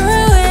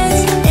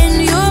pirouettes in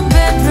your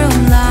bedroom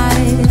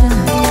light,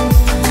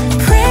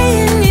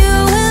 praying you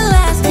will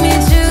ask me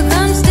to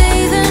come stay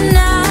the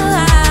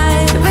night.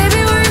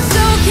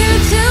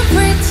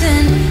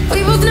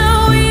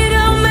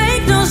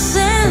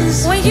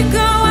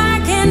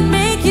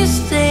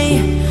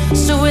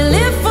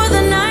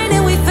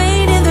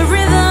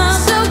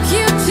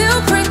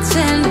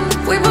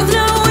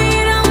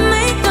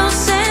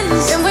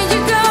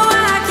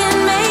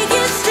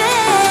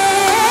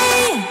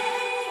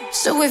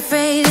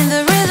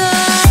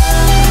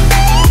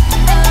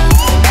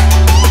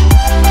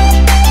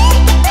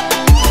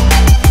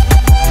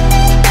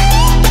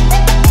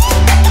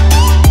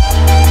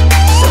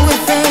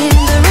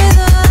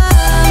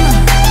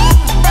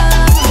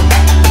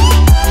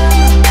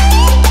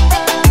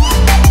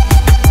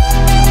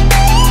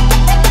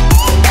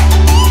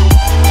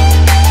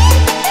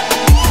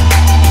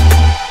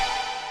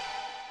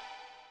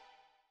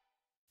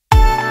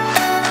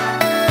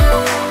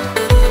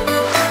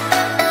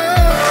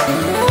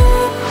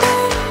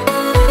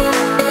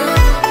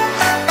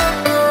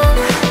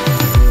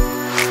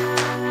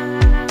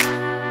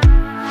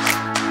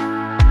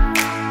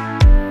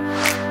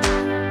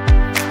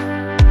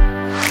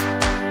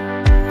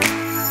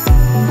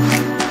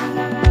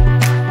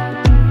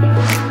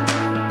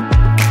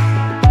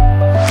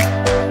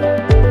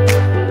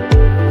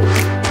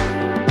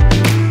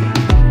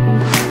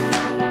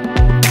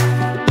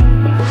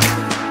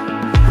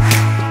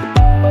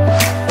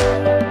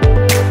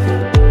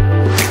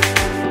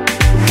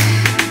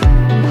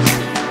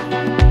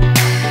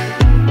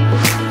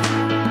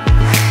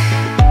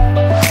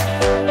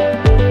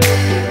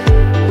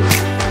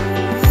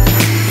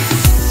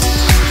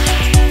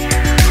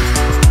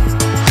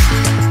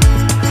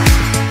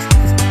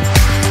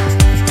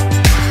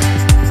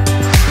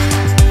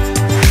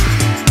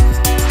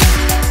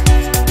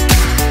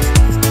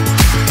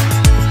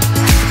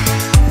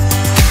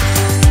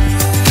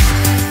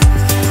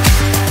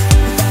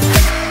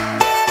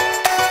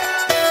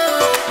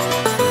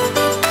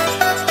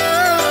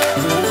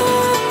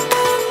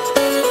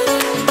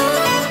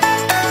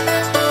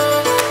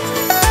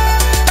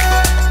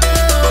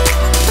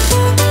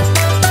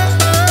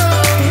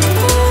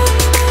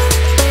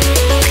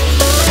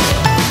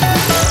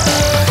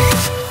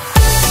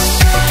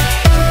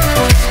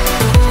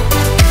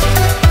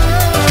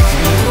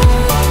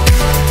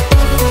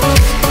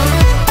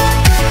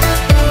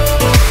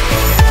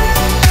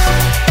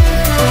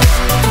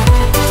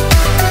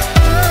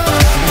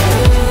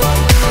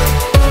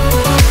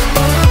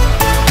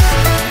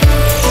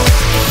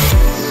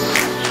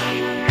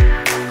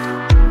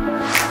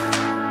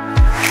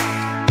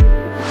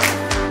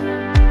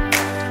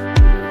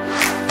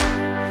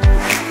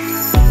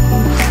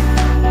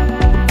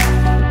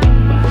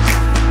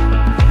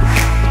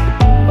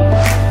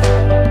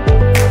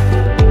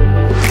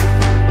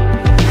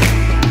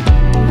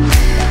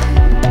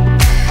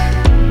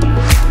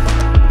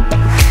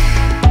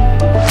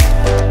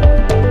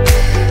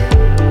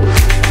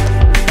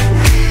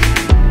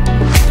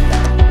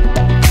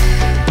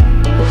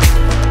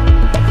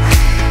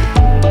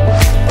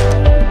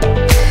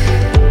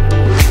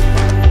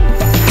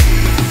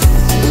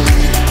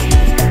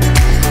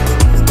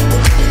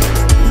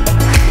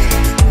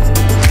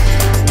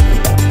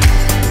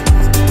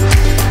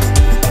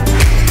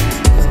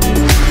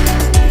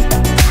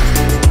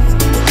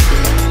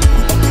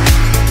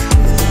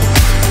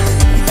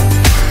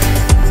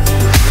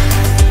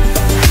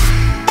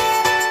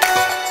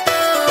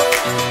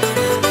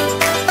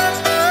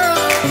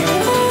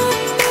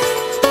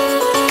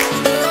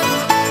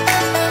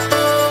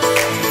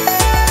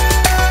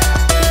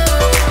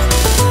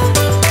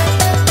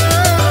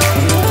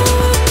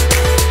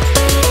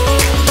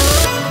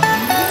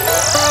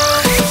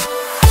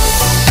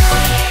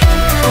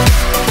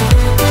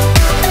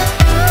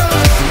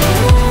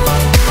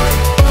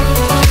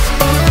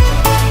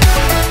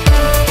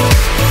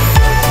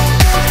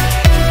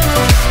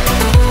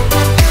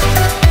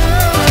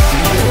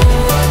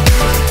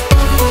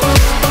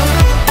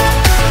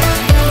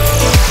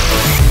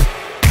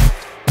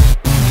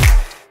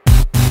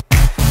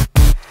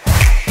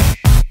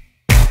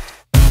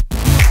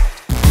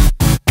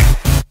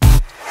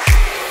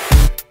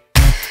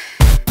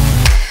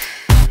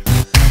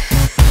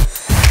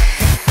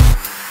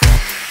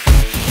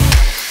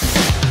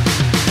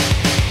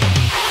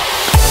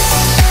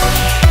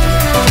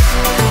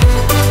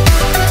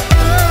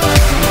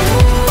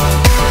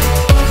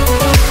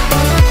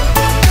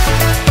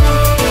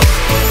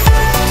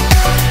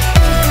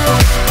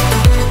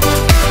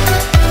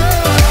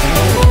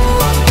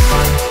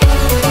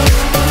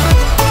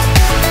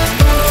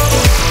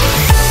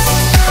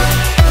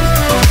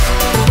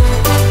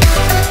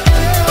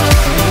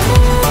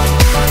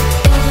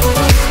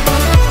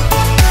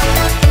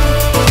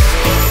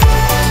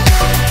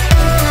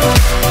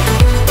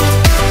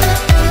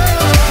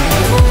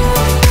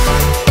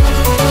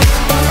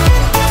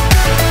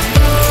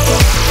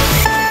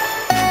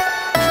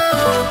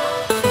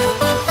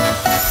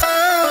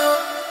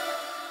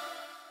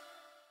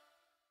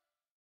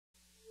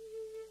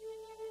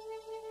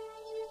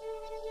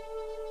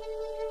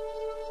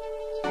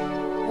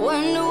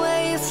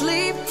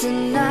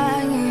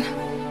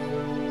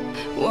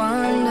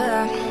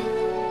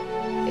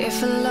 that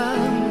if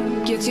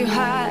love gets you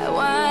high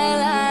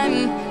while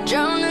I'm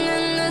drowning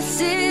in the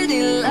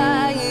city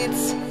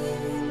lights,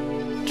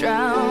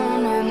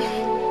 drowning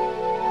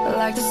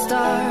like the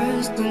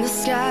stars in the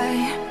sky,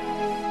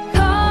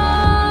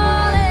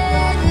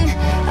 calling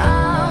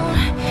out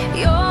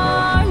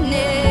your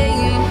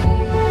name.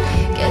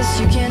 Guess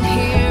you can't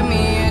hear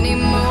me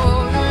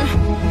anymore.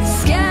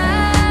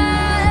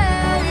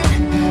 Scattered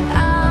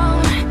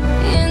out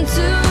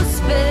into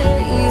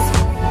space,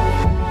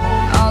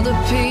 all the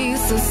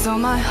pieces of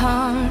my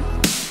heart.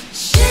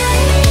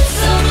 Shades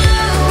of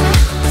blue,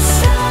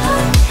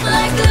 stuck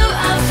like glue.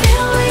 I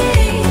feel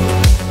weak.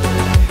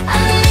 I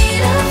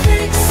need a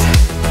fix.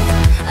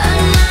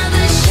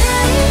 Another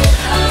shade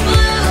of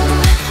blue,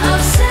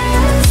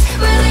 obsessed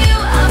with you.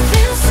 I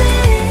feel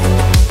sick.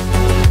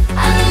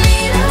 I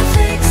need a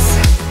fix.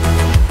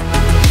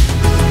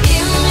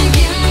 Give me,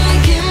 give me,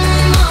 give me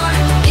more.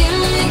 Give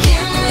me,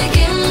 give me,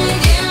 give me,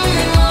 give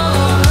me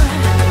more.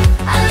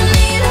 I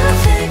need a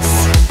fix.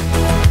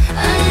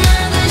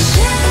 Another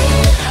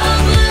shade of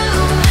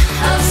blue,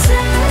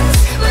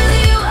 obsessed with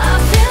you. I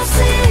feel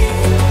sick.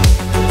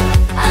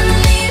 I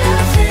need a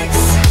fix.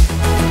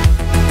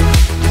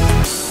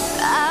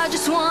 I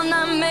just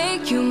wanna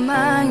make you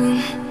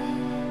mine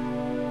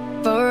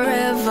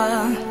forever.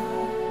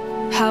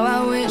 How I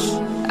wish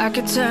I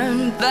could turn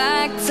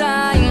back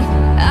time.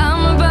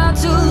 I'm about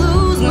to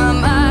lose my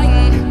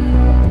mind.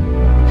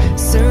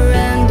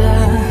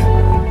 Surrender,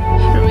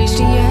 reach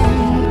the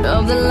end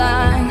of the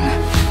line.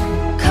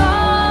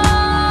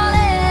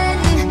 Calling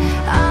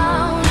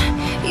out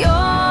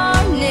your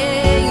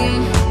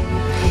name.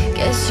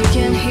 Guess you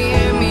can't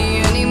hear me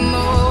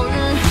anymore.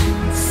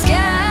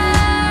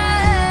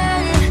 Scattered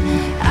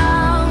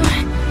out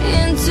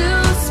into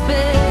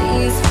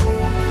space,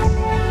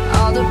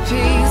 all the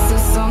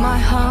pieces of my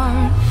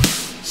heart.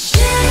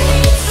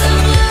 Shades of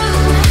blue,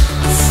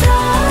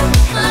 stuck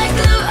like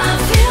glue. I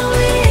feel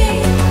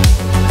weak.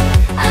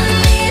 I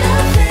need a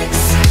fix.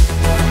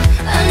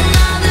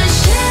 Another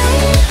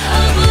shade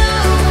of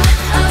blue,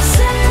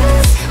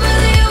 obsessed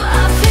with you.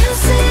 I feel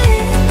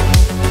sick.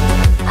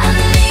 I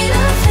need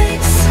a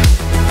fix.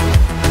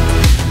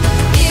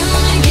 Give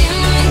me, give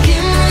me,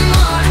 give me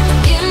more.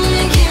 Give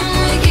me, give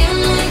me, give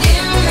me,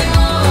 give me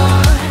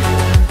more.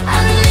 I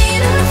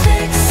need a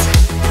fix.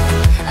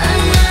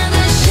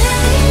 Another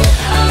shade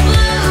of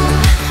blue,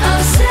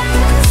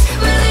 obsessed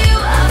with you.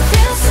 I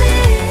feel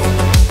sick.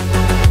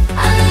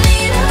 I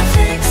need a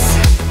fix.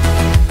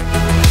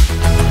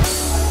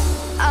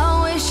 I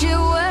wish you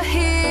were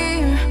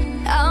here.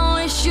 I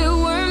wish you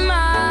were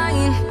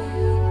mine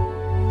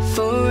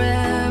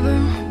forever.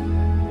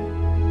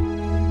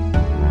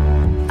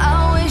 I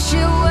wish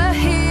you were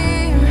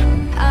here.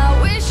 I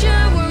wish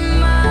you were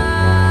mine.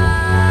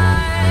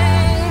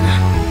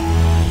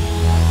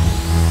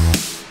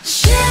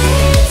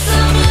 Shades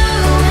of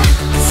blue,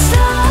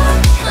 stuck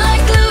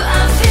like glue.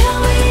 I feel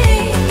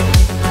weak.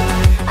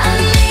 I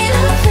need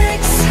a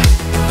fix.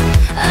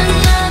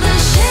 Another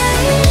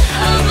shade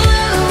of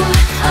blue,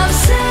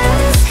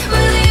 obsessed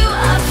with you.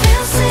 I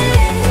feel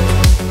sick.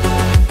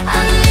 I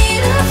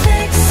need a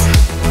fix.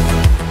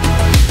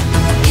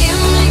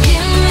 Give me,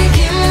 give me,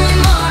 give me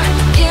more.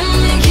 Give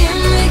me, give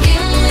me,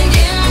 give me,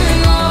 give me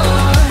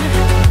more.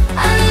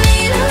 I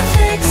need a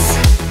fix.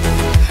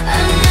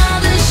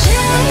 Another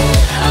shade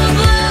of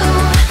blue,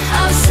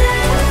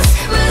 obsessed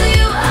with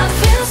you. I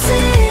feel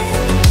sick.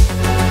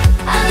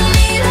 I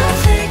need a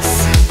fix.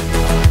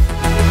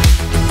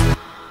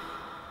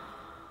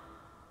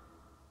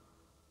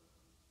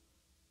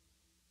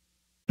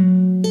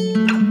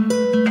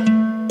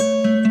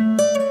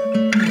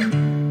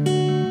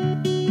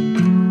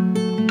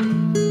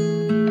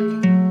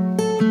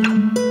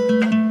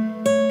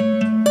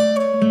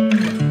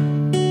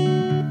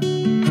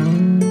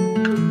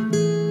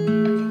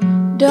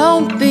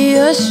 Don't be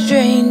a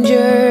stranger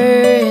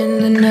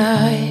in the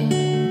night.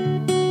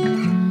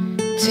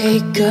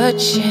 Take a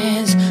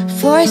chance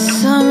for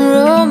some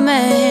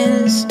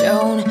romance.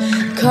 Don't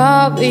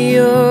cover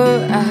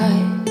your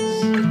eyes.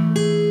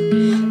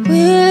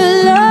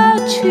 Willow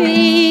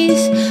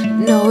trees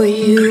know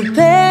you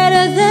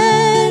better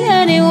than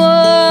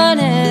anyone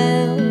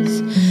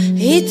else.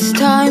 It's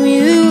time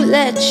you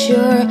let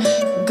your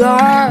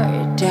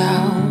guard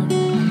down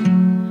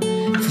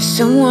for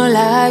someone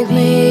like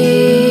me.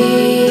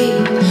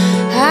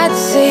 I'd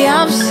say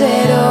I'm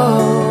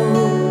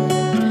settled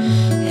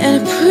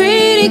and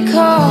pretty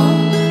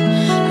calm.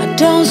 I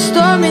don't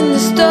storm in the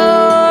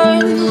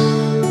storm.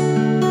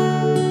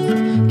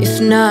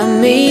 If not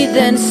me,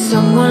 then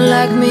someone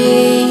like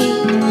me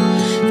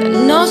that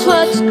knows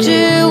what to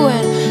do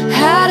and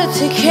how to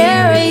take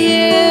care of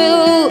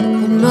you.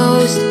 But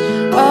most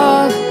of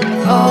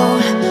all,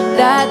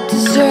 that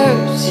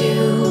deserves you.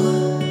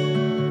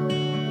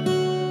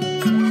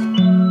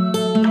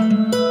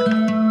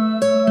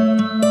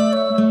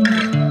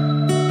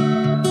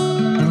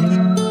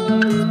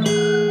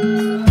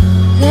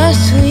 The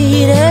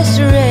sweetest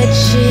red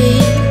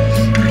cheese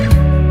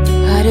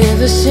I'd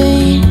ever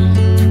seen.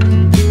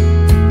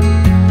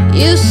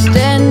 You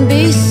stand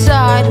beside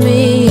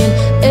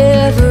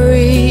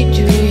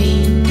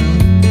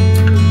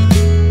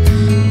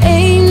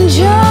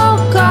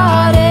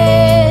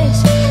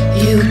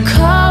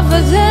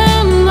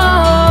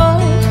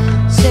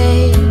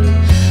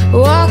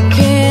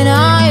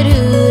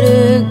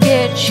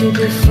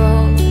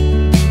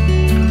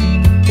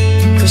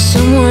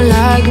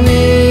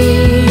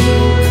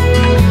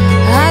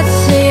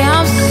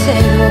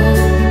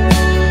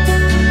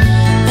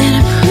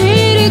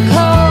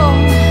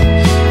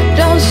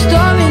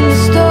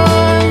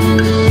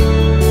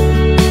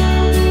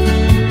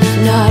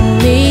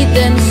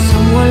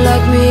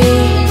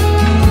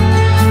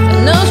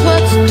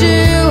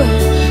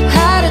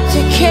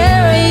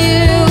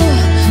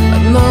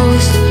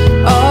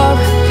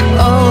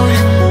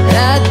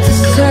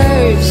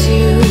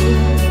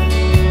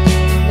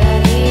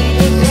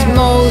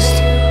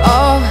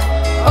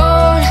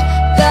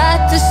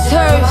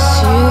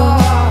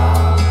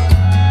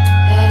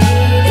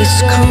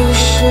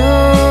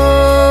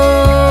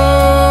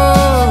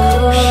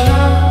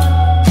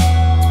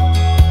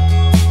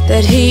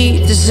that he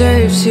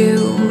deserves you.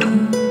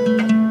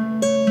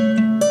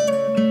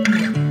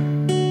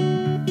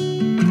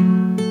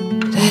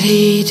 That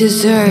he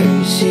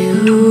deserves you.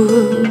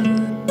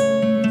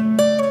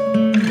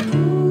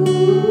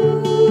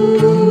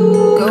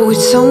 Go with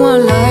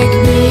someone like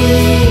me.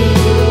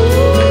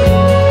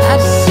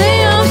 I'd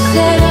say I'm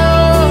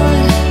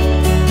settled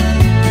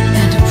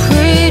and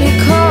pretty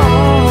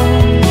calm.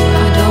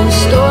 I don't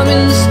storm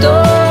in the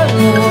storm,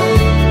 no.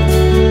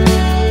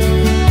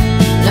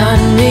 Not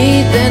me,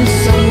 then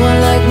someone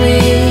like me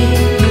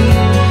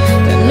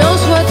that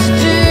knows what to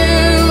do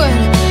and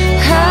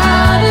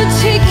how to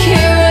take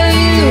care of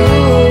you.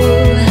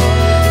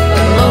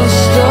 But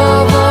most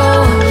of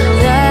all,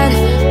 that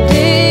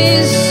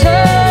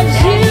deserves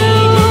you.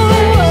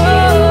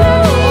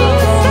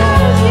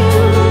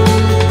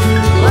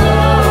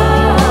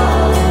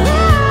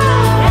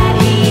 That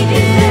he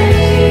deserves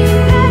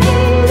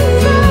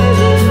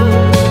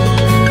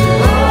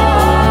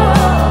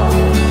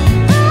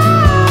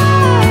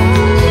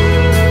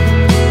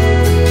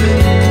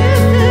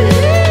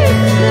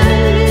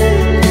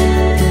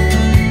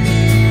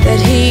that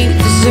he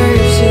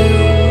deserves you.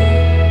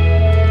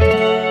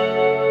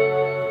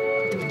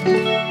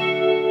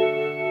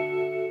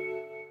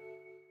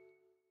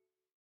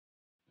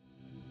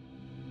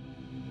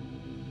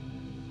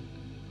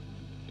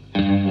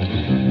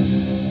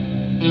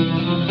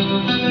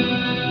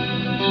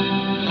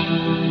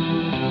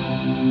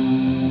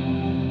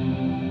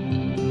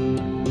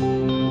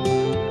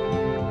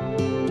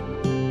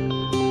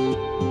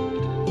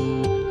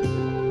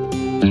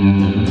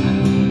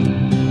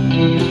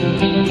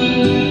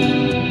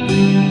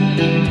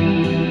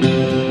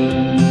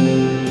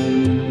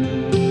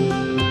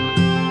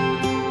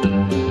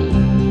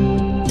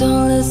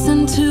 Don't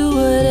listen to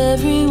what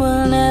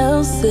everyone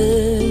else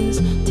says.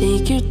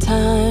 Take your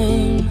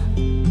time.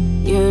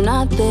 You're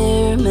not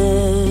their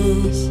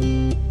mess.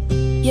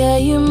 Yeah,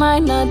 you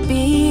might not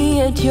be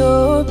at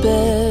your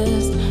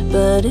best,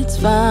 but it's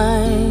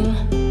fine.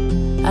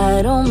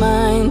 I don't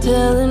mind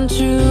telling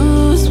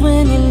truths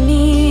when you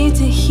need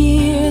to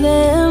hear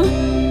them,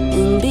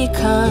 and be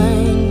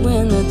kind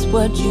when that's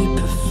what you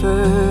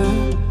prefer.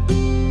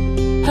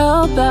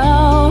 How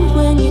about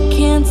when you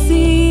can't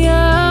see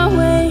a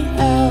way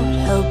out?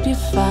 Help you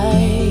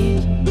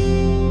fight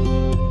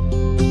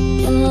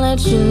and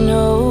let you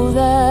know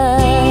that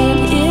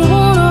it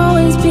won't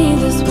always be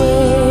this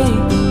way.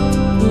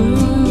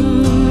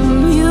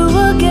 You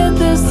will get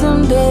there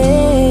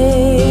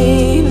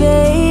someday,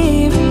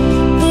 babe.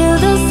 Feel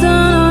the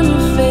sun on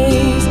your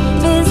face.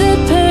 Visit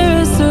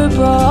Paris or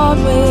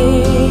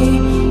Broadway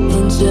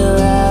and chill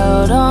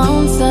out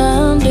on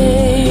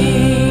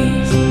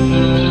Sundays.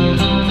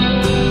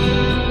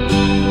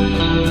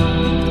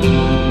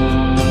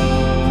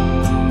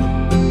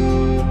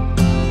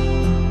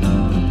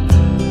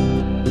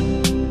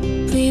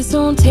 Please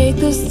don't take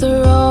this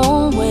the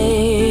wrong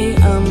way.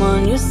 I'm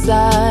on your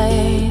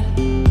side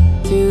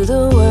through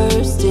the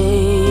worst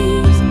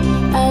days.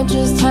 I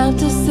just have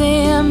to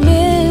say I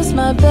miss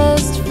my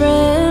best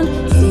friend,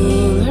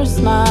 seeing her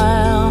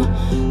smile.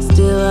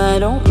 Still, I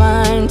don't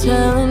mind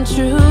telling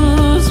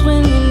truths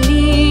when you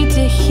need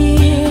to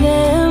hear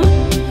them,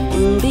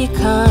 and be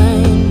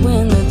kind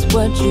when that's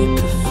what you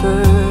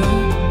prefer.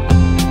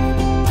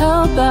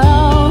 How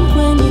about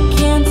when you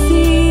can't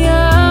see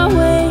a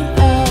way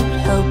out?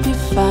 Help you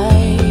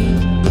fight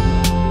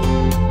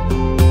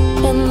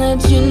and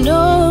let you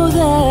know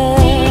that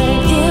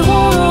it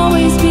won't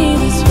always be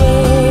this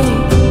way.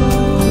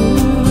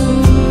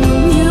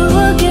 You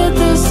will get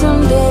there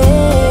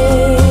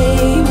someday,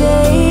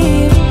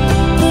 babe.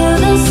 Feel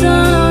the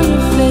sun on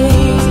your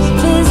face.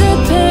 Visit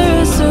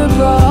Paris or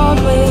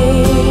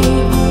Broadway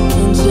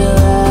and chill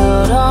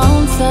out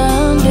on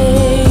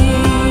Sundays.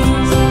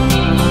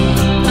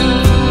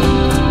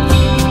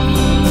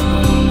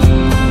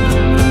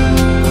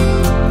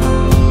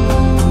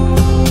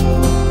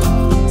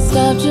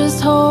 Stop,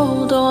 just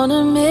hold on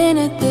a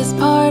minute. This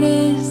part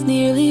is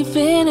nearly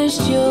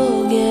finished.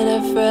 You'll get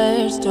a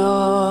fresh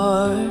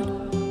start.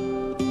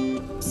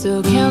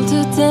 So count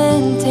to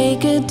 10,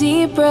 take a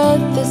deep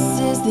breath. This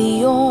is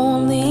the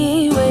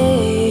only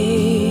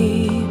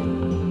way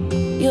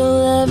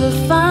you'll ever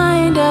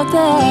find out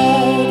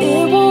that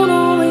it won't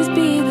always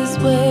be this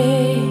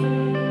way.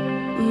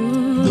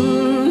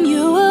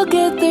 You will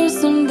get there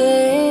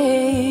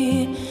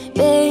someday,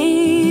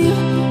 babe.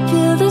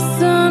 Feel the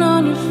sun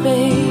on your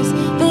face.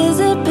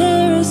 Visit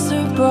Paris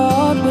or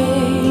Broadway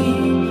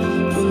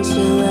and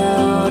chill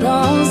out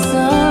on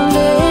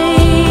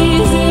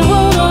Sundays. It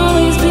won't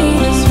always be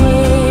this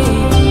way.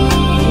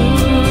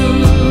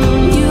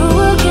 You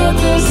will get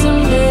there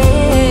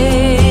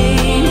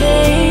someday,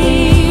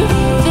 babe.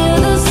 Feel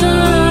the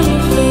sun on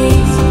your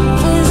face.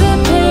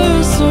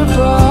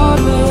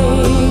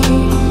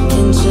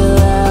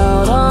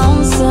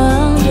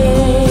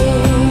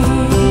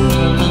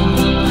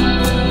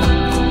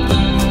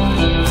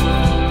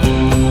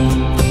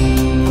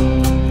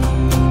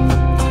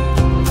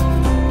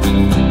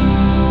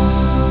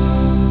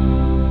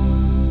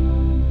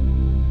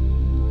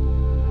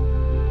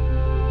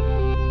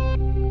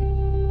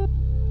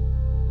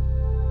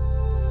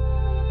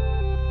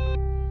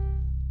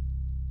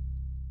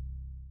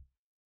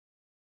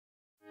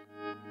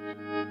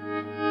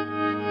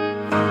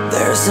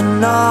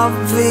 an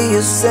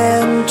obvious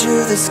end to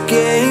this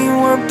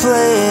game we're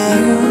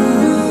playing.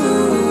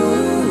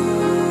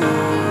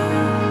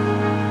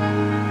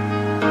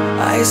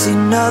 I say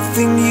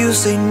nothing, you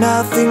say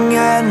nothing,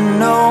 and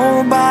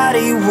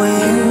nobody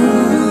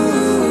wins.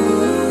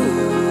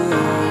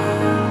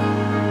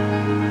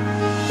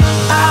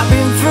 I've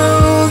been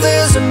through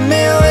this a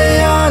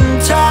million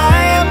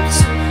times,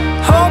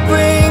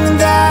 hoping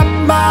that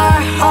my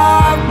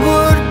heart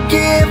would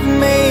give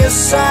me a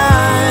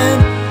sign.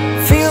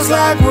 Feels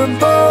like we're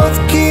both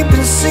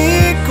keeping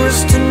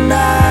secrets tonight.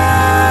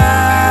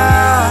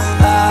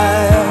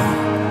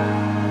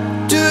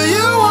 Do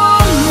you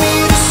want me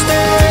to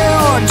stay,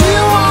 or do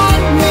you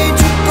want me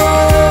to go?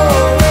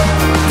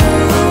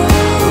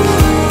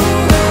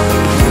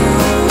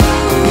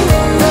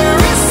 There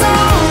is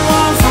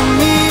someone for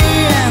me,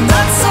 and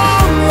that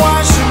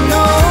someone should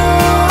know.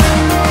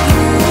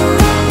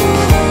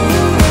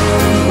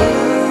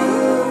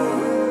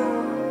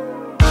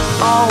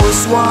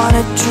 Always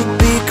wanted to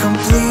be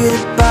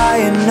completed by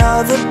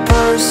another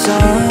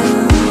person.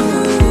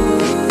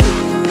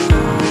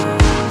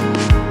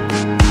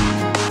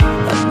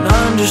 An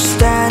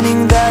understanding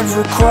that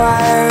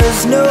requires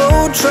no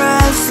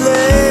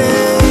translation.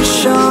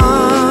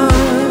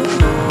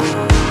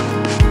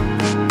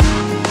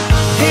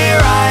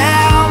 Here I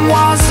am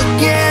once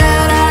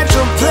again at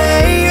your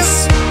place,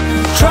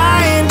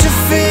 trying to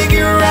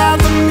figure out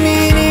the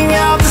meaning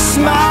of the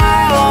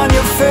smile on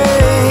your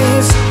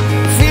face.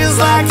 Feels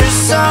like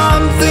there's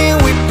something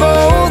we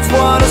both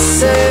wanna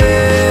say.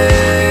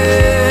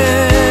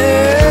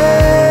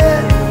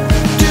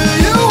 Do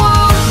you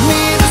want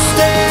me to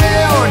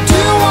stay, or do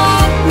you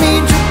want me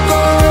to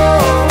go?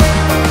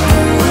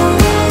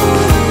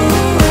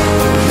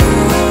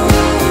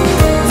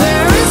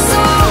 There is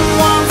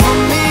someone for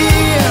me,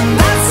 and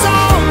that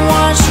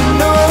someone should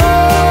know.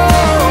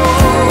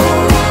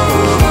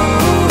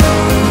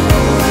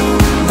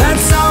 That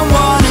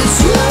someone is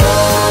you.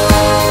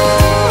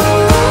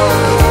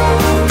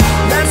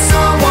 That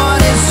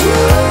someone is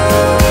you.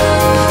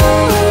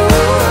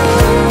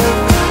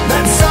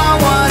 That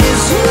someone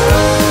is you.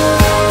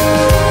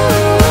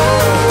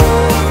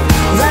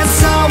 That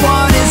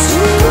someone is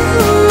you.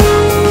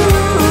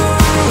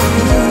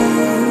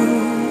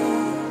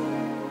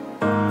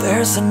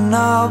 There's an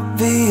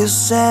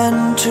obvious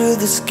end to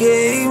this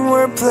game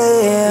we're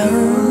playing.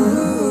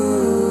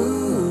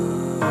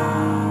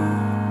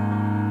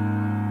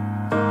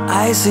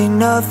 I say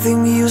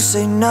nothing, you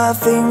say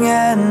nothing,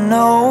 and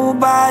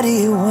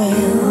nobody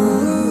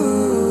wins.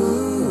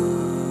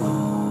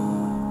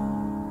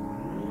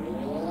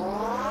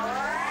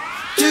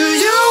 Do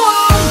you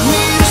want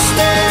me to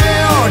stay,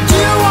 or do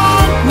you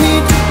want me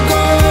to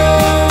go?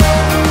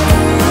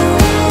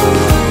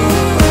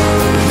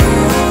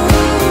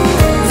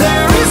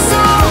 There is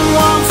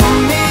someone for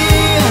me,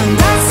 and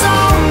that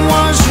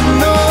someone should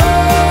know.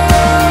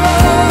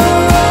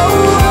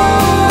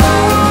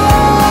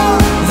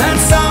 That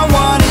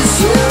someone is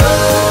you.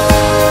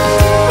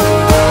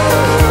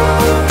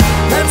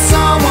 That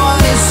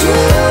someone is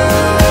you.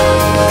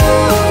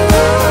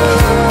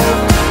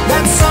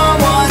 That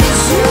someone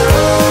is you.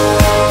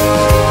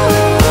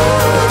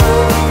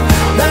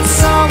 That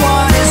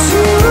someone is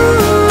you.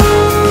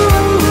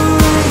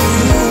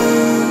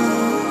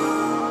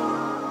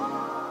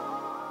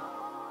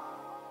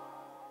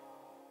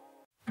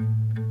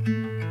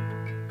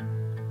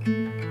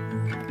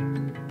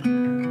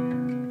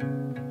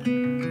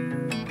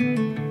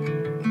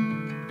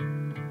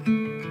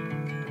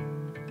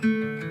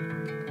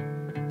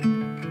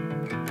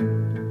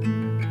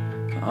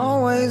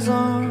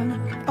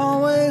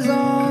 Always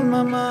on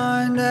my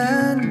mind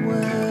and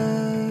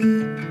way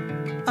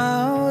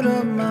out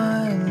of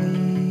my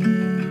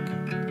league.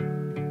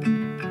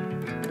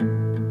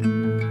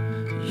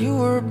 You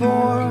were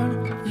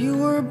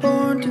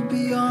born to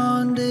be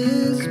on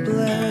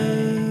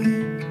display,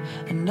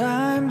 and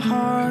I'm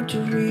hard to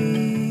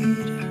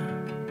read.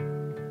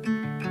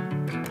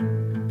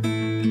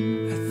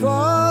 I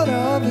thought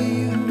of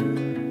you,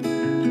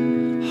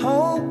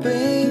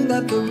 hoping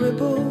that the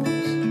ripples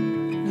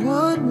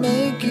would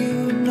make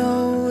you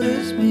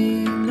notice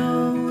me.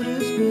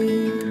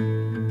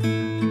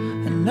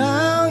 And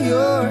now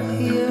you're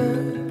here,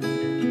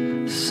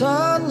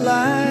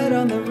 sunlight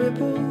on the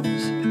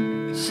ripples.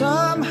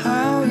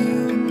 Somehow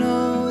you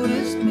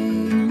noticed me.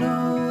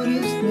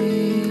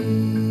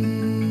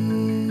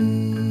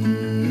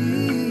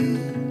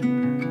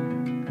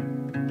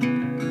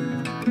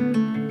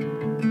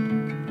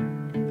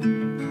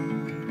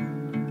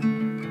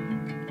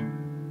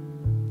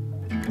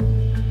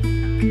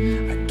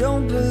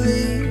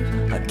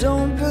 I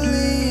don't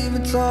believe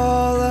it's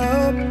all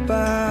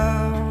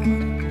about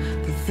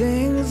the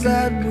things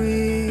that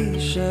we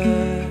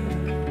share.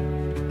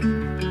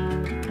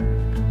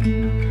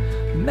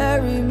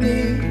 Marry me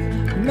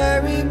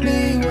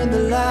when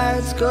the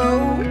lights go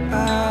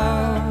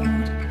out.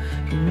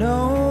 You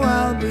know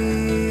I'll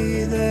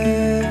be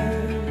there.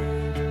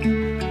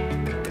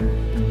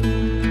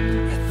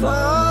 I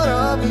thought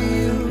of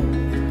you,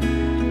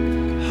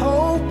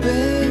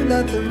 hoping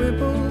that the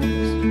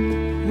ripples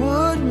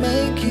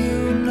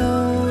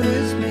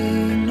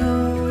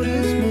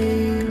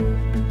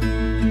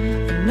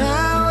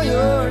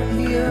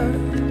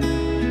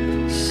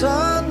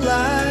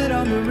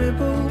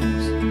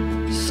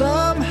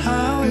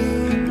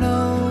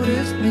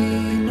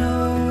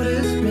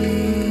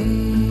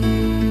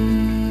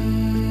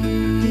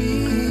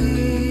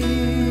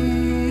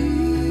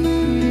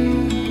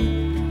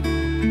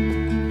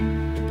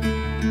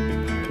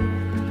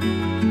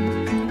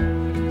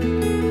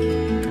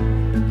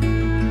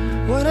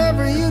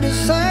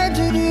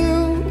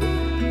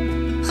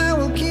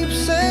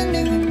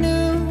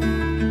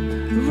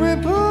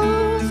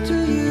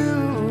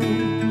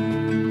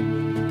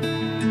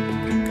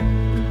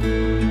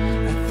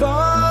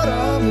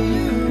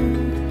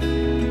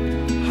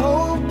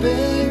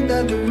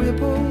and the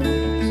ripples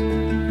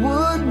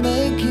would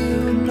make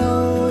you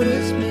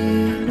notice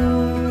me,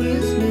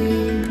 notice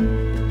me.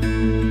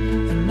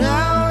 And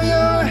now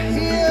you're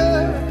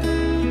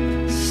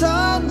here,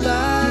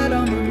 sunlight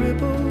on the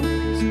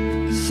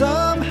ripples.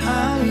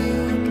 Somehow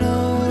you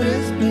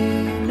notice me,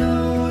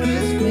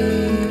 notice me.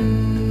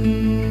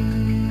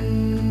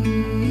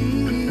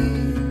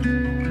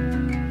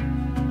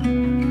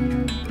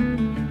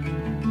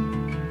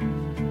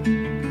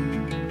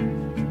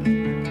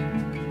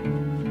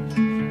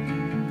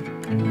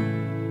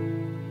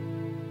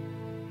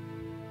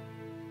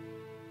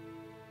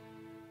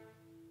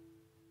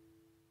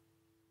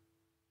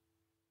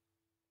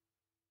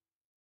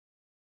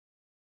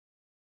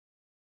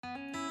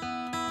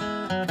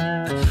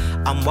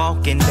 I'm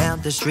walking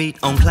down the street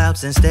on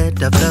clouds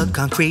instead of the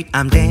concrete.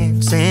 I'm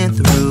dancing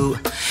through.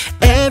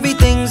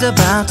 Everything's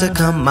about to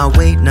come my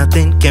way.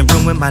 Nothing can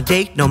ruin my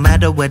day, no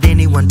matter what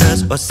anyone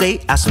does or say.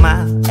 I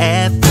smile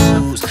at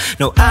fools.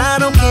 No, I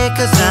don't care,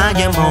 cause I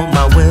am on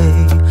my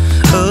way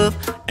up.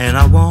 And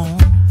I won't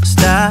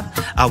stop,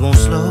 I won't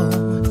slow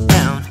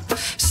down.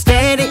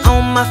 Steady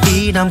on my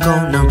feet, I'm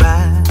gonna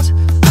rise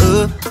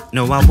up.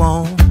 No, I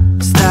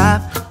won't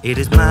stop, it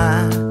is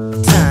my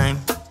time.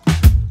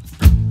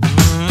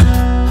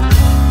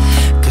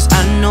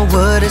 I know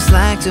what it's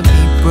like to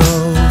be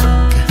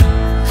broke.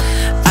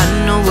 I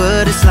know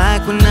what it's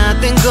like when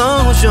nothing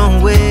goes your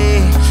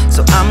way.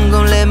 So I'm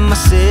gonna let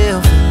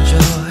myself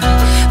enjoy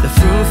the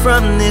fruit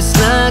from this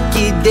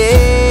lucky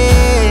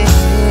day.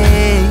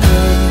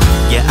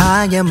 Yeah,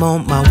 I am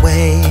on my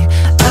way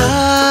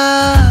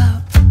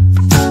up.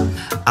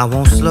 I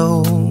won't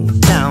slow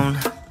down.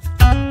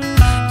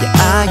 Yeah,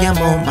 I am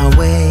on my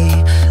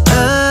way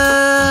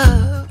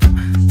up.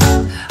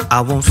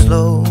 I won't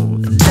slow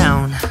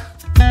down.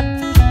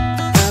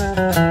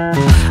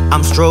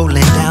 I'm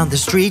strolling down the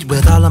street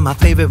with all of my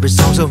favorite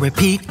songs on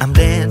repeat. I'm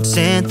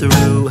dancing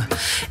through.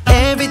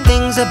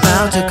 Everything's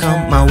about to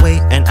come my way,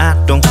 and I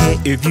don't care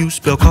if you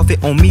spill coffee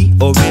on me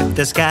or if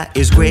the sky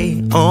is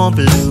gray or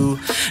blue.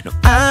 No,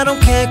 I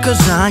don't care, cause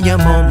I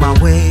am on my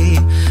way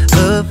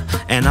up.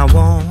 And I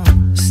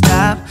won't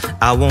stop,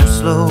 I won't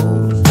slow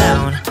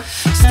down.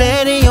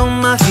 Steady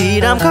on my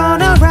feet, I'm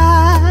gonna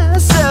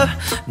rise up.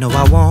 No,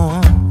 I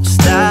won't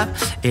stop,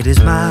 it is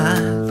my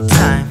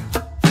time.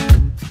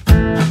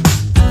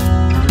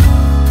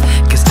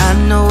 I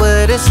know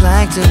what it's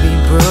like to be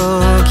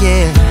broke,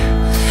 yeah.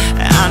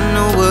 I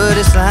know what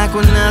it's like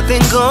when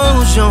nothing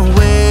goes your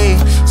way.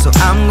 So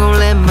I'm gonna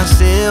let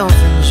myself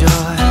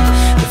enjoy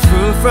the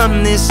fruit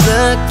from this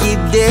lucky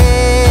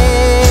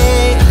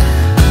day.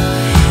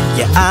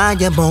 Yeah, I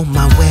am on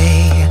my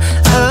way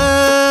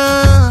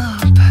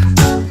up.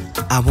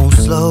 I won't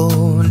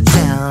slow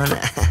down.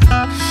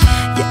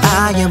 Yeah,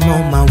 I am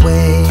on my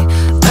way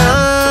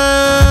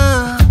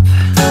up.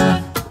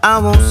 I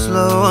won't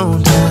slow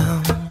down.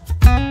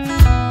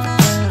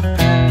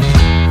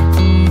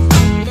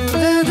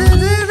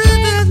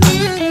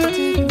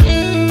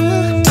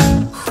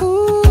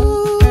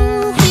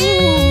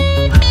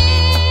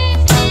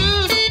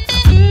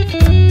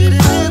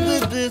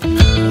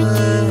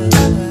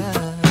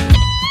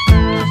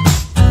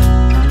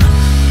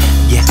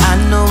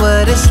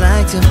 It's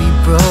like to be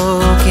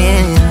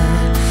broken,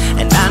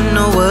 and I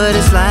know what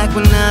it's like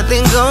when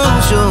nothing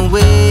goes your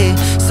way.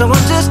 So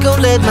I'm just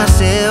gonna let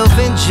myself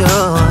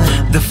enjoy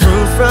the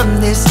fruit from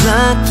this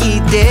lucky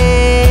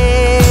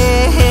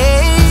day.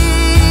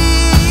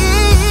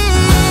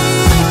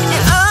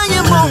 Yeah, I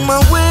am on my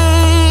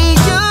way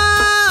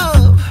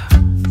up.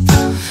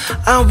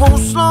 I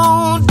won't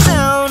slow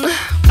down,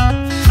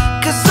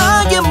 cause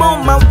I am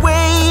on my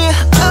way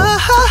up.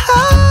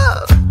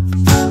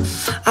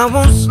 I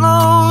won't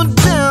slow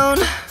down.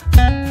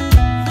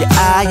 Yeah,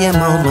 I am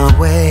on my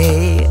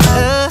way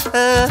up.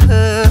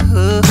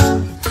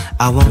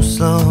 I won't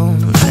slow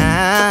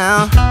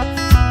down.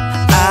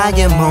 I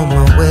am on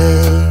my way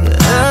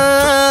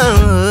up.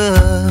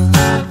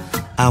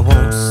 I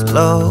won't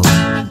slow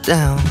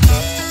down.